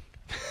Bastards?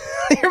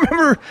 You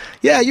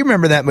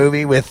remember that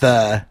movie with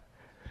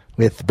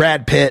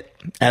Brad Pitt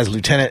as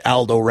Lieutenant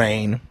Aldo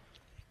Raine,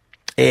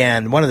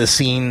 and one of the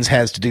scenes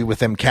has to do with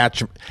them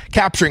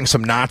capturing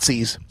some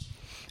Nazis,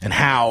 and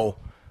how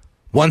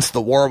once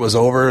the war was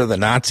over, the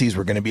Nazis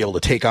were going to be able to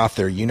take off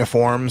their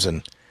uniforms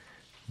and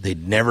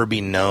they'd never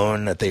be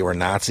known that they were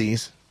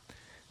Nazis.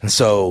 And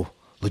so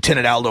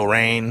Lieutenant Aldo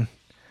Raine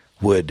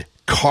would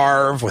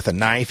carve with a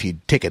knife.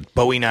 He'd take a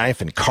Bowie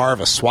knife and carve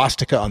a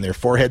swastika on their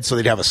forehead so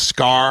they'd have a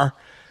scar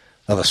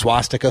of a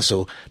swastika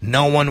so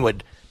no one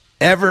would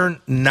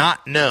ever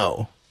not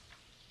know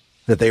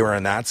that they were a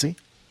Nazi.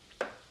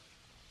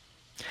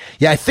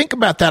 Yeah, I think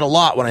about that a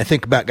lot when I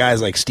think about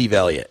guys like Steve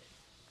Elliott.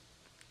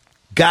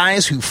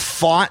 Guys who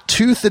fought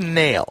tooth and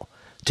nail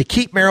to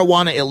keep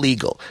marijuana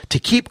illegal, to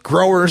keep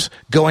growers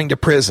going to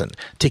prison,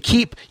 to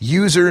keep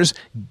users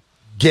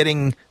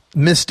getting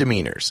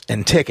misdemeanors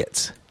and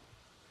tickets,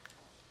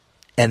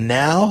 and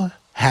now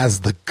has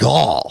the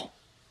gall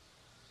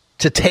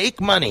to take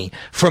money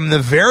from the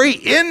very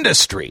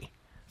industry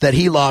that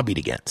he lobbied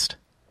against,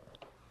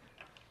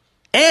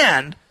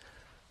 and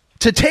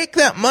to take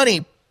that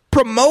money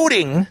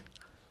promoting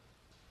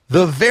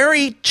the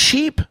very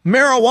cheap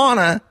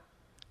marijuana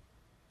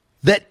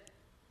that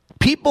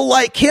people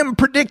like him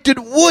predicted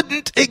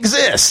wouldn't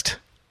exist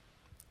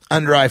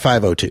under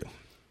I-502.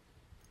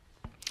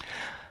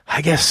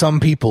 I guess some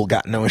people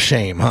got no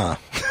shame, huh?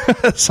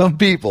 Some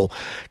people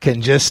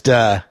can just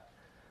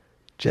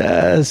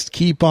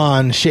keep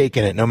on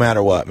shaking it no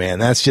matter what, man.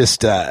 That's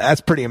just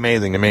that's pretty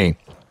amazing to me.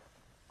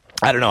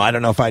 I don't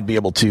know if I'd be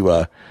able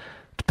to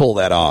pull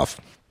that off.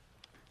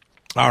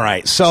 All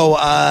right, so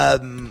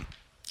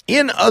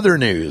in other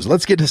news,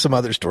 let's get to some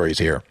other stories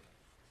here.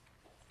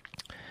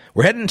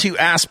 We're heading to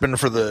Aspen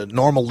for the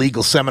Normal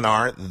Legal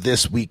Seminar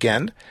this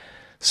weekend.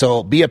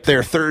 So be up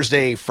there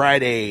Thursday,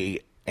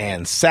 Friday,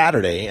 and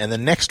Saturday. And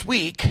then next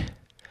week,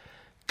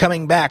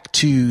 coming back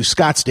to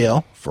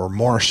Scottsdale for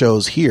more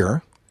shows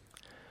here.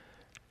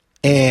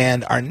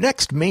 And our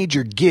next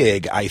major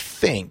gig, I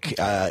think,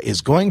 is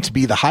going to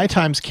be the High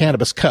Times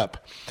Cannabis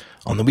Cup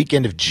on the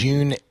weekend of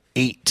June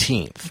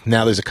 18th.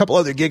 Now, there's a couple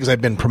other gigs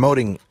I've been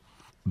promoting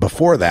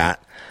before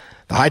that.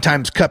 The High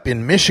Times Cup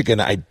in Michigan,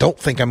 I don't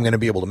think I'm going to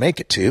be able to make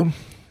it to.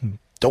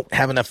 Don't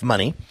have enough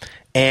money.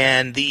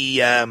 And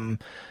the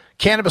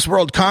Cannabis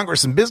World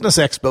Congress and Business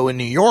Expo in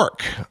New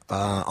York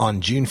on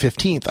June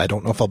 15th. I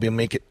don't know if I'll be able to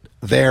make it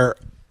there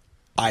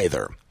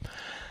either.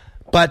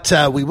 But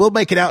we will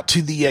make it out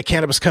to the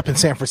Cannabis Cup in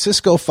San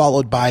Francisco,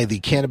 followed by the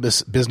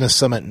Cannabis Business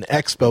Summit and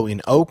Expo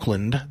in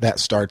Oakland. That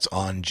starts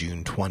on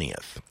June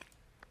 20th.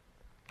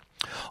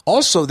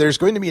 Also, there's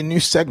going to be a new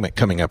segment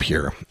coming up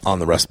here on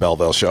the Russ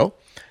Belville Show,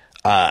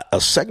 a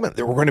segment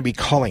that we're going to be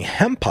calling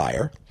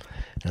Hempire.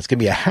 And it's going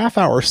to be a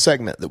half-hour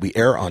segment that we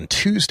air on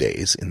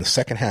Tuesdays in the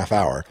second half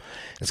hour.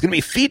 It's going to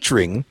be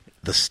featuring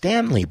the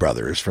Stanley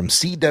brothers from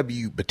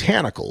CW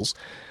Botanicals,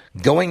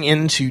 going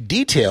into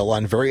detail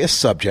on various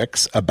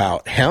subjects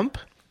about hemp,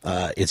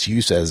 its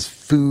use as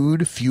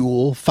food,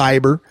 fuel,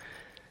 fiber,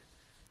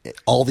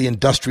 all the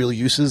industrial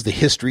uses, the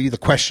history, the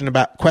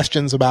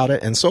questions about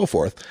it, and so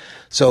forth.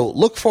 So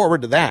look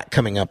forward to that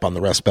coming up on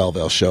the Russ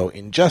Belville Show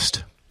in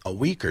just a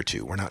week or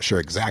two. We're not sure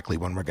exactly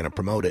when we're going to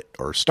promote it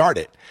or start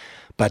it,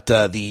 but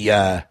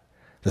the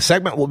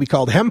segment will be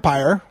called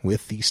Hempire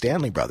with the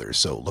Stanley brothers.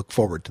 So look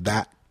forward to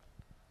that.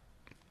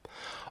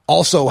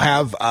 Also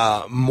have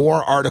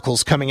more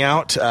articles coming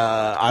out.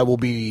 I will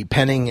be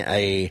penning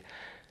a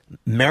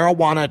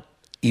marijuana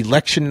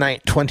election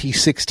night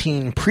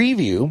 2016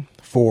 preview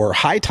for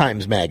High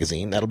Times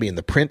magazine. That'll be in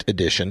the print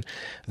edition.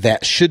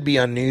 That should be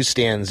on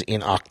newsstands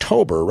in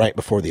October, right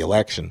before the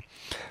election.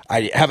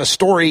 I have a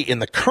story in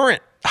the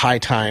current High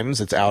Times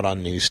that's out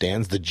on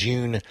newsstands, the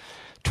June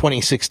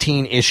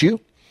 2016 issue,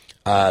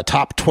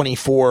 top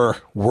 24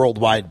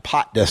 worldwide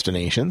pot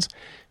destinations,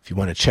 if you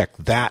want to check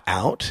that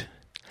out.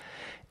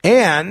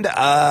 And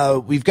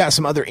we've got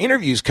some other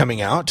interviews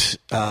coming out.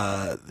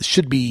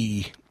 Should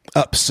be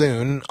up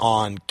soon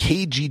on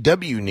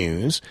KGW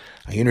News.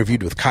 I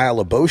interviewed with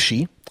Kyle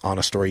Aboshi on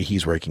a story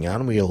he's working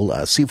on.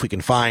 We'll see if we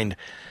can find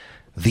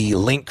the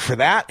link for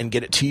that and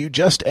get it to you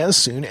just as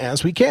soon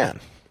as we can.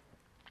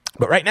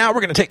 But right now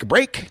we're going to take a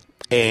break.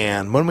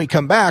 And when we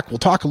come back, we'll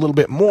talk a little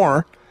bit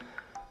more.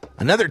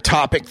 Another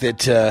topic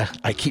that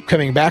I keep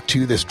coming back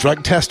to, this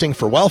drug testing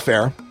for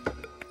welfare.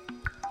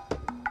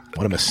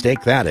 What a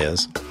mistake that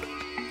is.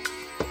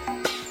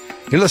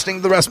 You're listening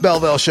to the Russ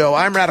Belville Show.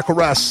 I'm Radical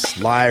Russ,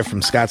 live from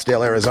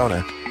Scottsdale,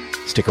 Arizona.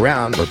 Stick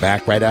around. We're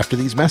back right after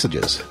these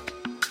messages.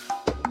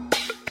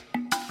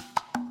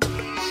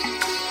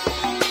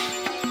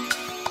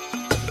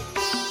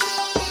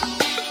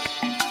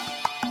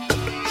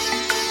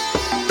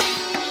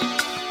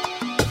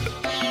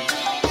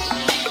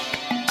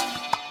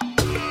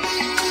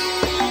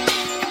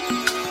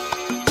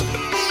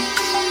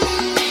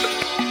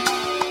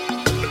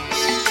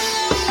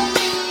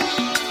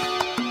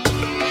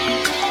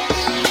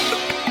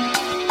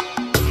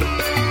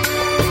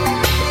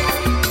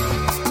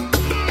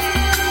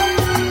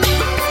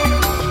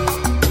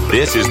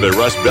 This is the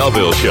Russ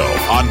Belville Show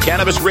on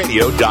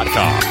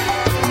CannabisRadio.com.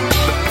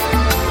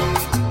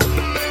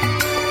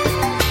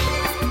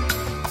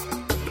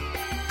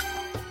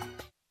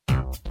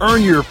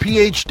 Earn your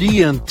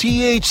PhD in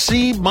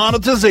THC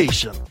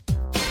monetization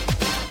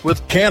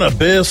with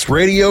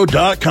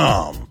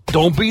CannabisRadio.com.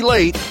 Don't be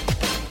late.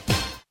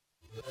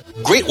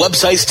 Great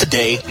websites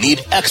today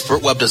need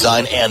expert web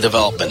design and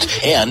development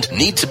and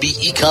need to be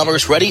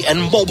e-commerce ready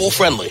and mobile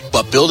friendly.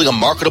 But building a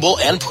marketable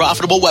and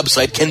profitable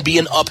website can be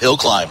an uphill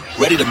climb.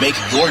 Ready to make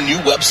your new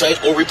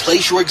website or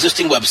replace your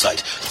existing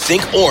website?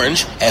 Think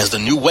Orange as the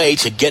new way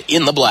to get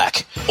in the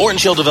black.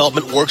 Orange Hill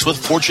Development works with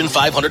Fortune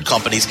 500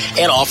 companies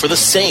and offer the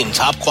same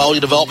top quality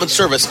development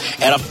service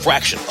at a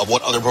fraction of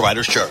what other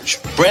providers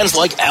charge. Brands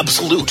like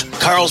Absolute,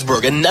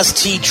 Carlsberg, and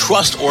Nestea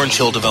trust Orange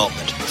Hill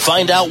Development.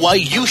 Find out why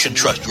you should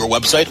trust your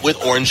website with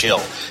Orange Hill.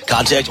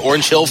 Contact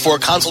Orange Hill for a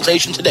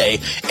consultation today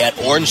at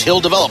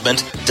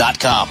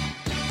orangehilldevelopment.com.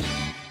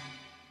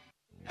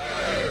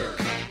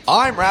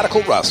 I'm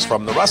Radical Russ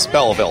from the Russ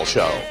Belville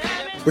Show.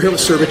 We're here with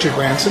Sir Richard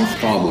Branson.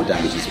 Far more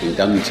damage has been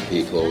done to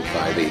people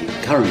by the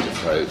current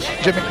approach.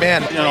 Jim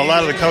McMahon. You know, a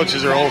lot of the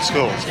coaches are old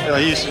school.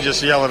 He used to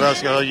just yell at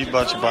us, "Oh, you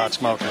bunch of pot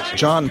smokers."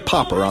 John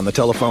Popper on the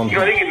telephone.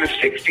 I think in the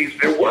 60s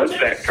there was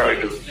that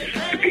kind of,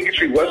 the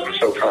bigotry wasn't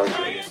so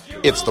concrete.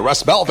 It's the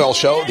Russ Belville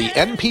Show, the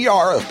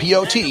NPR of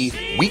POT,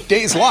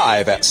 weekdays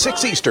live at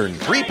 6 Eastern,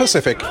 3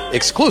 Pacific,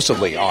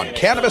 exclusively on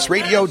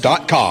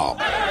CannabisRadio.com.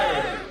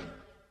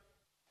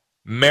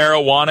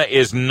 Marijuana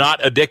is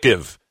not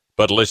addictive,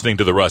 but listening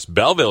to the Russ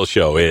Belville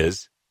Show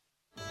is.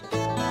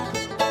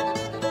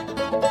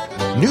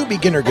 New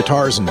beginner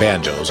guitars and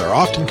banjos are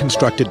often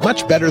constructed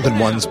much better than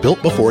ones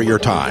built before your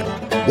time.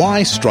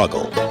 Why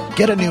struggle?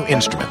 Get a new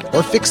instrument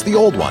or fix the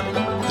old one.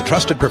 The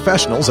trusted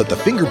professionals at the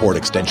Fingerboard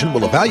Extension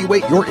will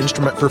evaluate your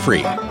instrument for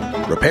free.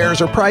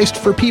 Repairs are priced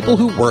for people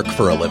who work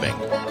for a living.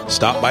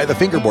 Stop by the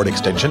Fingerboard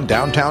Extension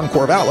downtown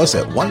Corvallis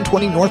at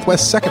 120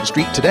 Northwest 2nd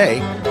Street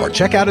today or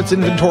check out its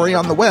inventory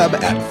on the web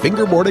at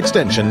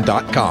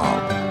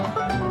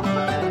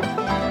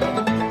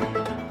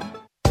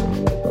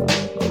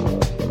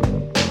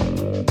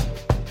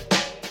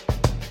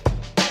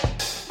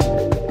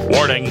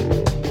Warning,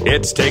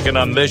 hits taken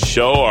on this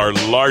show are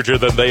larger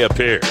than they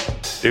appear.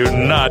 Do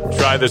not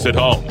try this at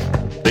home.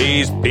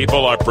 These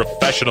people are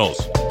professionals.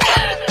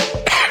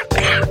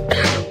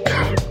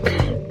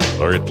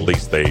 Or at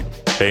least they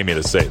pay me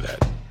to say that.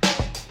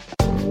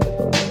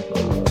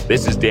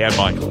 This is Dan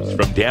Michaels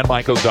from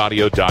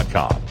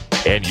danmichaelsaudio.com,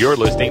 and you're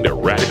listening to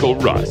Radical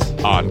Russ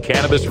on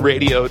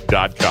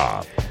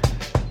CannabisRadio.com.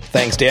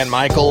 Thanks, Dan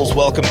Michaels.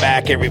 Welcome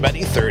back,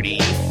 everybody.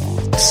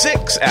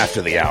 36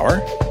 after the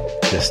hour.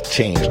 Just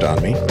changed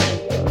on me.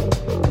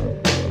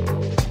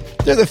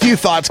 There's a few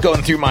thoughts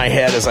going through my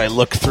head as I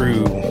look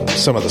through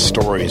some of the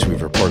stories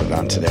we've reported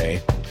on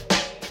today.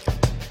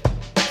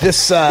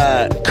 This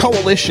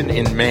coalition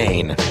in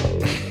Maine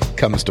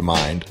comes to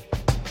mind.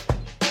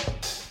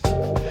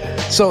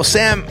 So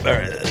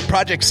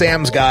Project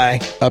Sam's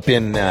guy up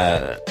in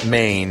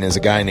Maine is a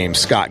guy named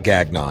Scott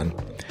Gagnon.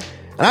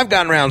 And I've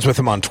gotten rounds with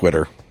him on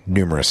Twitter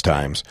numerous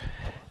times.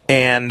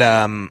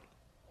 And,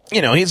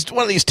 he's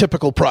one of these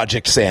typical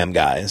Project Sam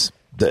guys.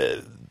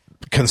 The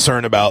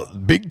concern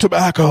about big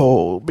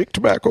tobacco,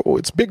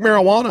 it's big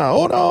marijuana,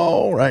 oh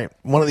no, right?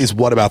 One of these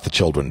what about the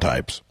children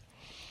types.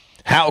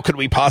 How could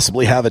we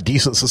possibly have a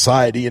decent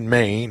society in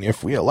Maine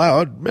if we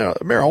allowed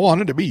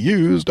marijuana to be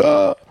used?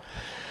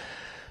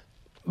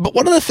 But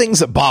one of the things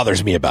that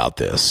bothers me about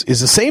this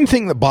is the same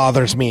thing that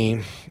bothers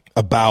me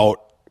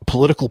about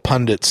political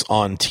pundits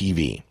on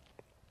TV.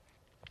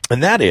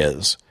 And that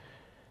is,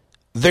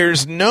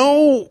 there's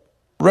no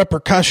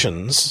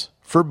repercussions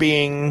for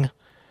being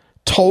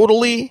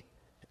totally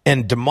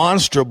and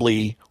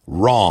demonstrably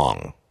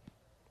wrong.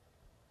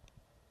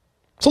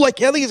 So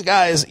these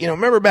guys,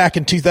 remember back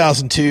in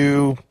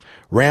 2002,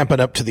 ramping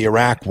up to the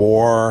Iraq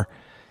war,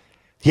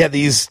 you had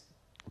these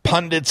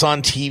pundits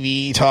on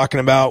TV talking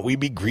about we'd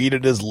be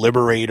greeted as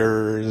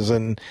liberators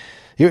and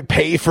it would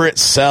pay for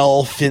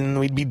itself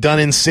and we'd be done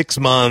in 6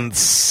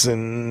 months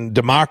and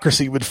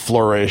democracy would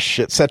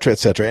flourish, et cetera, et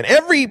cetera. And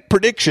every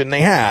prediction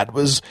they had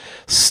was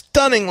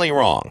stunningly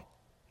wrong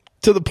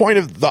to the point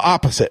of the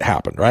opposite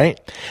happened, right?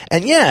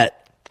 And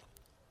yet,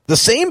 the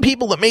same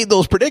people that made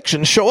those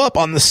predictions show up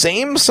on the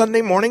same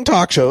Sunday morning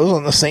talk shows,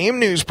 on the same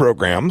news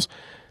programs,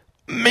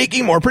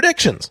 making more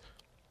predictions.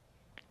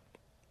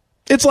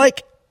 It's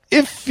like,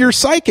 if your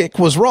psychic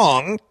was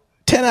wrong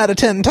 10 out of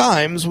 10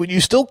 times, would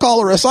you still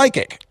call her a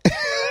psychic?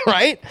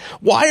 Right?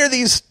 Why are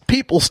these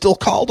people still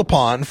called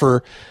upon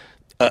for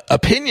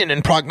opinion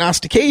and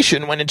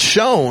prognostication when it's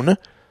shown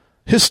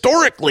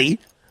historically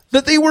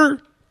that they were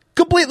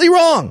completely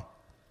wrong?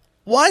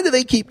 Why do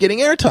they keep getting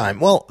airtime?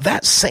 Well,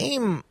 that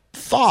same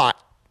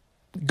thought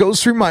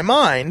goes through my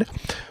mind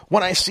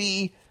when I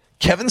see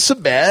Kevin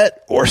Sabet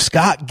or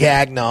Scott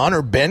Gagnon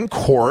or Ben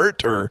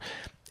Court or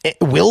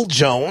Will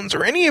Jones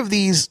or any of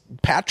these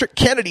Patrick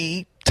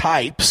Kennedy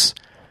types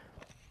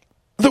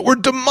that were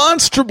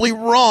demonstrably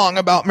wrong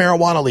about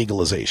marijuana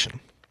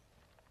legalization.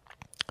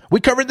 We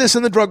covered this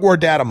in the drug war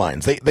data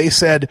mines. They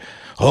said,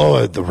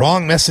 the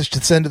wrong message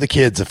to send to the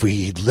kids. If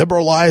we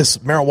liberalize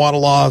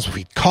marijuana laws, if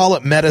we call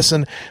it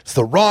medicine, it's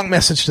the wrong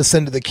message to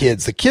send to the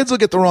kids. The kids will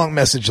get the wrong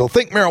message. They'll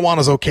think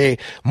marijuana's okay.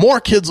 More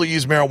kids will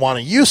use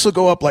marijuana. Use will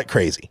go up like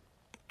crazy.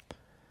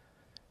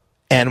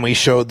 And we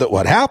showed that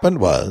what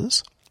happened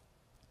was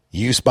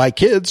use by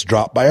kids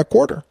dropped by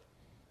 1/4.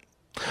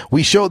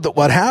 We showed that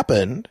what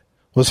happened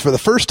was for the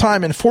first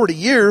time in 40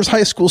 years,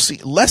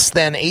 less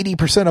than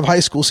 80% of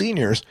high school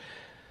seniors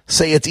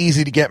say it's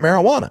easy to get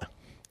marijuana.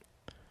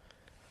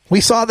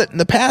 We saw that in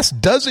the past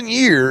dozen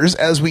years,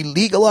 as we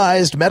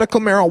legalized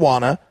medical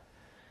marijuana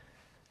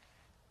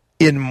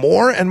in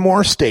more and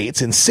more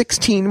states, in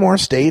 16 more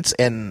states,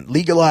 and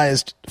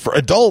legalized for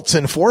adults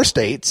in 4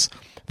 states,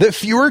 that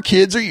fewer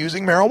kids are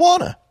using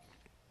marijuana.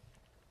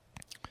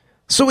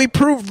 So we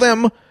proved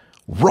them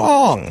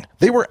wrong.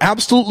 They were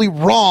absolutely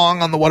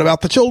wrong on the what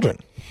about the children.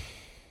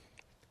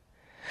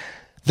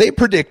 They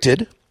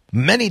predicted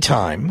many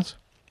times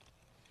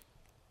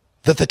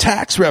that the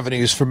tax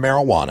revenues from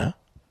marijuana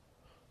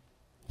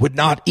would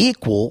not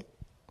equal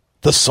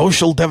the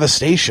social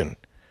devastation,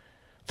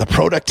 the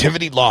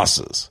productivity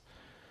losses,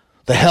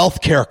 the health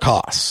care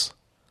costs,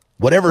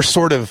 whatever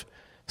sort of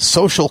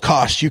social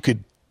cost you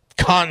could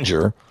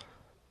conjure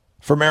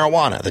for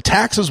marijuana. The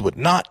taxes would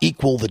not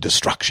equal the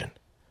destruction.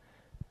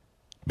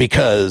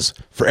 Because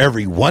for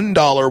every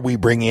 $1 we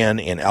bring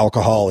in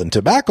alcohol and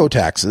tobacco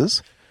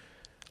taxes,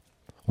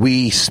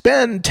 we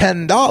spend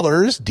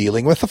 $10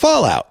 dealing with the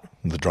fallout.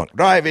 The drunk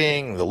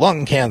driving, the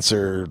lung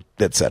cancer,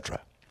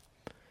 etc.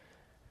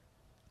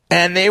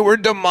 And they were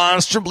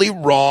demonstrably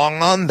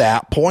wrong on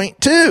that point,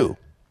 too.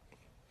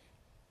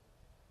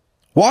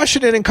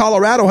 Washington and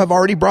Colorado have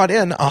already brought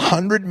in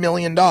 $100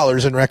 million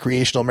in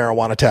recreational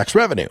marijuana tax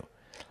revenue.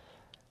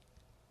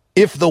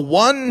 If the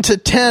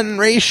 1-to-10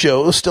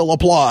 ratio still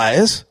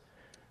applies,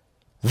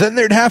 then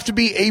there'd have to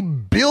be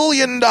 $1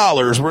 billion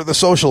worth of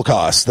social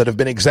costs that have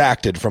been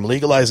exacted from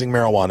legalizing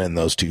marijuana in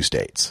those 2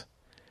 states.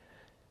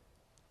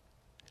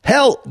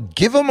 Hell,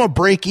 give them a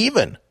break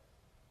even.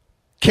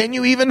 Can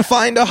you even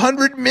find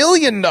 $100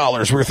 million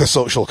worth of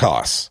social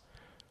costs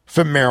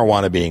from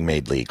marijuana being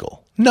made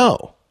legal?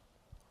 No.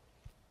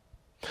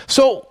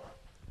 So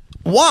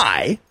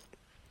why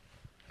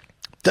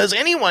does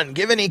anyone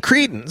give any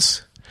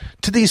credence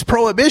to these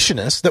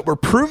prohibitionists that were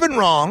proven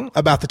wrong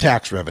about the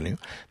tax revenue,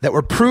 that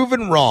were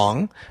proven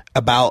wrong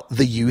about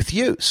the youth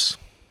use?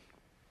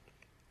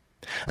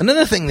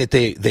 Another thing that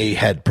they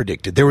had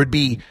predicted, there would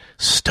be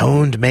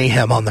stoned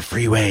mayhem on the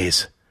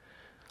freeways.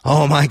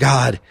 Oh my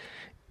God.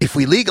 If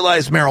we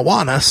legalize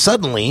marijuana,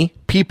 suddenly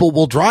people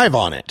will drive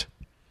on it.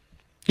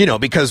 You know,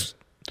 because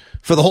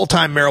for the whole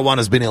time marijuana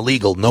has been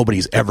illegal,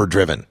 nobody's ever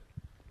driven.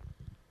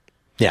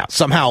 Yeah,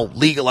 somehow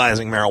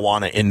legalizing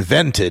marijuana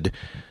invented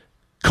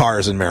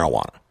cars and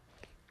marijuana.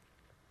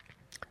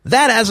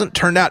 That hasn't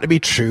turned out to be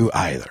true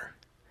either.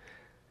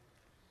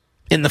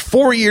 In the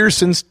 4 years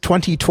since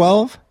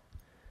 2012,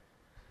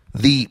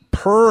 the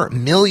per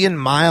million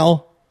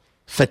mile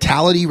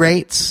fatality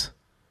rates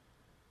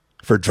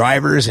for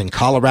drivers in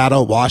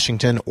Colorado,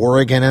 Washington,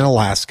 Oregon, and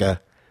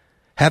Alaska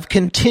have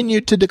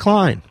continued to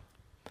decline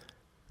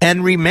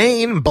and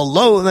remain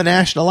below the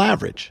national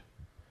average.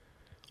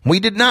 We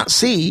did not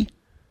see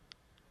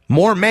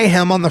more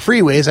mayhem on the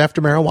freeways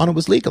after marijuana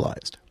was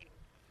legalized.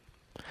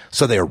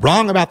 So they're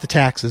wrong about the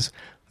taxes.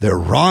 They're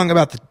wrong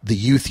about the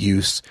youth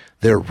use.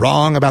 They're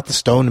wrong about the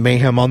stoned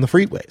mayhem on the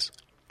freeways.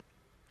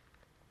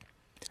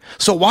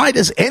 So why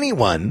does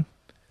anyone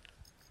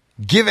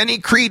give any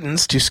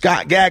credence to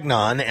Scott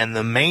Gagnon and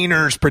the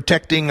Mainers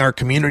protecting our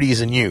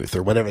communities and youth,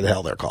 or whatever the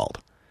hell they're called?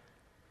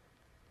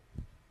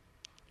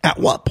 At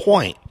what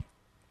point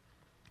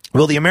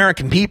will the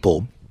American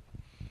people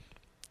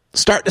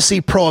start to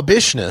see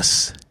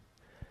prohibitionists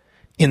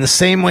in the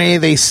same way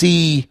they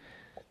see,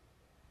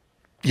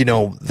 you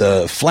know,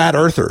 the flat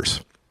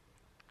earthers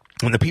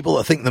and the people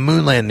that think the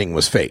moon landing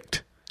was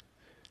faked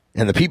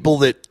and the people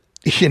that,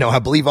 you know, I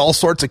believe all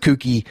sorts of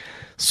kooky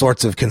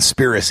sorts of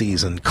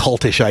conspiracies and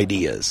cultish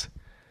ideas?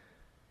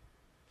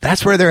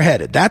 That's where they're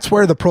headed. That's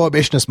where the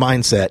prohibitionist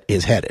mindset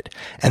is headed.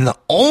 And the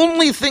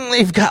only thing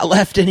they've got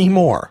left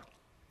anymore,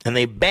 and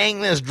they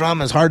bang this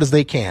drum as hard as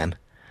they can,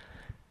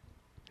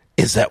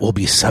 is that we'll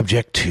be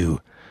subject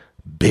to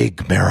big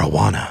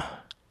marijuana.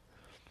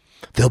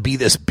 There'll be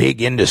this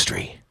big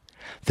industry.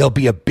 There'll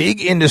be a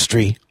big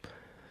industry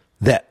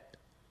that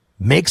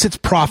makes its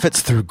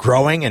profits through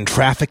growing and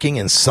trafficking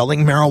and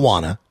selling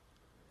marijuana.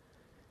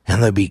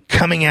 And they'll be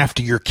coming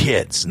after your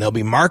kids. And they'll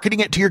be marketing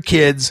it to your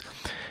kids.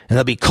 And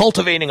they'll be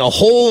cultivating a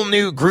whole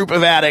new group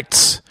of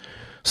addicts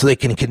so they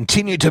can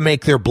continue to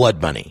make their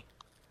blood money.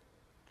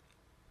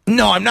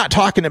 No, I'm not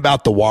talking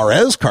about the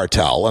Juarez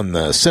cartel and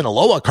the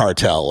Sinaloa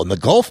cartel and the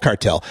Gulf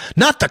cartel.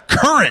 Not the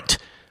current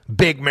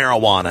big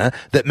marijuana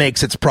that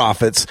makes its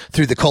profits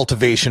through the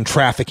cultivation,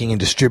 trafficking, and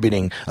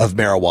distributing of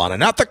marijuana.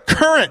 Not the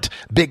current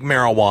big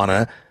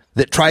marijuana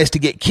that tries to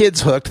get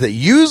kids hooked, that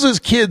uses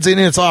kids in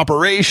its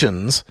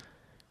operations.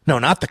 No,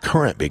 not the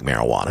current big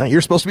marijuana.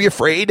 You're supposed to be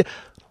afraid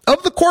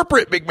of the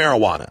corporate big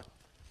marijuana.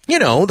 You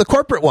know, the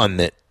corporate one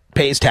that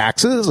pays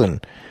taxes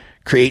and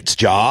creates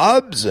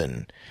jobs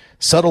and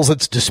settles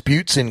its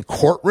disputes in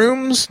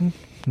courtrooms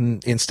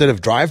instead of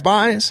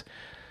drive-bys.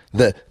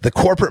 The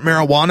corporate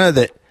marijuana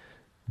that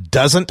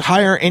doesn't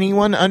hire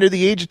anyone under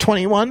the age of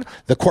 21.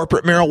 The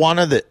corporate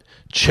marijuana that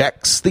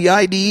checks the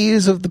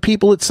IDs of the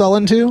people it's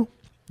selling to.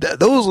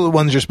 Those are the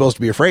ones you're supposed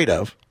to be afraid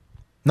of.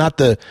 Not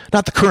the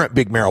current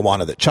big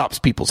marijuana that chops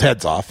people's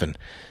heads off and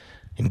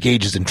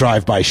engages in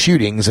drive-by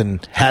shootings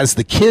and has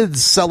the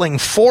kids selling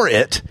for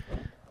it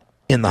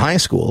in the high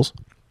schools.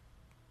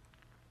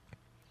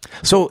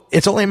 So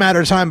it's only a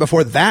matter of time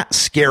before that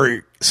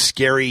scary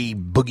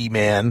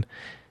boogeyman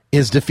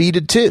is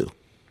defeated too.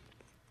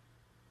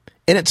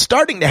 And it's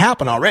starting to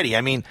happen already.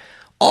 I mean,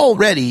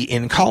 already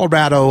in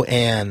Colorado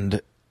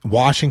and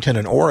Washington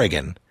and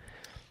Oregon,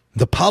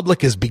 the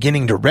public is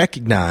beginning to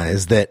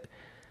recognize that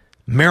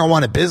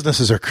marijuana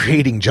businesses are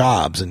creating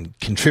jobs and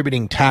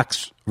contributing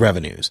tax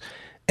revenues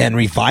and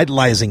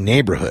revitalizing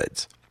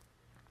neighborhoods.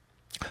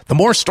 The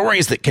more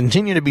stories that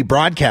continue to be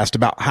broadcast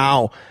about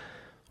how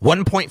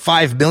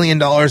 $1.5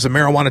 billion of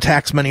marijuana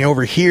tax money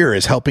over here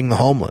is helping the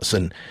homeless,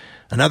 and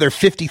another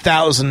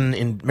 $50,000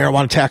 in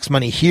marijuana tax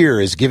money here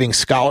is giving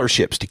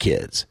scholarships to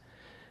kids,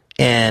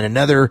 and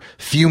another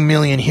few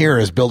million here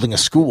is building a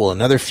school,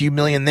 another few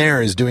million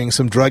there is doing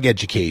some drug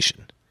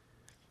education.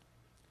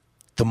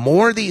 The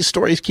more these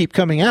stories keep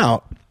coming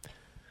out,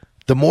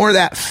 the more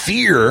that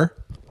fear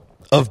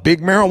of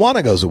big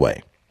marijuana goes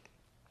away.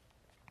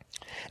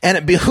 And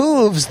it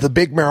behooves the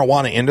big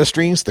marijuana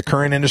industries, the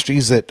current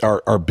industries that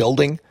are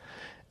building,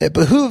 it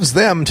behooves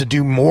them to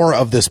do more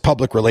of this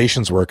public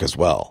relations work as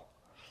well.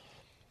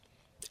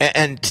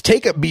 And to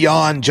take it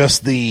beyond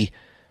just we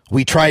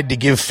tried to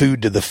give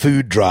food to the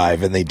food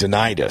drive and they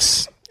denied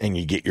us, and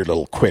you get your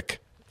little quick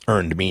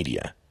earned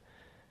media.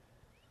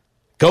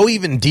 Go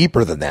even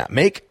deeper than that.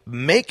 Make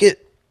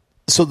it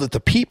so that the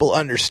people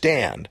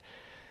understand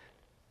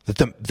that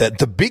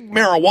the big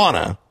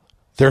marijuana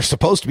they're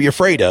supposed to be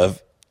afraid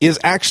of is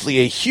actually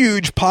a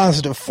huge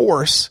positive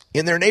force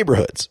in their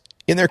neighborhoods,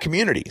 in their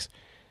communities,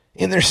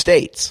 in their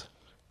states.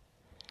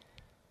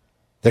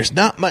 There's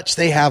not much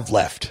they have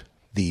left,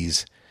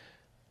 these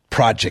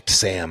Project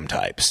Sam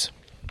types.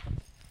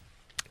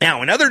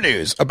 Now, in other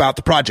news about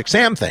the Project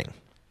Sam thing,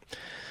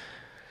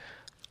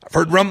 I've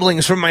heard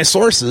rumblings from my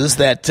sources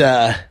that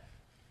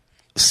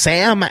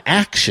Sam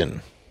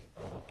Action.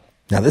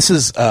 Now, this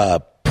is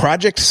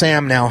Project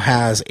Sam now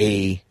has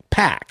a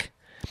PAC.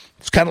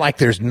 It's kind of like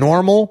there's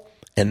normal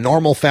and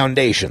normal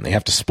foundation. They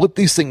have to split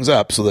these things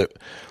up so that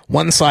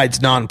one side's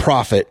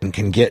nonprofit and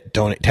can get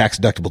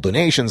tax-deductible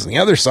donations, and the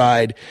other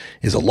side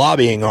is a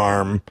lobbying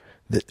arm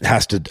that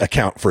has to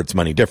account for its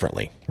money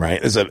differently, right?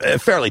 It's a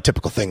fairly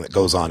typical thing that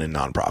goes on in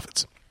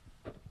nonprofits.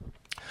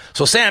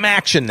 So Sam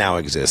Action now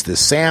exists,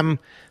 this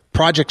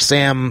Project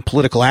Sam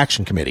Political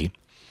Action Committee.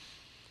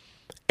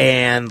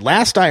 And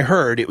last I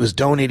heard, it was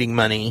donating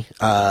money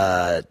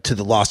to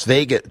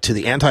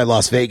the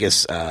anti-Las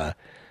Vegas or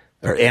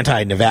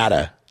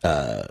anti-Nevada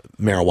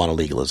marijuana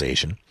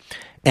legalization,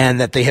 and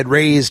that they had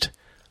raised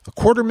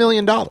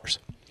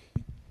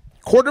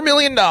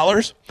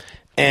 $250,000,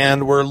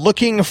 and were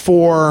looking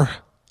for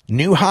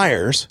new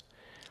hires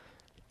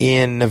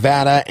in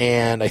Nevada,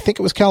 and I think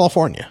it was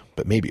California,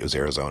 but maybe it was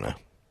Arizona,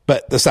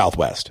 but the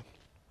Southwest.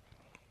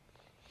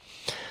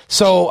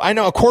 So I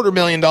know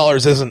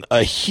 $250,000 isn't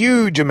a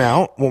huge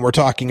amount when we're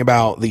talking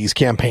about these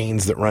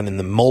campaigns that run in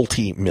the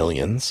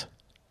multi-millions.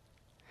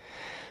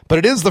 But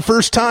it is the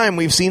first time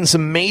we've seen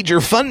some major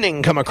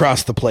funding come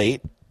across the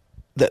plate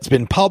that's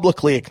been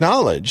publicly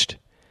acknowledged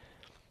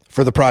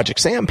for the Project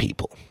Sam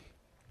people.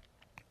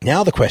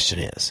 Now the question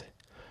is,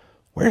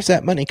 where's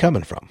that money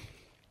coming from?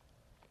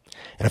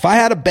 And if I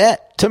had a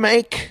bet to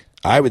make,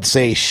 I would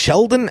say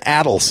Sheldon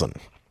Adelson,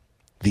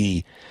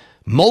 the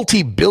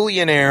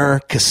multi-billionaire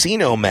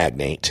casino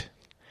magnate,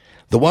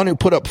 the one who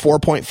put up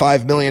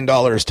 $4.5 million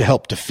to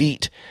help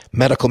defeat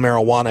medical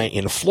marijuana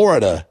in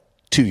Florida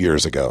 2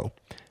 years ago.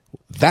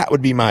 That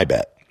would be my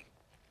bet.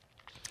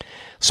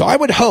 So I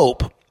would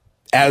hope,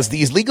 as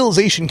these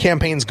legalization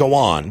campaigns go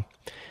on,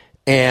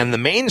 and the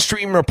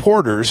mainstream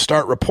reporters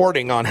start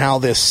reporting on how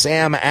this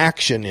Sam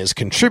Action is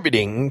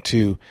contributing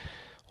to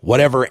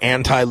whatever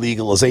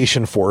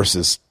anti-legalization force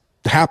is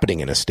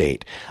happening in a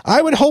state,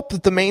 I would hope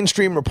that the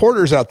mainstream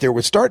reporters out there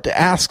would start to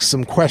ask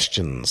some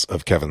questions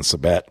of Kevin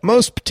Sabet,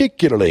 most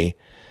particularly,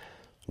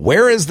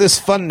 where is this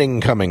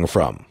funding coming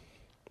from?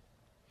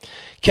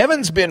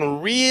 Kevin's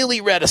been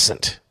really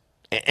reticent,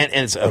 and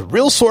it's a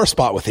real sore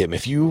spot with him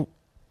if you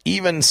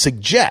even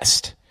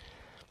suggest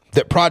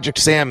that Project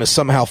Sam is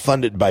somehow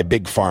funded by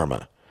Big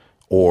Pharma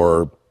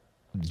or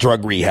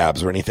drug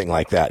rehabs or anything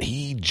like that.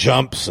 He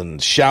jumps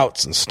and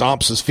shouts and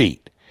stomps his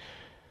feet.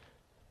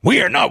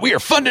 We are not. We are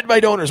funded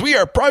by donors. We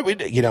are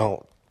private. You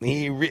know,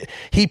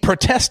 he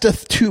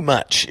protesteth too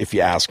much, if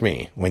you ask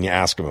me, when you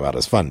ask him about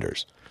his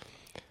funders.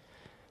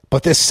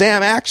 But this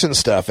Sam Action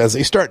stuff, as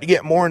they start to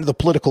get more into the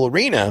political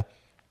arena,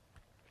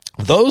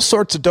 those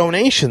sorts of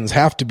donations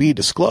have to be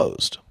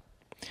disclosed.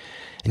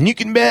 And you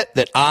can bet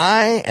that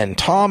I and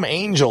Tom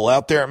Angel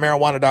out there at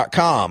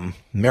marijuana.com,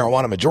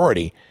 Marijuana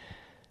Majority,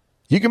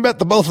 you can bet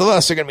the both of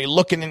us are going to be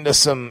looking into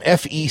some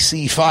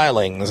FEC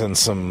filings and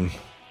some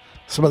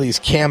of these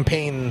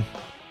campaign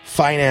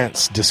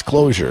finance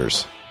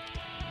disclosures.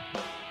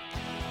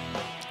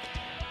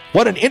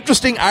 What an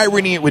interesting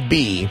irony it would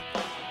be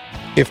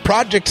if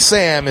Project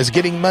Sam is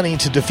getting money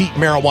to defeat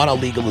marijuana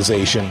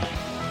legalization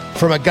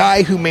from a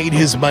guy who made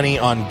his money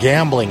on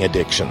gambling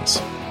addictions.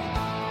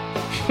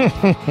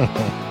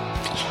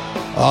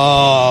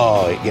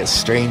 Oh, it gets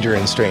stranger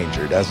and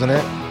stranger, doesn't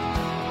it?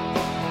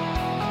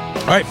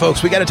 All right,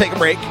 folks, we got to take a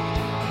break.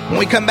 When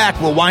we come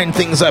back, we'll wind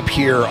things up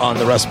here on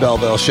the Russ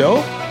Belville Show,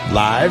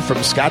 live from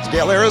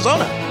Scottsdale,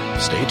 Arizona.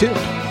 Stay tuned.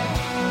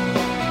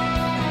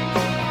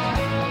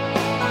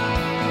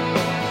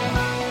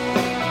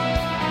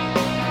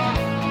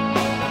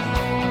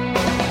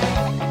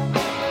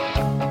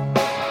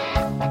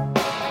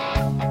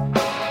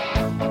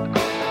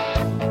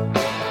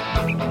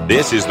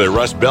 This is the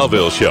Russ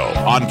Belville Show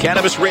on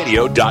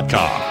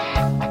CannabisRadio.com.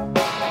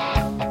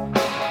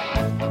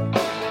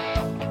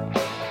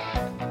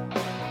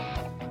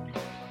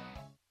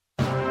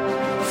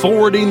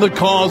 Forwarding the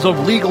cause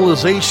of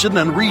legalization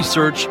and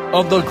research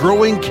of the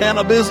growing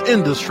cannabis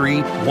industry,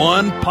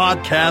 one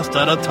podcast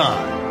at a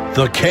time.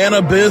 The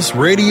Cannabis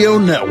Radio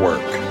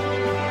Network.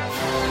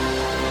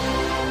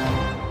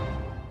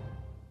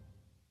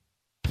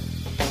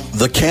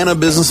 The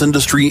cannabis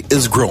industry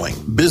is growing.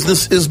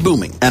 Business is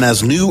booming. And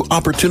as new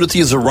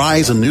opportunities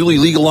arise in newly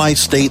legalized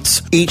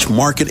states, each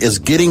market is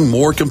getting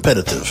more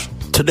competitive.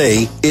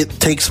 Today, it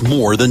takes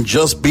more than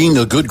just being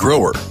a good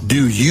grower.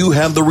 Do you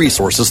have the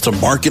resources to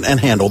market and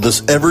handle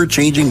this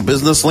ever-changing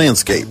business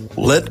landscape?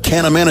 Let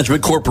Canna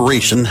Management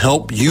Corporation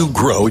help you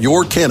grow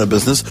your canna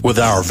business with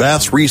our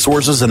vast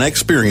resources and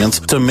experience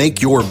to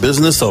make your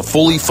business a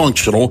fully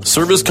functional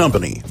service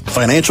company.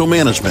 Financial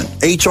management,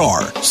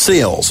 HR,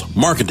 sales,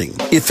 marketing,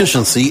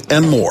 efficiency,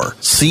 and more.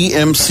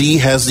 CMC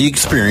has the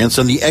experience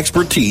and the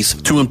expertise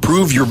to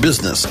improve your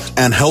business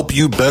and help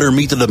you better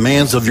meet the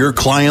demands of your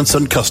clients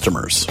and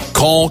customers.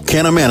 Call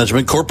Canna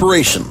Management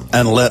Corporation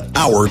and let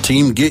our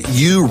team get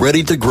you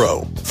ready to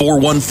grow.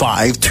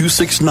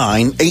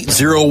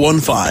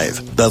 415-269-8015.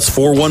 That's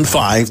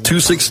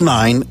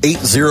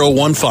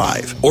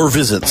 415-269-8015. Or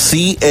visit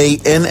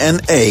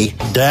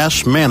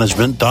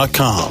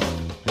canna-management.com.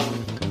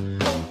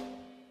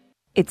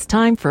 It's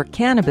time for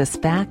Cannabis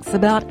Facts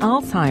about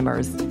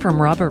Alzheimer's from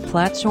Robert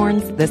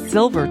Platshorn's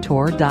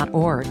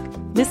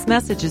thesilvertour.org. This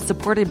message is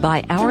supported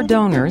by our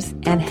donors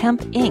and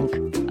Hemp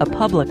Inc., a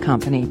public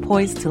company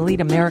poised to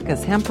lead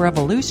America's hemp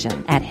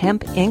revolution at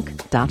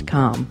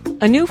hempinc.com.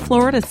 A new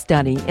Florida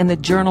study in the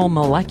journal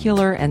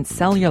Molecular and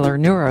Cellular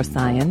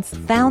Neuroscience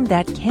found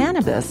that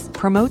cannabis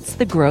promotes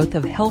the growth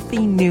of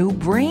healthy new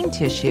brain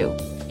tissue.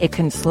 It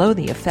can slow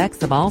the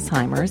effects of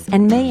Alzheimer's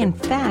and may in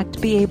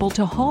fact be able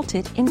to halt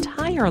it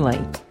entirely.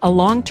 A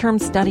long-term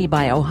study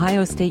by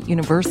Ohio State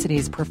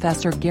University's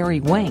Professor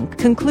Gary Wenk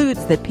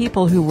concludes that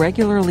people who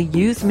regularly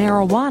use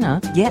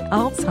marijuana get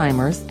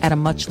Alzheimer's at a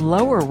much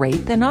lower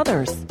rate than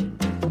others.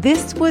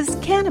 This was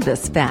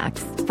Cannabis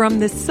Facts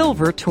from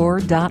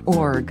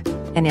thesilvertour.org,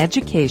 an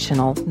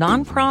educational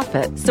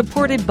nonprofit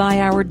supported by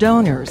our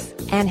donors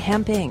and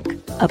Hemp Inc.,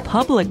 a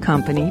public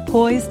company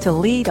poised to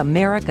lead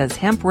America's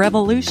hemp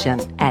revolution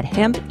at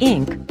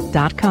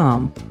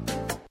hempinc.com.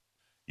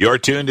 You're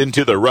tuned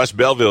into the Russ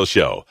Belville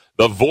Show,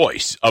 the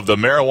voice of the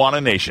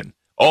marijuana nation,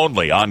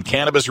 only on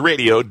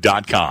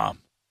CannabisRadio.com.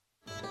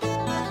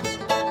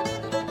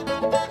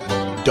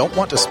 Don't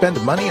want to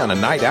spend money on a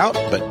night out,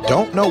 but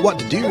don't know what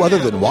to do other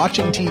than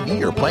watching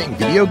TV or playing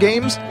video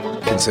games?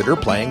 Consider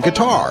playing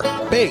guitar,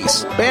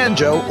 bass,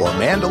 banjo, or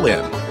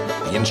mandolin.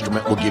 The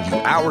instrument will give you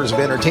hours of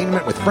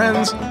entertainment with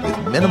friends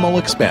with minimal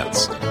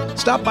expense.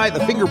 Stop by the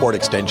Fingerboard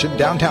Extension,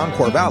 downtown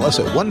Corvallis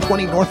at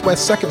 120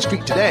 Northwest 2nd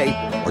Street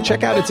today, or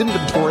check out its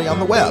inventory on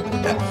the web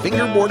at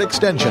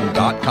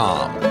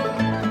fingerboardextension.com.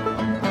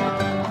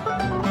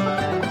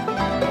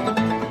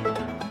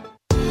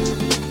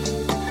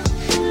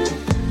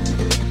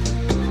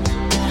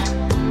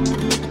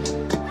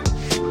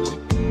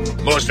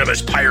 Most of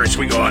us pirates,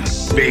 we go on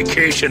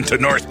vacation to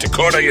North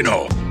Dakota, you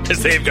know,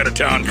 because they've got a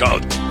town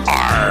called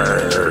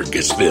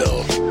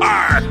Argosville.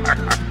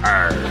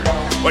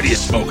 What are you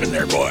smoking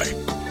there, boy?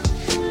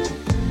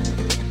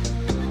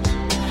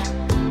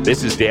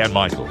 This is Dan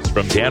Michaels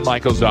from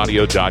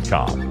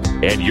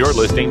DanMichaelsAudio.com, and you're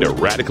listening to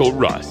Radical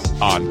Russ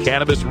on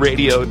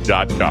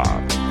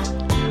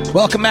CannabisRadio.com.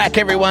 Welcome back,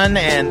 everyone,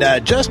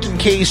 and just in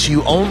case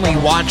you only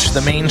watch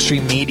the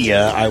mainstream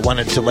media, I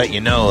wanted to let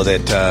you know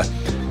that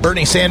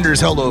Bernie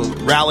Sanders held a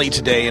rally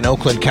today in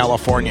Oakland,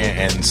 California,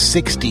 and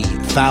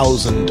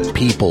 60,000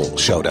 people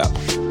showed up.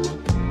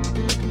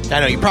 I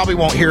know you probably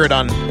won't hear it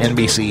on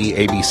NBC,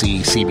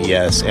 ABC,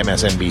 CBS,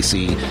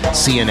 MSNBC,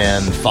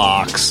 CNN,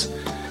 Fox.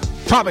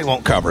 Probably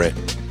won't cover it.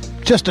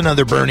 Just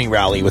another Bernie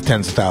rally with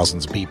tens of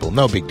thousands of people.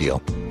 No big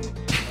deal.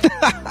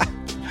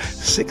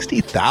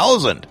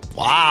 60,000.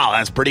 Wow,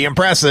 that's pretty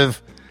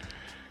impressive.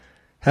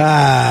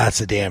 That's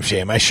a damn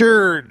shame.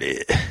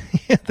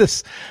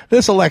 This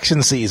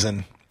election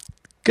season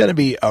going to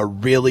be a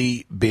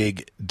really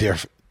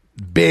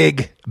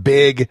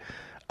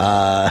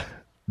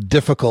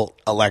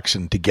difficult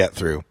election to get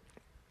through.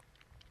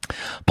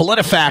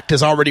 PolitiFact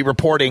is already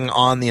reporting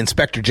on the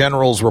Inspector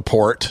General's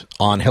report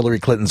on Hillary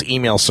Clinton's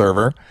email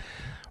server,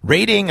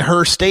 rating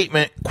her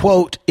statement,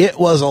 quote, "It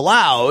was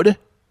allowed,"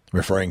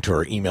 referring to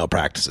her email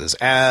practices,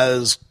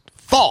 as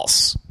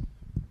false.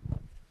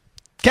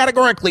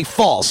 Categorically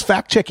false.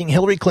 Fact-checking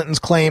Hillary Clinton's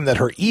claim that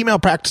her email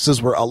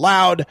practices were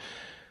allowed.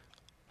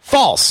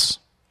 False.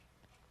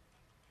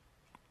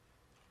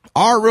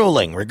 Our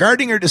ruling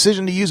regarding her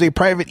decision to use a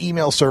private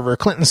email server,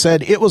 Clinton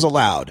said it was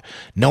allowed.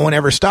 No one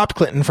ever stopped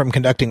Clinton from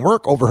conducting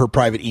work over her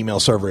private email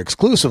server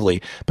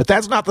exclusively, but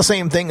that's not the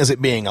same thing as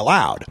it being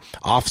allowed.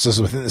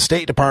 Offices within the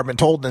State Department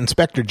told the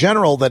Inspector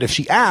General that if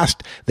she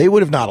asked, they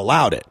would have not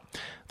allowed it.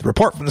 The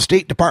report from the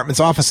State Department's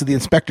Office of the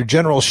Inspector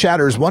General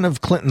shatters one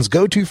of Clinton's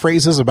go-to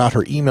phrases about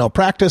her email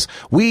practice.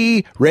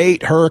 We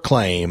rate her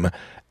claim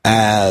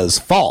as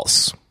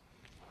false.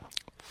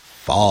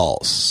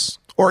 False.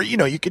 Or,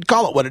 you could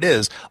call it what it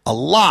is, a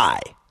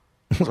lie.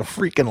 A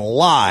freaking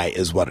lie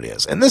is what it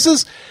is. And this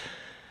is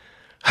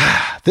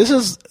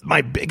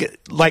my big,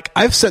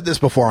 I've said this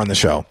before on the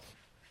show.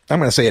 I'm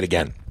going to say it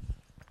again.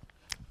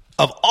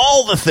 Of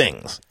all the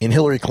things in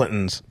Hillary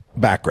Clinton's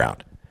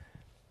background,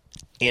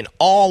 in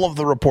all of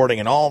the reporting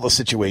and all the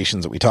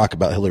situations that we talk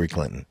about Hillary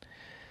Clinton,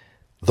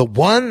 the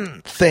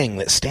one thing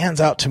that stands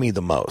out to me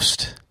the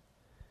most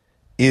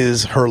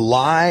is her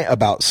lie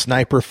about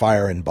sniper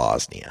fire in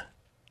Bosnia.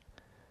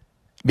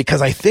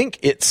 Because I think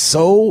it's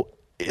so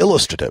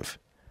illustrative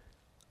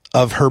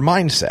of her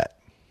mindset.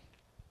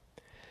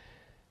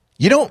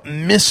 You don't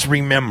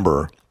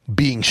misremember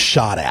being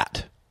shot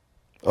at,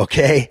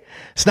 okay?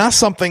 It's not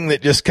something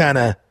that just kind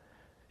of,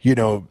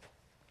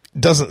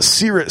 doesn't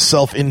sear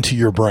itself into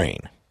your brain.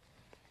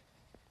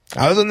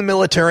 I was in the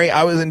military.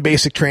 I was in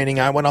basic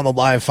training. I went on the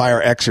live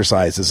fire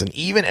exercises. And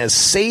even as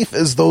safe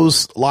as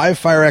those live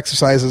fire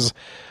exercises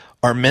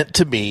are meant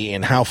to be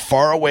and how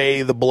far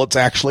away the bullets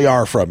actually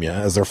are from you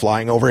as they're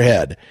flying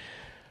overhead,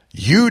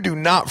 you do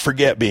not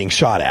forget being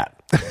shot at.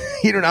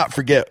 You do not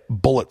forget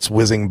bullets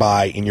whizzing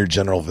by in your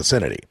general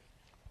vicinity.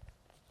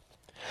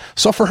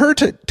 So for her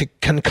to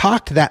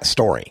concoct that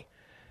story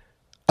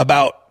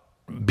about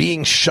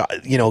being shot,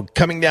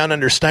 coming down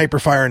under sniper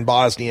fire in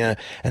Bosnia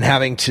and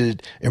having to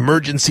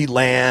emergency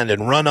land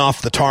and run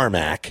off the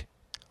tarmac,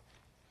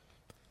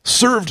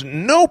 served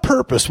no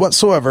purpose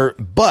whatsoever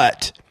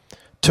but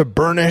to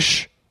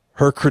burnish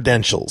her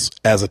credentials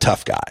as a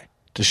tough guy,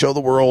 to show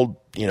the world,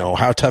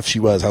 how tough she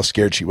was, how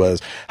scared she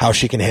was, how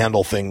she can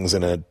handle things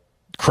in a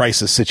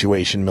crisis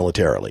situation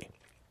militarily.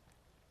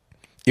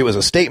 It was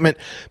a statement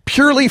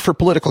purely for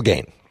political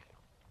gain.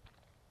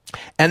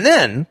 And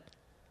then,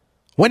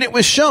 when it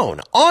was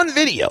shown on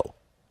video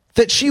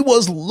that she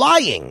was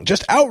lying,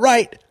 just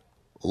outright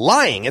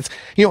lying, it's,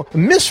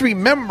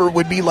 misremember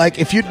would be like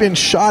if you'd been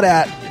shot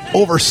at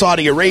over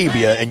Saudi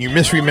Arabia and you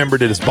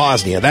misremembered it as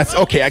Bosnia. That's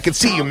okay. I could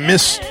see you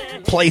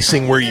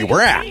misplacing where you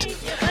were at.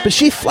 But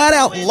she flat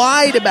out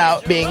lied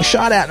about being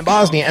shot at in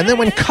Bosnia, and then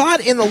when caught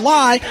in the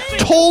lie,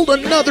 told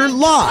another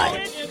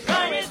lie.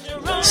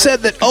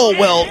 Said that,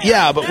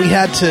 but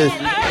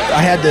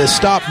I had to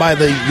stop by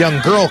the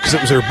young girl because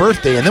it was her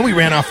birthday, and then we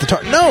ran off the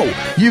tarmac. No,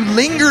 you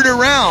lingered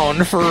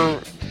around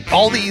for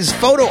all these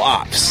photo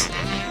ops.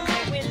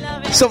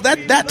 So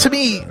that to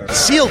me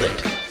sealed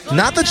it.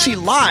 Not that she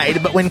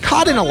lied, but when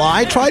caught in a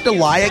lie, tried to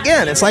lie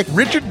again. It's like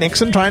Richard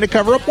Nixon trying to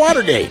cover up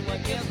Watergate.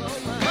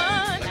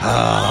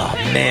 Oh,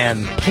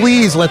 man.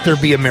 Please let there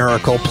be a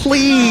miracle.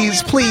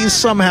 Please, please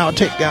somehow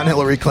take down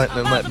Hillary Clinton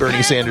and let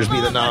Bernie Sanders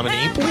be the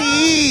nominee.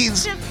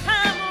 Please.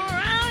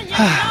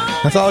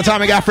 That's all the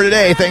time I got for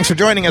today. Thanks for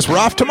joining us. We're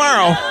off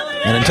tomorrow.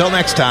 And until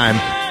next time,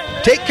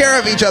 take care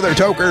of each other,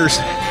 tokers.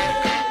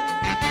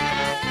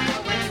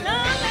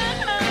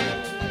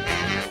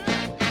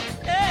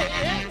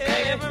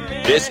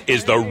 This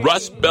is the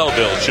Russ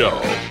Belville Show.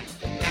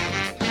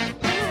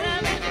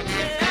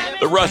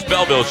 The Russ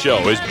Belville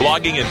Show is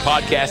blogging and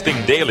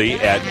podcasting daily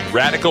at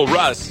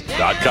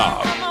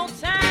RadicalRuss.com.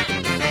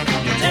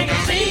 You take a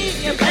seed,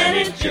 you plant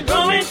it, you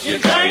grow it, you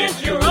dry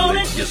it, you roll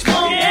it, you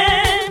smoke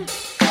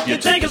it. You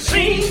take a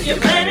seed, you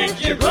plant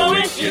it, you grow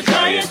it, you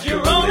dry it,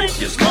 you roll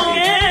it, you smoke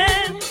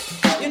it.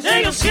 You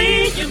take a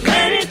seed, you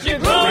plant it.